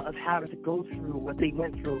trauma of having to go through what they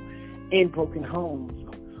went through in broken homes,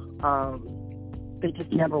 they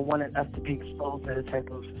just never wanted us to be exposed to the type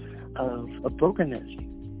of brokenness,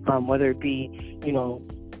 whether it be, you know,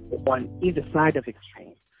 on either side of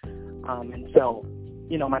extreme. And so,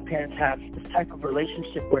 you know, my parents have this type of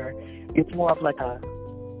relationship where it's more of like a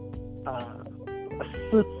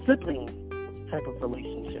sibling type of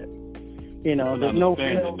relationship. You know, there's no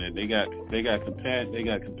real... that they got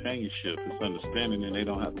companionship. It's understanding, and they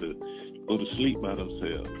don't have to go to sleep by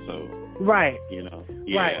themselves. So, right, you know,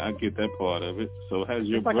 I get that part of it. So, has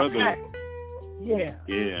your like brother? Yeah.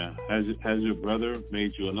 Has your brother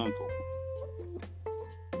made you an uncle?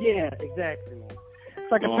 Yeah, exactly.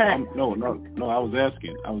 It's like a pact. No. I was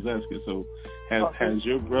asking. So, has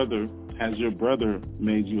your brother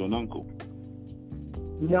made you an uncle?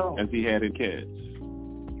 No. Has he had any kids?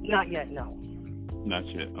 Not yet. No. Not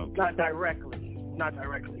yet. Okay. Not directly.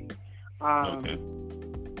 Okay.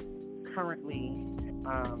 Currently,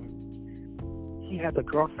 he has a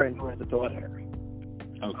girlfriend who has a daughter.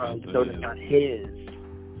 Okay. The daughter's not his.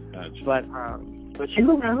 Gotcha. But she's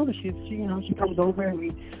around. She comes over and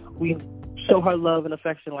we show her love and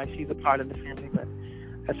affection like she's a part of the family. But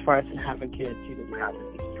as far as having kids, she doesn't have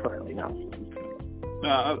any currently. No. No,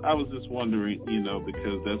 I was just wondering, you know,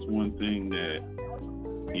 because that's one thing that,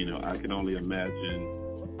 you know, I can only imagine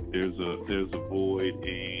there's a void,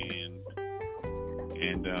 and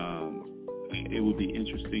it would be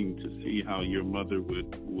interesting to see how your mother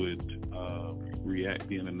would react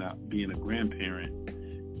being a grandparent.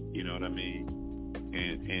 You know what I mean?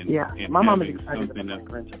 And my mom is excited about my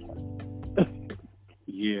grandchildren.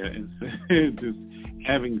 Yeah, and just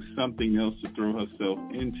having something else to throw herself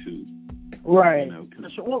into. Right. You know,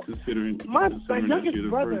 considering my that youngest you're the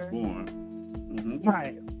brother, firstborn. Mm-hmm.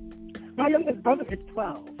 Right. My youngest brother is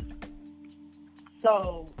 12.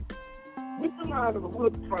 So we're still out of the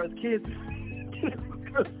woods as far as kids.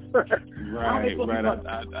 Right. I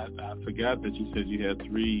forgot that you said you had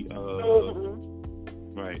 3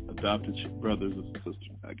 adopted brothers and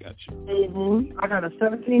sisters. I got you. Mm-hmm. I got a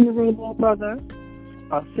 17-year-old little brother,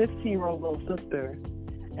 a 15-year-old little sister,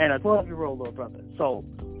 and a 12-year-old little brother. So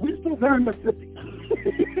we're still very much 50.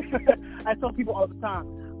 I tell people all the time,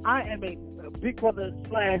 I am a big brother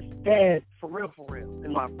 / dad for real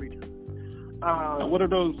in my freedom. What are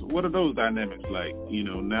those dynamics like? You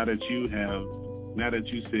know, now that you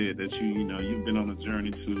said that you've been on a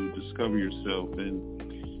journey to discover yourself and,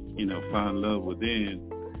 you know, find love within.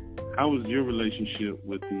 How was your relationship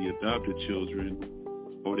with the adopted children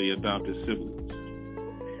or the adopted siblings?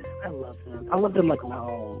 I love them. I love them like my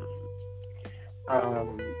own.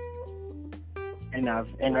 And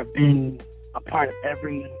I've been a part of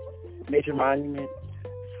every major monument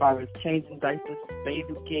as far as changing diapers,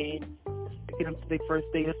 bathing kids, taking them to their first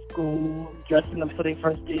day of school, dressing them for their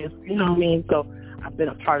first day of, you know what I mean? So I've been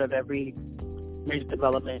a part of every major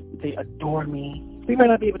development. They adore me. They might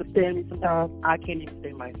not be able to stand me sometimes. I can't even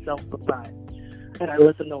stand myself sometimes. And I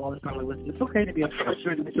listen to all the time. It's okay to be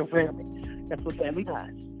frustrated with your family. That's what family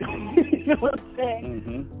does. You know what I'm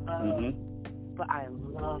saying? Mm-hmm. But I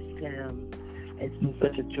love them. It's been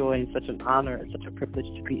such a joy and such an honor and such a privilege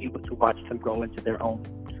to be able to watch them grow into their own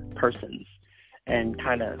persons and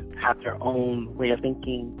kind of have their own way of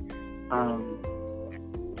thinking.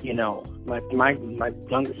 You know, my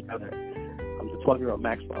youngest brother, the 12-year-old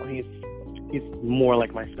Maxwell, he's more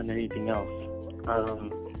like my son than anything else.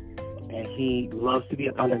 And he loves to be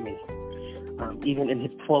under me. Even in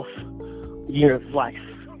his 12th year of life,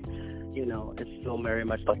 it's still very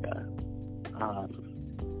much like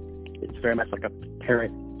a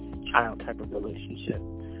parent-child type of relationship.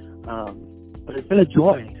 But it's been a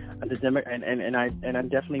joy, and I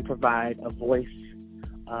definitely provide a voice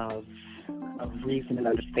of reason and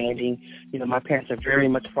understanding. My parents are very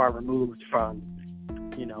much far removed from,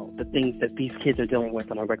 the things that these kids are dealing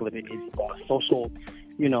with on a regular basis, on a social,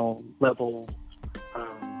 level,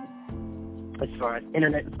 as far as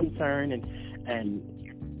internet is concerned, and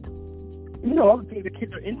all the things the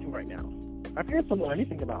kids are into right now. My parents don't know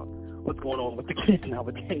anything about what's going on with the kids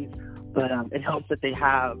nowadays, but it helps that they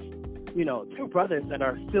have, two brothers that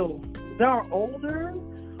are older,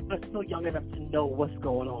 but still young enough to know what's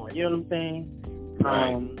going on. You know what I'm saying?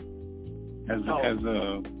 Right.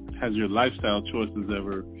 Has your lifestyle choices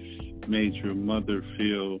ever made your mother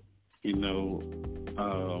feel,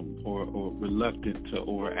 or reluctant to,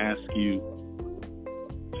 or ask you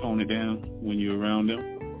tone it down when you're around them?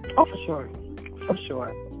 Oh, for sure. For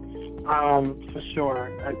sure.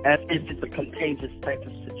 As if it's a contagious type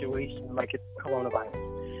of situation, like it's coronavirus,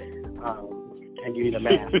 and you need a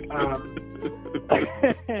mask.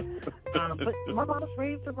 But my mom was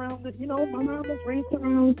raised around it. My mom was raised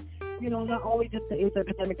around, not only just the AIDS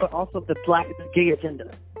epidemic, but also the gay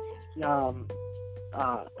agenda,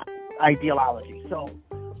 ideology. So,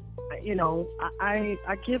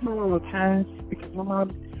 I give my mom a pass because my mom,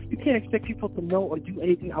 you can't expect people to know or do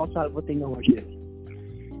anything outside of what they know or do.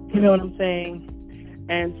 You know what I'm saying?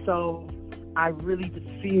 And so I really just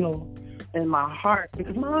feel in my heart,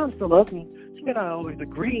 because my mom still loves me. She may not always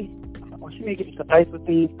agree, or she may get sympathize with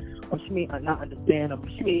me, or she may not understand, or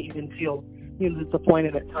she may even feel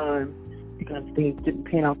disappointed at times because things didn't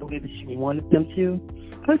pan out the way that she wanted them to.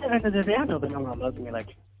 But at the end of the day, I know that my mom loves me.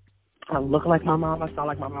 Like, I look like my mom, I sound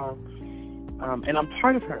like my mom, and I'm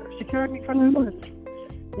part of her. She carried me for 9 months.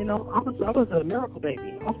 I was a miracle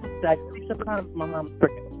baby. I was that 37 times my mom was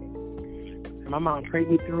pregnant with me. And my mom prayed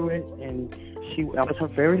me through it, and I was her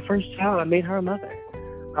very first child. I made her a mother.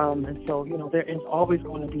 And so, there is always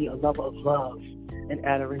going to be a level of love and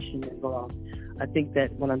adoration involved. I think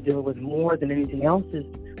that when I'm dealing with more than anything else is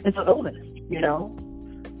an illness,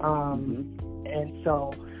 And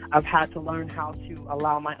so I've had to learn how to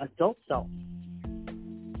allow my adult self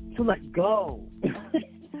to let go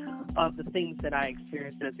of the things that I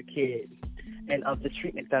experienced as a kid and of the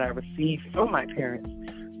treatment that I received from my parents,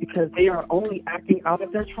 because they are only acting out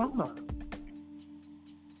of their trauma.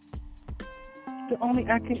 They're only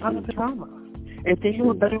acting out of the trauma. If they knew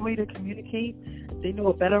a better way to communicate, if they knew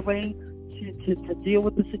a better way to deal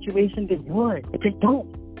with the situation, they would. But they don't.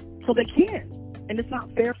 So they can't. And it's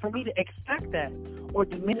not fair for me to expect that or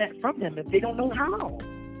demand that from them if they don't know how.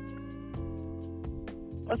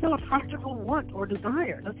 That's not a practical want or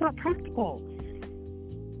desire. That's not practical.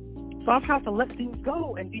 So I've had to let things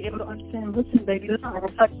go and be able to understand, listen, baby, that's not a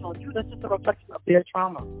reflection on you. That's just a reflection of their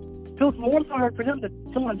trauma. It feels more hard for them that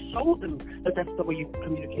someone showed them that that's the way you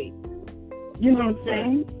communicate. You know what I'm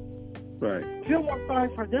saying? Right. I feel more sorry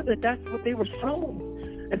for them that that's what they were shown,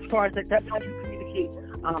 as far as that's how you communicate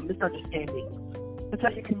misunderstandings. That's how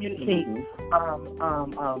you communicate,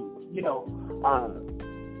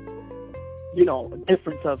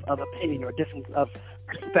 difference of opinion or difference of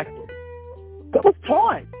perspective. That was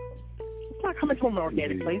taught. It's not coming from an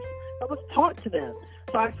organic place. That was taught to them.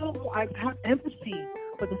 So I feel I have empathy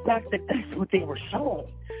for the fact that that's what they were shown.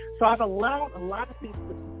 So I've allowed a lot of things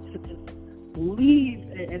to just leave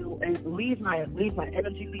and leave my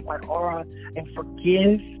energy, leave my aura, and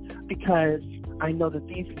forgive, because I know that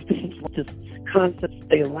these things were just concepts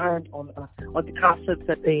they learned on the concepts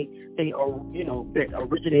that they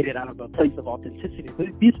originated out of a place of authenticity.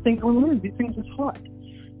 But these things were learned. These things were taught.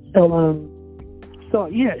 So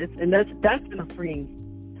yeah, that's been a freeing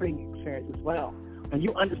experience as well. And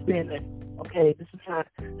you understand that, okay, this is not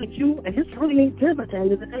that you, and this really ain't them at the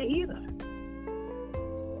end of the day either.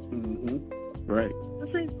 Right.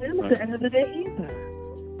 This ain't them at the end of the day either.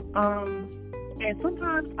 And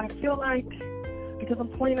sometimes I feel like, because I'm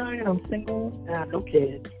 29 and I'm single and I have no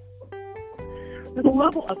kids, there's a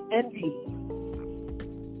level of envy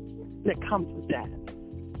that comes with that.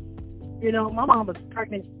 My mom was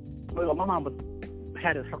pregnant. Well, my mom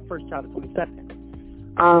had her first child at 27.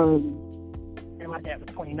 And my dad was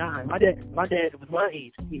 29. My dad was my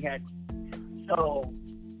age when he had me. So,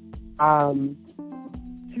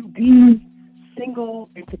 to be single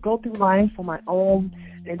and to go through life on my own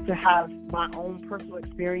and to have my own personal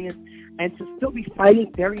experience and to still be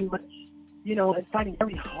fighting very much, and fighting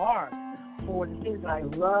very hard for, the things that I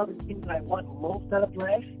love, the things that I want most out of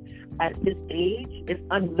life at this age is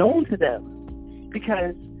unknown to them,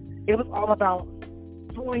 because it was all about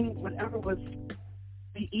doing whatever was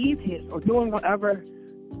the easiest or doing whatever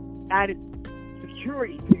added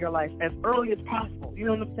security to your life as early as possible. You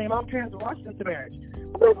know what I'm saying? My parents were rushed into marriage.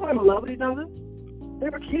 They weren't in love with each other. They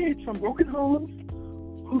were kids from broken homes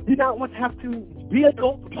who did not want to have to be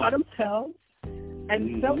adults by themselves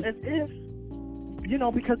and felt as if, you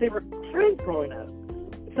know, because they were friends growing up.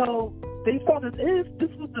 So they felt as if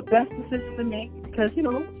this was the best decision to make because, you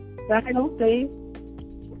know, back in those days,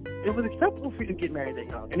 it was acceptable for you to get married that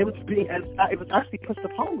young, and it was actually pushed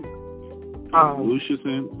upon you. Lucius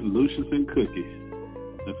and cookies.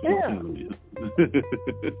 That's what I'm telling you.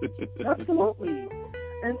 Absolutely.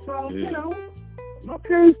 And so, you know, my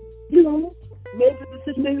parents, you know, made the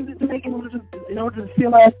decision they needed to make in order to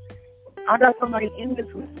feel like I got somebody in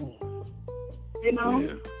this with me. You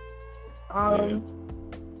know? And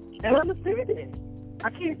I understand it.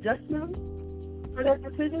 I can't judge them for that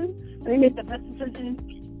decision. They made the best decision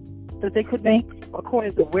that they could make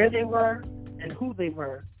according to where they were and who they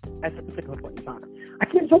were at a particular point in time. I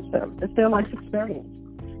can't judge them. It's their life experience,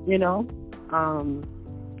 you know?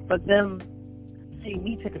 But them seeing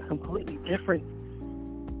me take a completely different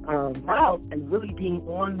route and really being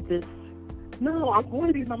on this, no, I'm going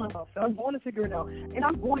to be by myself. I'm going to figure it out. And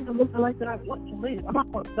I'm going to live the life that I want to live. I'm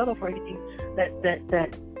not going to settle for anything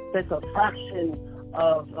that's a fraction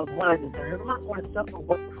of what I deserve. I'm not going to settle for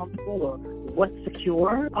what's comfortable or what's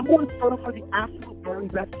secure. I'm going to settle for the absolute very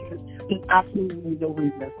best because there's absolutely no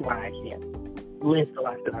reason as to why I can't live the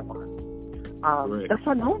life that I want. That's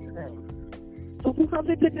unknown to them. So sometimes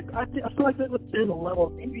I feel like there's a level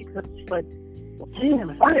of envy because it's like, well, damn,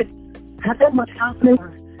 if I had that much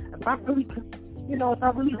confidence, if I really could, you know, if I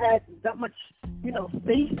really had that much, you know,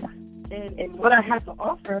 faith in what I had to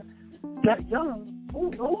offer that young, who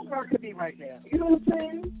knows where I could be right now? You know what I'm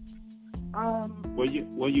saying?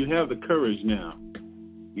 Well, you have the courage now.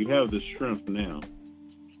 You have the strength now.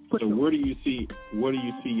 So where do you see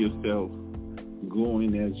yourself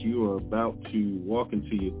going as you are about to walk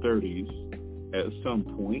into your 30s at some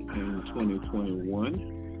point in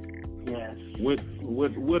 2021? Yes.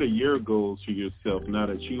 What are your goals for yourself now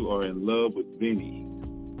that you are in love with Vinny?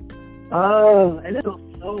 Oh, and it feels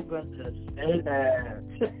so good to say that.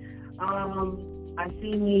 I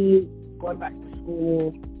see me going back to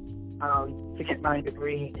school to get my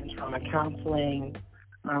degree in trauma counseling.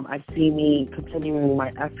 I see me continuing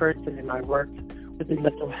my efforts and in my work within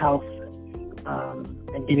mental health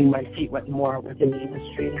and getting my feet wet more within the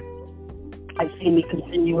industry. I see me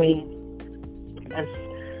continuing as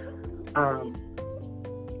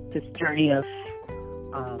this journey of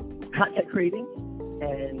content creating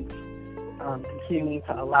and continuing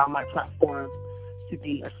to allow my platform to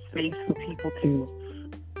be a space for people to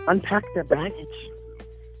unpack their baggage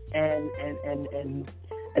and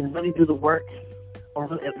really do the work,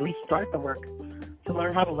 or at least start the work, to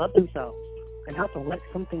learn how to love themselves and how to let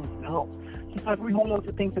some things go. Sometimes we hold on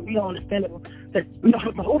to things that we don't understand that we don't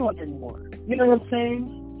have to hold on to anymore. You know what I'm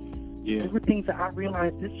saying? Yeah. There were things that I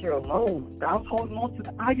realized this year alone that I was holding on to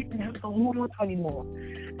that I didn't have to hold on to anymore.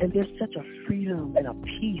 And there's such a freedom and a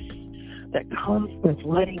peace that comes with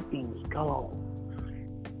letting things go.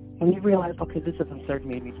 When you realize, okay, this doesn't serve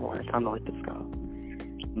me anymore, it's time to let this go.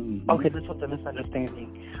 Mm-hmm. Okay, this was a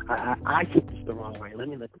misunderstanding. I took this the wrong way. Let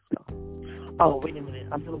me let this go. Oh, wait a minute.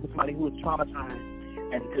 I'm dealing with somebody who is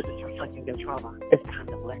traumatized, and this is reflecting their trauma. It's time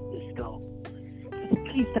to let this go. The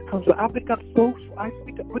peace that comes with I wake up so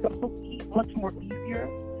much more easier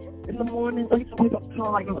in the morning. I used to wake up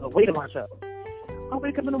feeling like it was a weight on my chest. I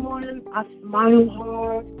wake up in the morning, I smile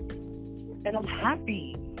hard, and I'm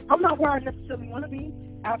happy. I'm not where I necessarily want to be.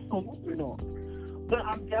 Absolutely not. But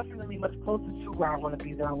I'm definitely much closer to where I want to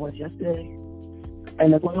be than I was yesterday.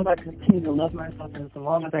 And as long as I continue to love myself, and as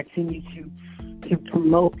long as I continue to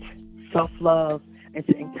promote self-love and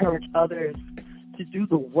to encourage others to do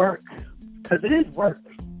the work, because it is work.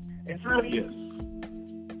 It's really,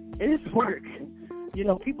 it is work. You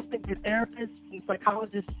know, people think that therapists and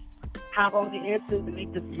psychologists have all the answers and they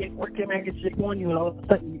just work their magic shit on you, and all of a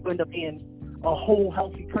sudden you end up being a whole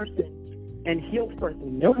healthy person and healed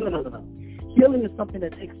person. No. Healing is something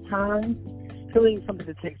that takes time. Healing is something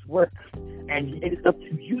that takes work. And it is up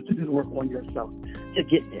to you to do the work on yourself to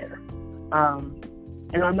get there.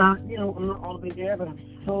 And I'm not all the way there, but I'm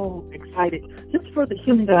so excited just for the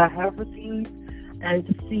healing that I have received and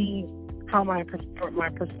to see how my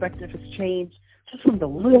perspective has changed just from the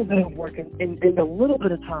little bit of work and the little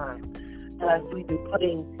bit of time that I've really been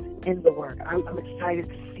putting in the work. I'm excited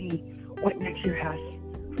to see what next year has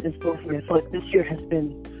in store for me. I feel like this year has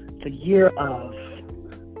been it's a year of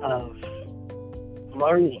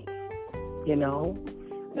learning, you know.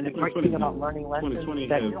 And the great thing about learning lessons 2020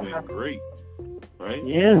 that has been great, right?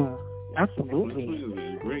 Yeah, absolutely. 2020 has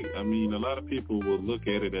been great. I mean, a lot of people will look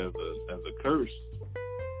at it as a curse.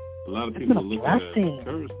 A lot of people look at it as a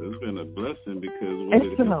curse. It's been a blessing because what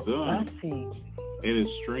it has done, it has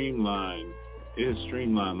streamlined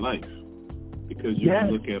life. Because you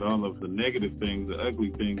can look at all of the negative things, the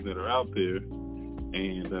ugly things that are out there,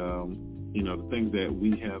 and you know, the things that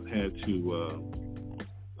we have had to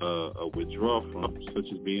withdraw from, such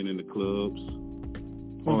as being in the clubs,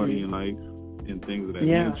 partying life, and things of that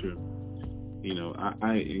nature. You know,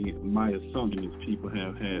 my assumption is people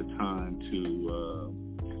have had time to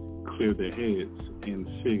clear their heads and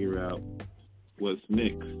figure out what's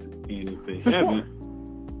next. And if they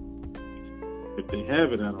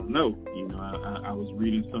haven't, I don't know. You know, I was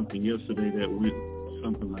reading something yesterday that went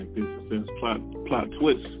something like this. It says plot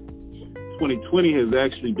twist. 2020 has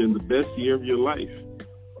actually been the best year of your life.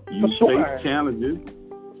 You face challenges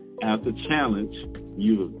after challenge.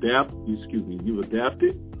 You've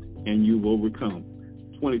adapted, and you've overcome.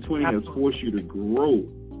 2020 has forced you to grow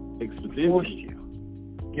exponentially.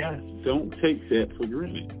 Yes. Don't take that for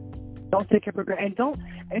granted. Don't take it for granted,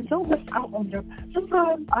 and don't miss out on your.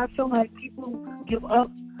 Sometimes I feel like people give up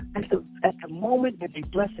at the moment that their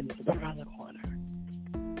blessing is right around the corner.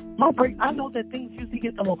 I know that things usually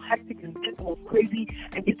get the most hectic and get the most crazy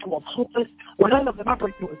and get the most hopeless. When I know that my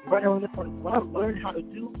breakthrough is right around the corner, what I've learned how to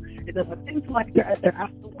do is that when things like that at their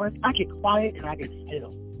absolute worst, I get quiet and I get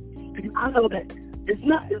still. Because I know that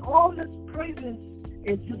all this craziness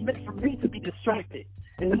is just meant for me to be distracted.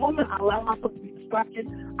 And the moment I allow myself to be distracted,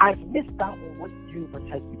 I've missed out on what the universe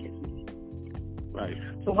has to give me. Right.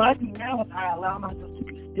 So what I do now is I allow myself to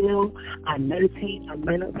be still. I meditate. I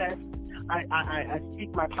manifest. I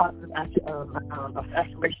speak my positive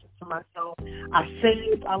affirmations to myself. I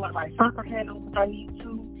save. I let my chakra handle if I need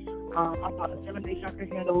to. I bought a 7-day chakra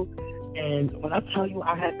handle. And when I tell you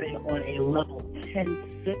I have been on a level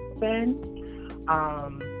 10 since then,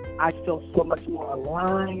 I feel so much more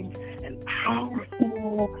aligned and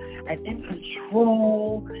powerful and in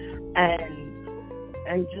control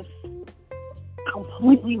and just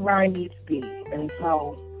completely where I need to be. And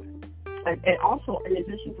so, and also in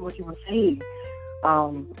addition to what you were saying,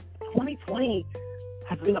 2020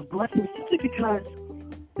 has been a blessing simply because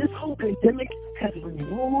this whole pandemic has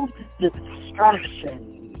removed the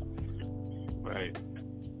distractions. Right.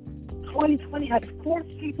 2020 has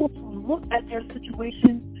forced people to look at their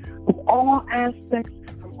situation from all aspects,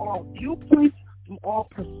 from all viewpoints, from all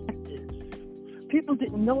perspectives. People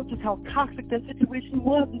didn't know just how toxic that situation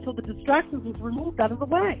was until the distractions was removed out of the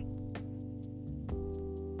way.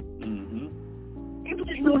 Mm-hmm. People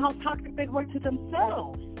didn't know how toxic they were to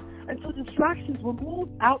themselves until distractions were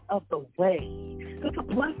moved out of the way. That's a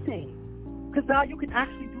blessing. Because now you can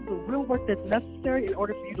actually do the real work that's necessary in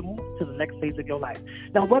order for you to move to the next phase of your life.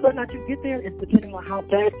 Now, whether or not you get there is depending on how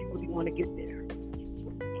bad you really want to get there.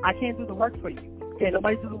 I can't do the work for you. Can't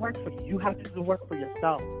nobody do the work for you. You have to do the work for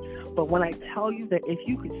yourself. But when I tell you that if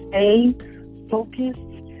you could stay focused,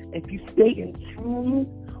 if you stay in tune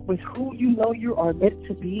with who you know you are meant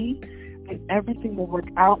to be, then everything will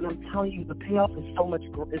work out. And I'm telling you, the payoff is so much.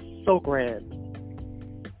 It's so grand.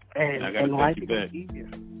 And life is easier.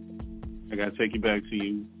 I gotta take you back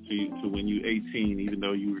to when you were 18, even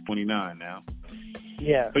though you were 29 now.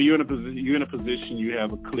 Yeah. So you're in a position. You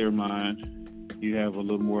have a clear mind. You have a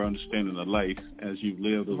little more understanding of life as you've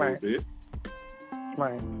lived a little bit.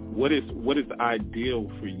 Right. What is ideal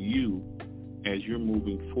for you as you're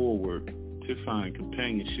moving forward to find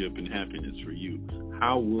companionship and happiness for you?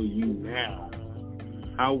 How will you now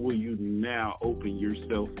open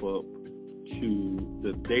yourself up to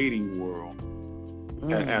the dating world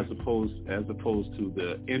as opposed to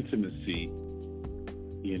the intimacy,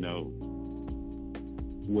 you know,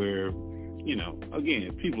 where, you know,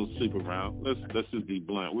 again, people sleep around. Let's just be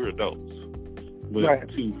blunt. We're adults. But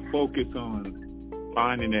to focus on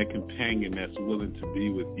finding that companion that's willing to be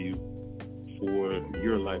with you for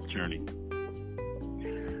your life journey.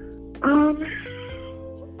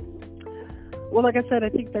 Well, like I said, I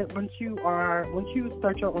think that once you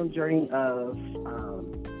start your own journey of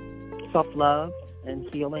self-love and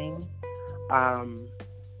healing,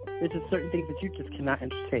 there's just certain things that you just cannot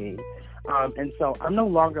entertain. And so I'm no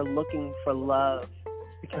longer looking for love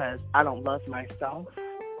because I don't love myself.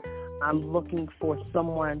 I'm looking for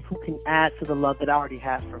someone who can add to the love that I already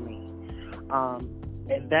have for me.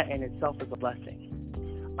 And that in itself is a blessing.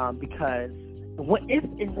 Because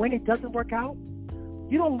when it doesn't work out,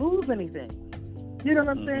 you don't lose anything. You know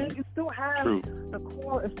what I'm saying? You still have the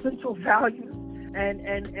core essential values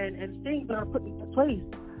and things that are put into place.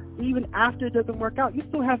 Even after it doesn't work out, you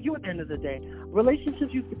still have you at the end of the day.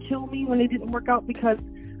 Relationships used to kill me when they didn't work out because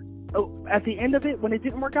at the end of it, when it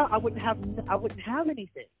didn't work out, I wouldn't have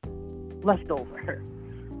anything left over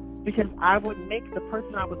because I would make the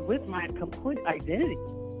person I was with my complete identity.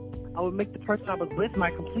 I would make the person I was with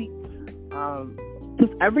my complete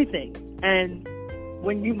just everything. And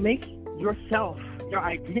when you make yourself your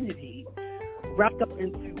identity wrapped up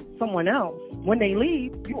into someone else, when they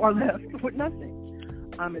leave, you are left with nothing.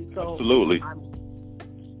 And so absolutely,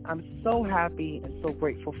 I'm so happy and so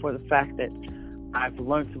grateful for the fact that I've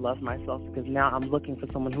learned to love myself, because now I'm looking for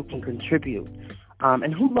someone who can contribute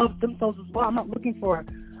and who loves themselves as well. I'm not looking for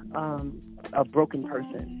a broken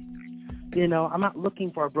person. You know, I'm not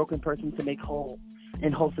looking for a broken person to make whole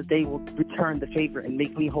in hopes that they will return the favor and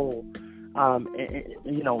make me whole,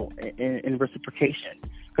 in reciprocation.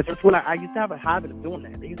 Because that's what I used to have a habit of doing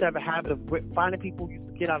that. I used to have a habit of finding people who used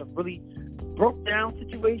to get out of really broke down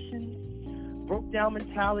situations, broke down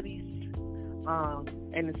mentalities,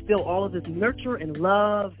 and instill all of this nurture and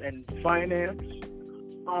love and finance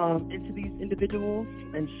into these individuals,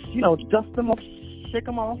 and dust them off, shake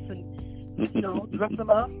them off, and dress them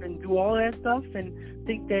up and do all that stuff, and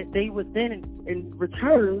think that they would then in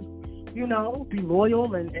return, be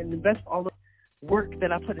loyal and invest all the work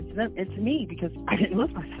that I put into me, because I didn't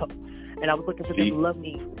love myself, and I was looking for them to love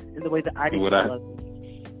me in the way that I didn't love me.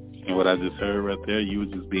 And what I just heard right there, you was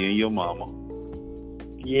just being your mama.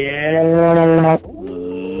 Yeah.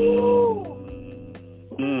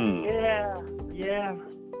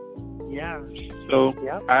 Yeah. So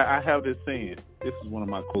I have this saying. This is one of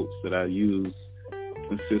my quotes that I use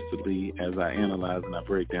consistently as I analyze and I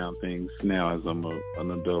break down things now as I'm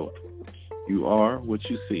an adult. You are what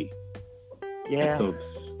you see. Yeah.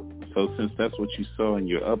 So since that's what you saw in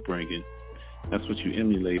your upbringing, that's what you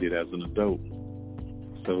emulated as an adult.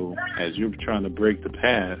 So as you're trying to break the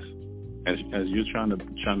past, as you're trying to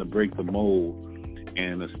break the mold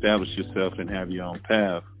and establish yourself and have your own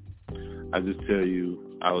path, I just tell you,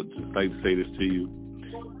 I would just like to say this to you: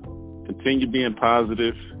 continue being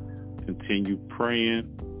positive, continue praying,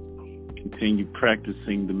 continue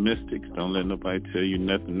practicing the mystics. Don't let nobody tell you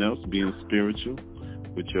nothing else. Being spiritual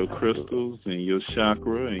with your crystals and your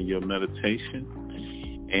chakra and your meditation.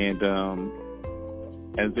 And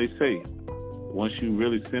as they say, once you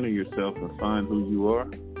really center yourself and find who you are,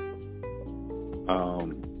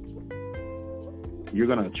 you're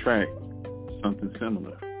going to attract something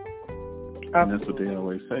similar. And that's what they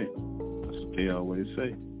always say.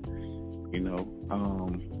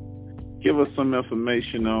 Give us some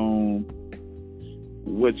information on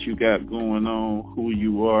what you got going on, who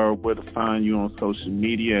you are, where to find you on social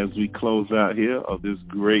media as we close out here of this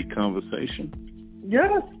great conversation.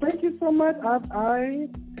 Yes, thank you so much.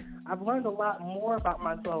 I've learned a lot more about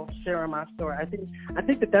myself sharing my story. I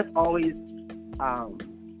think that's always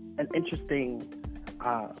an interesting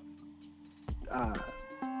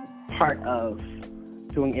part of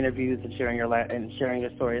doing interviews and sharing your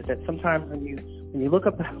story, is that sometimes when you look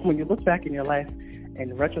back in your life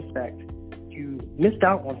in retrospect, you missed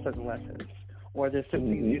out on certain lessons, or there's certain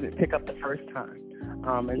things you didn't pick up the first time.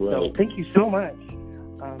 So thank you so much,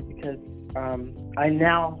 because I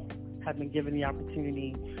now have been given the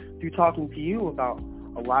opportunity through talking to you about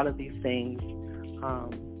a lot of these things.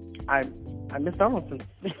 I missed out on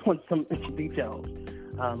some details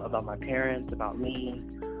about my parents, about me.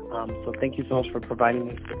 So thank you so much for providing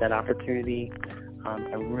me with that opportunity.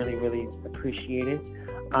 I really, really appreciate it.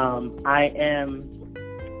 I am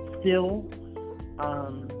still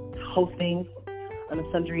hosting an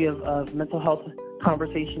assembly of mental health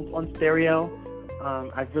conversations on Stereo.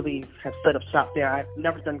 I really have set up shop there. I've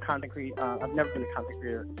never done content creator. I've never been a content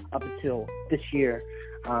creator up until this year.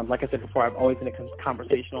 Like I said before, I've always been a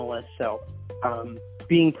conversationalist. So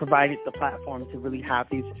being provided the platform to really have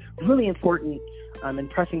these really important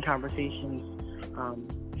and pressing conversations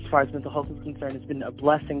as far as mental health is concerned has been a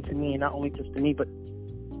blessing to me, and not only just to me, but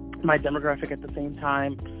my demographic at the same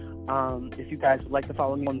time. If you guys would like to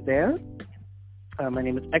follow me on there, my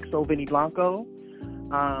name is XO Vinny Blanco,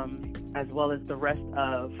 as well as the rest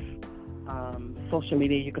of social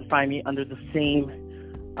media. You can find me under the same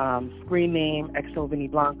screen name, XO Vinny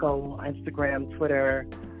Blanco, Instagram, Twitter,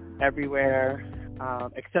 everywhere,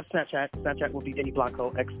 except Snapchat. Snapchat will be Vinny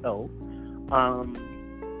Blanco XO.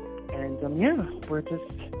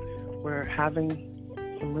 We're having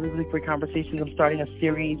some really, really great conversations. I'm starting a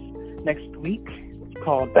series next week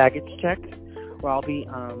called Baggage Check, where I'll be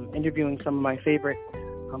interviewing some of my favorite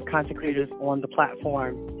content creators on the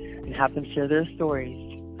platform and have them share their stories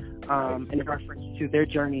in reference to their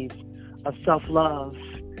journeys of self-love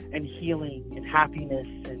and healing and happiness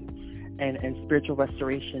and spiritual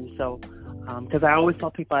restoration. So, because I always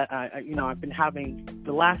tell people, I've been having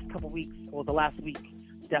the last couple weeks, or the last week,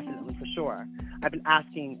 definitely for sure, I've been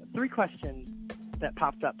asking 3 questions that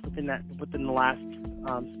popped up within the last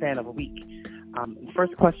span of a week. The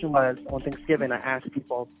first question was, on Thanksgiving, I asked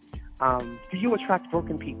people, do you attract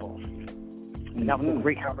broken people? And that was a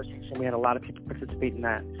great conversation. We had a lot of people participate in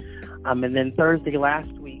that. And then Thursday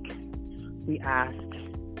last week, we asked,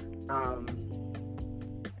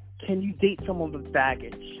 can you date someone with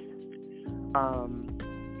baggage?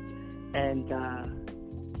 And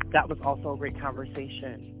that was also a great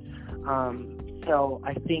conversation. So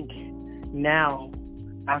I think now,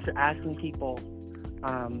 after asking people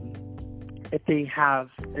if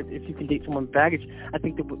you can date someone with baggage, I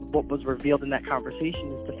think that what was revealed in that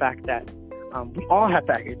conversation is the fact that we all have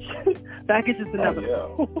baggage. Baggage is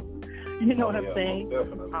inevitable. You know what I'm saying?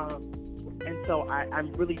 Definitely. And so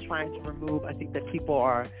I'm really trying to remove, I think that people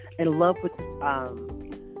are in love with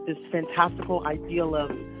this fantastical ideal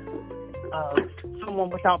of someone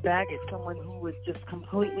without baggage, someone who is just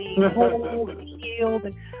completely whole and healed.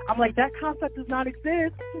 And I'm like, that concept does not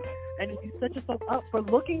exist. And if you set yourself up for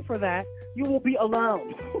looking for that, you will be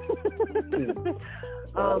alone.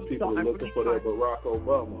 A lot of people are looking for that Barack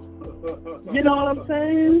Obama. You know what I'm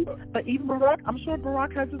saying? But even Barack, I'm sure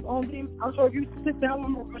Barack has his own team. I'm sure if you sit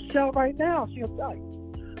down with Michelle right now, she'll tell you.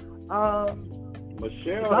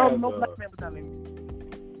 Michelle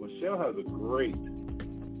has a great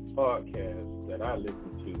podcast that I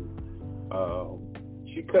listen to.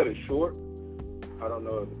 She cut it short. I don't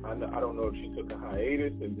know if she took a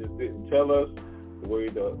hiatus and just didn't tell us the way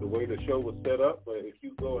the show was set up. But if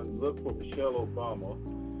you go and look for Michelle Obama,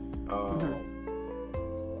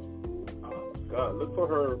 look for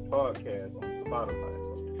her podcast on Spotify.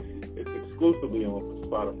 It's exclusively on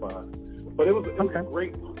Spotify. But it was a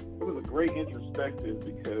great introspective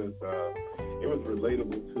because it was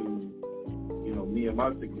relatable to me and my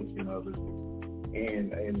significant others,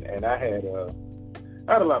 and I had a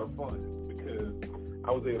lot of fun because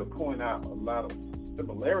I was able to point out a lot of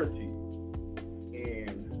similarities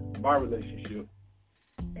in my relationship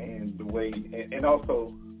and the way, and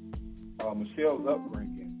also Michelle's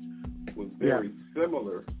upbringing was very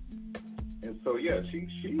similar, and so she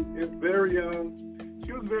is very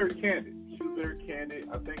she was very candid. She was very candid.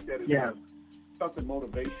 I think that it's something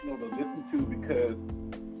motivational to listen to because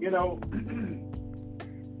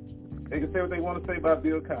they can say what they want to say about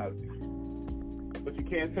Bill Cosby, but you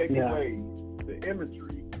can't take away the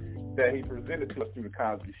imagery that he presented to us through the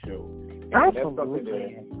Cosby Show. And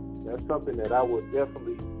that's something that I would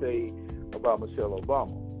definitely say about Michelle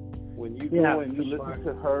Obama. When you go and you listen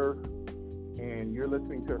to her, and you're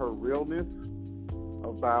listening to her realness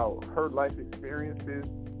about her life experiences,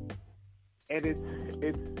 and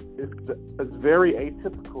it's very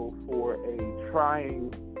atypical for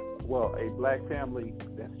a black family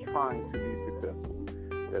that's trying to be successful,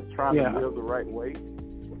 that's trying to live the right way.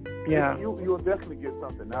 Yeah, you will definitely get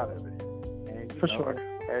something out of it. And sure.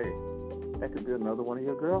 Hey, that could be another one of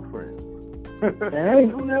your girlfriends. Hey,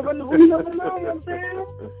 you never know, you know what I'm saying?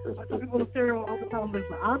 I tell people in stereo all the time,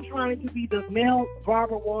 listen, I'm trying to be the male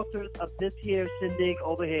Barbara Walters of this here shindig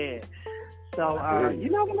over here. So, you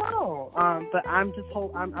never know. But I'm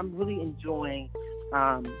really enjoying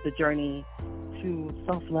the journey to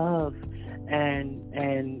self-love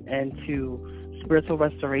and to spiritual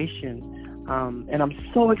restoration. And I'm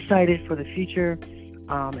so excited for the future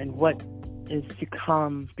and what is to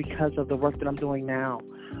come because of the work that I'm doing now.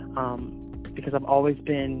 Because I've always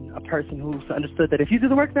been a person who's understood that if you do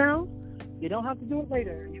the work now, you don't have to do it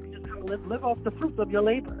later. You can just kind of live off the fruits of your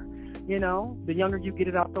labor. The younger you get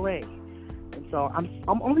it out the way. And so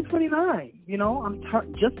I'm only 29. I'm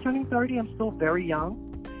just turning 30. I'm still very young.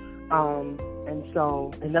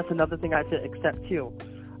 And that's another thing I had to accept too.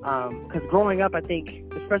 Because growing up, I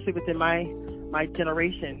think, especially within my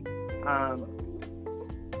generation,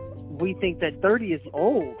 we think that 30 is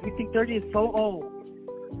old. We think 30 is so old.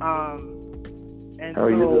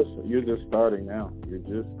 You're just starting now. You're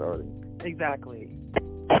just starting. Exactly.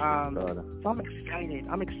 So I'm excited.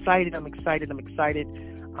 I'm excited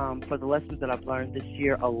for the lessons that I've learned this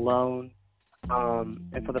year alone,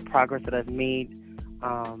 and for the progress that I've made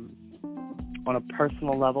on a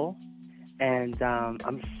personal level. And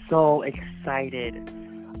I'm so excited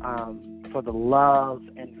for the love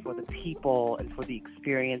and for the people and for the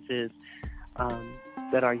experiences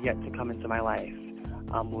that are yet to come into my life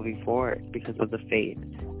moving forward because of the faith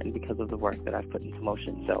and because of the work that I've put into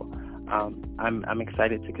motion. So I'm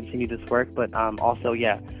excited to continue this work, but also,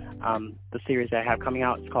 the series that I have coming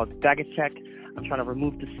out is called Baggage Check. I'm trying to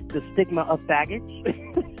remove the stigma of baggage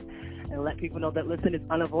and let people know that, listen, it's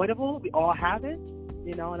unavoidable. We all have it,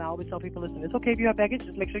 and I always tell people, listen, it's okay if you have baggage,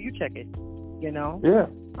 just make sure you check it, Yeah,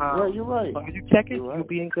 you're right. As long as you check it, you'll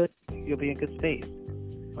be in good space.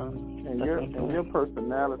 And your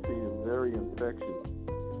personality is very infectious.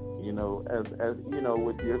 As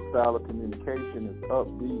with your style of communication, it's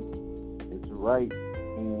upbeat, it's right,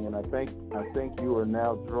 and I think you are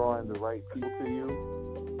now drawing the right people to you.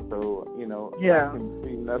 So I can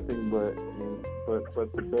see nothing but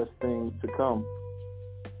the best things to come.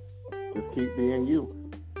 Just keep being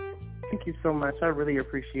you. Thank you so much. I really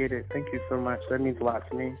appreciate it. Thank you so much. That means a lot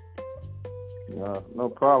to me. No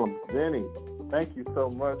problem, Benny. Thank you so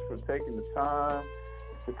much for taking the time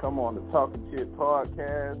to come on the Talking Shit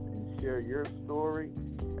podcast and share your story.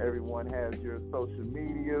 Everyone has your social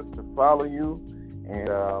media to follow you. And,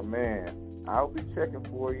 man, I'll be checking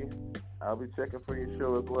for you. I'll be checking for your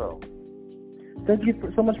show as well. Thank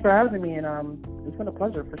you so much for having me, and it's been a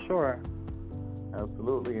pleasure for sure.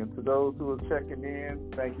 Absolutely. And to those who are checking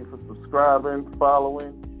in, thank you for subscribing,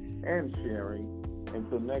 following, and sharing.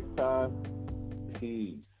 Until next time,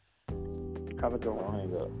 peace. Have a good one.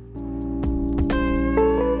 Hang up.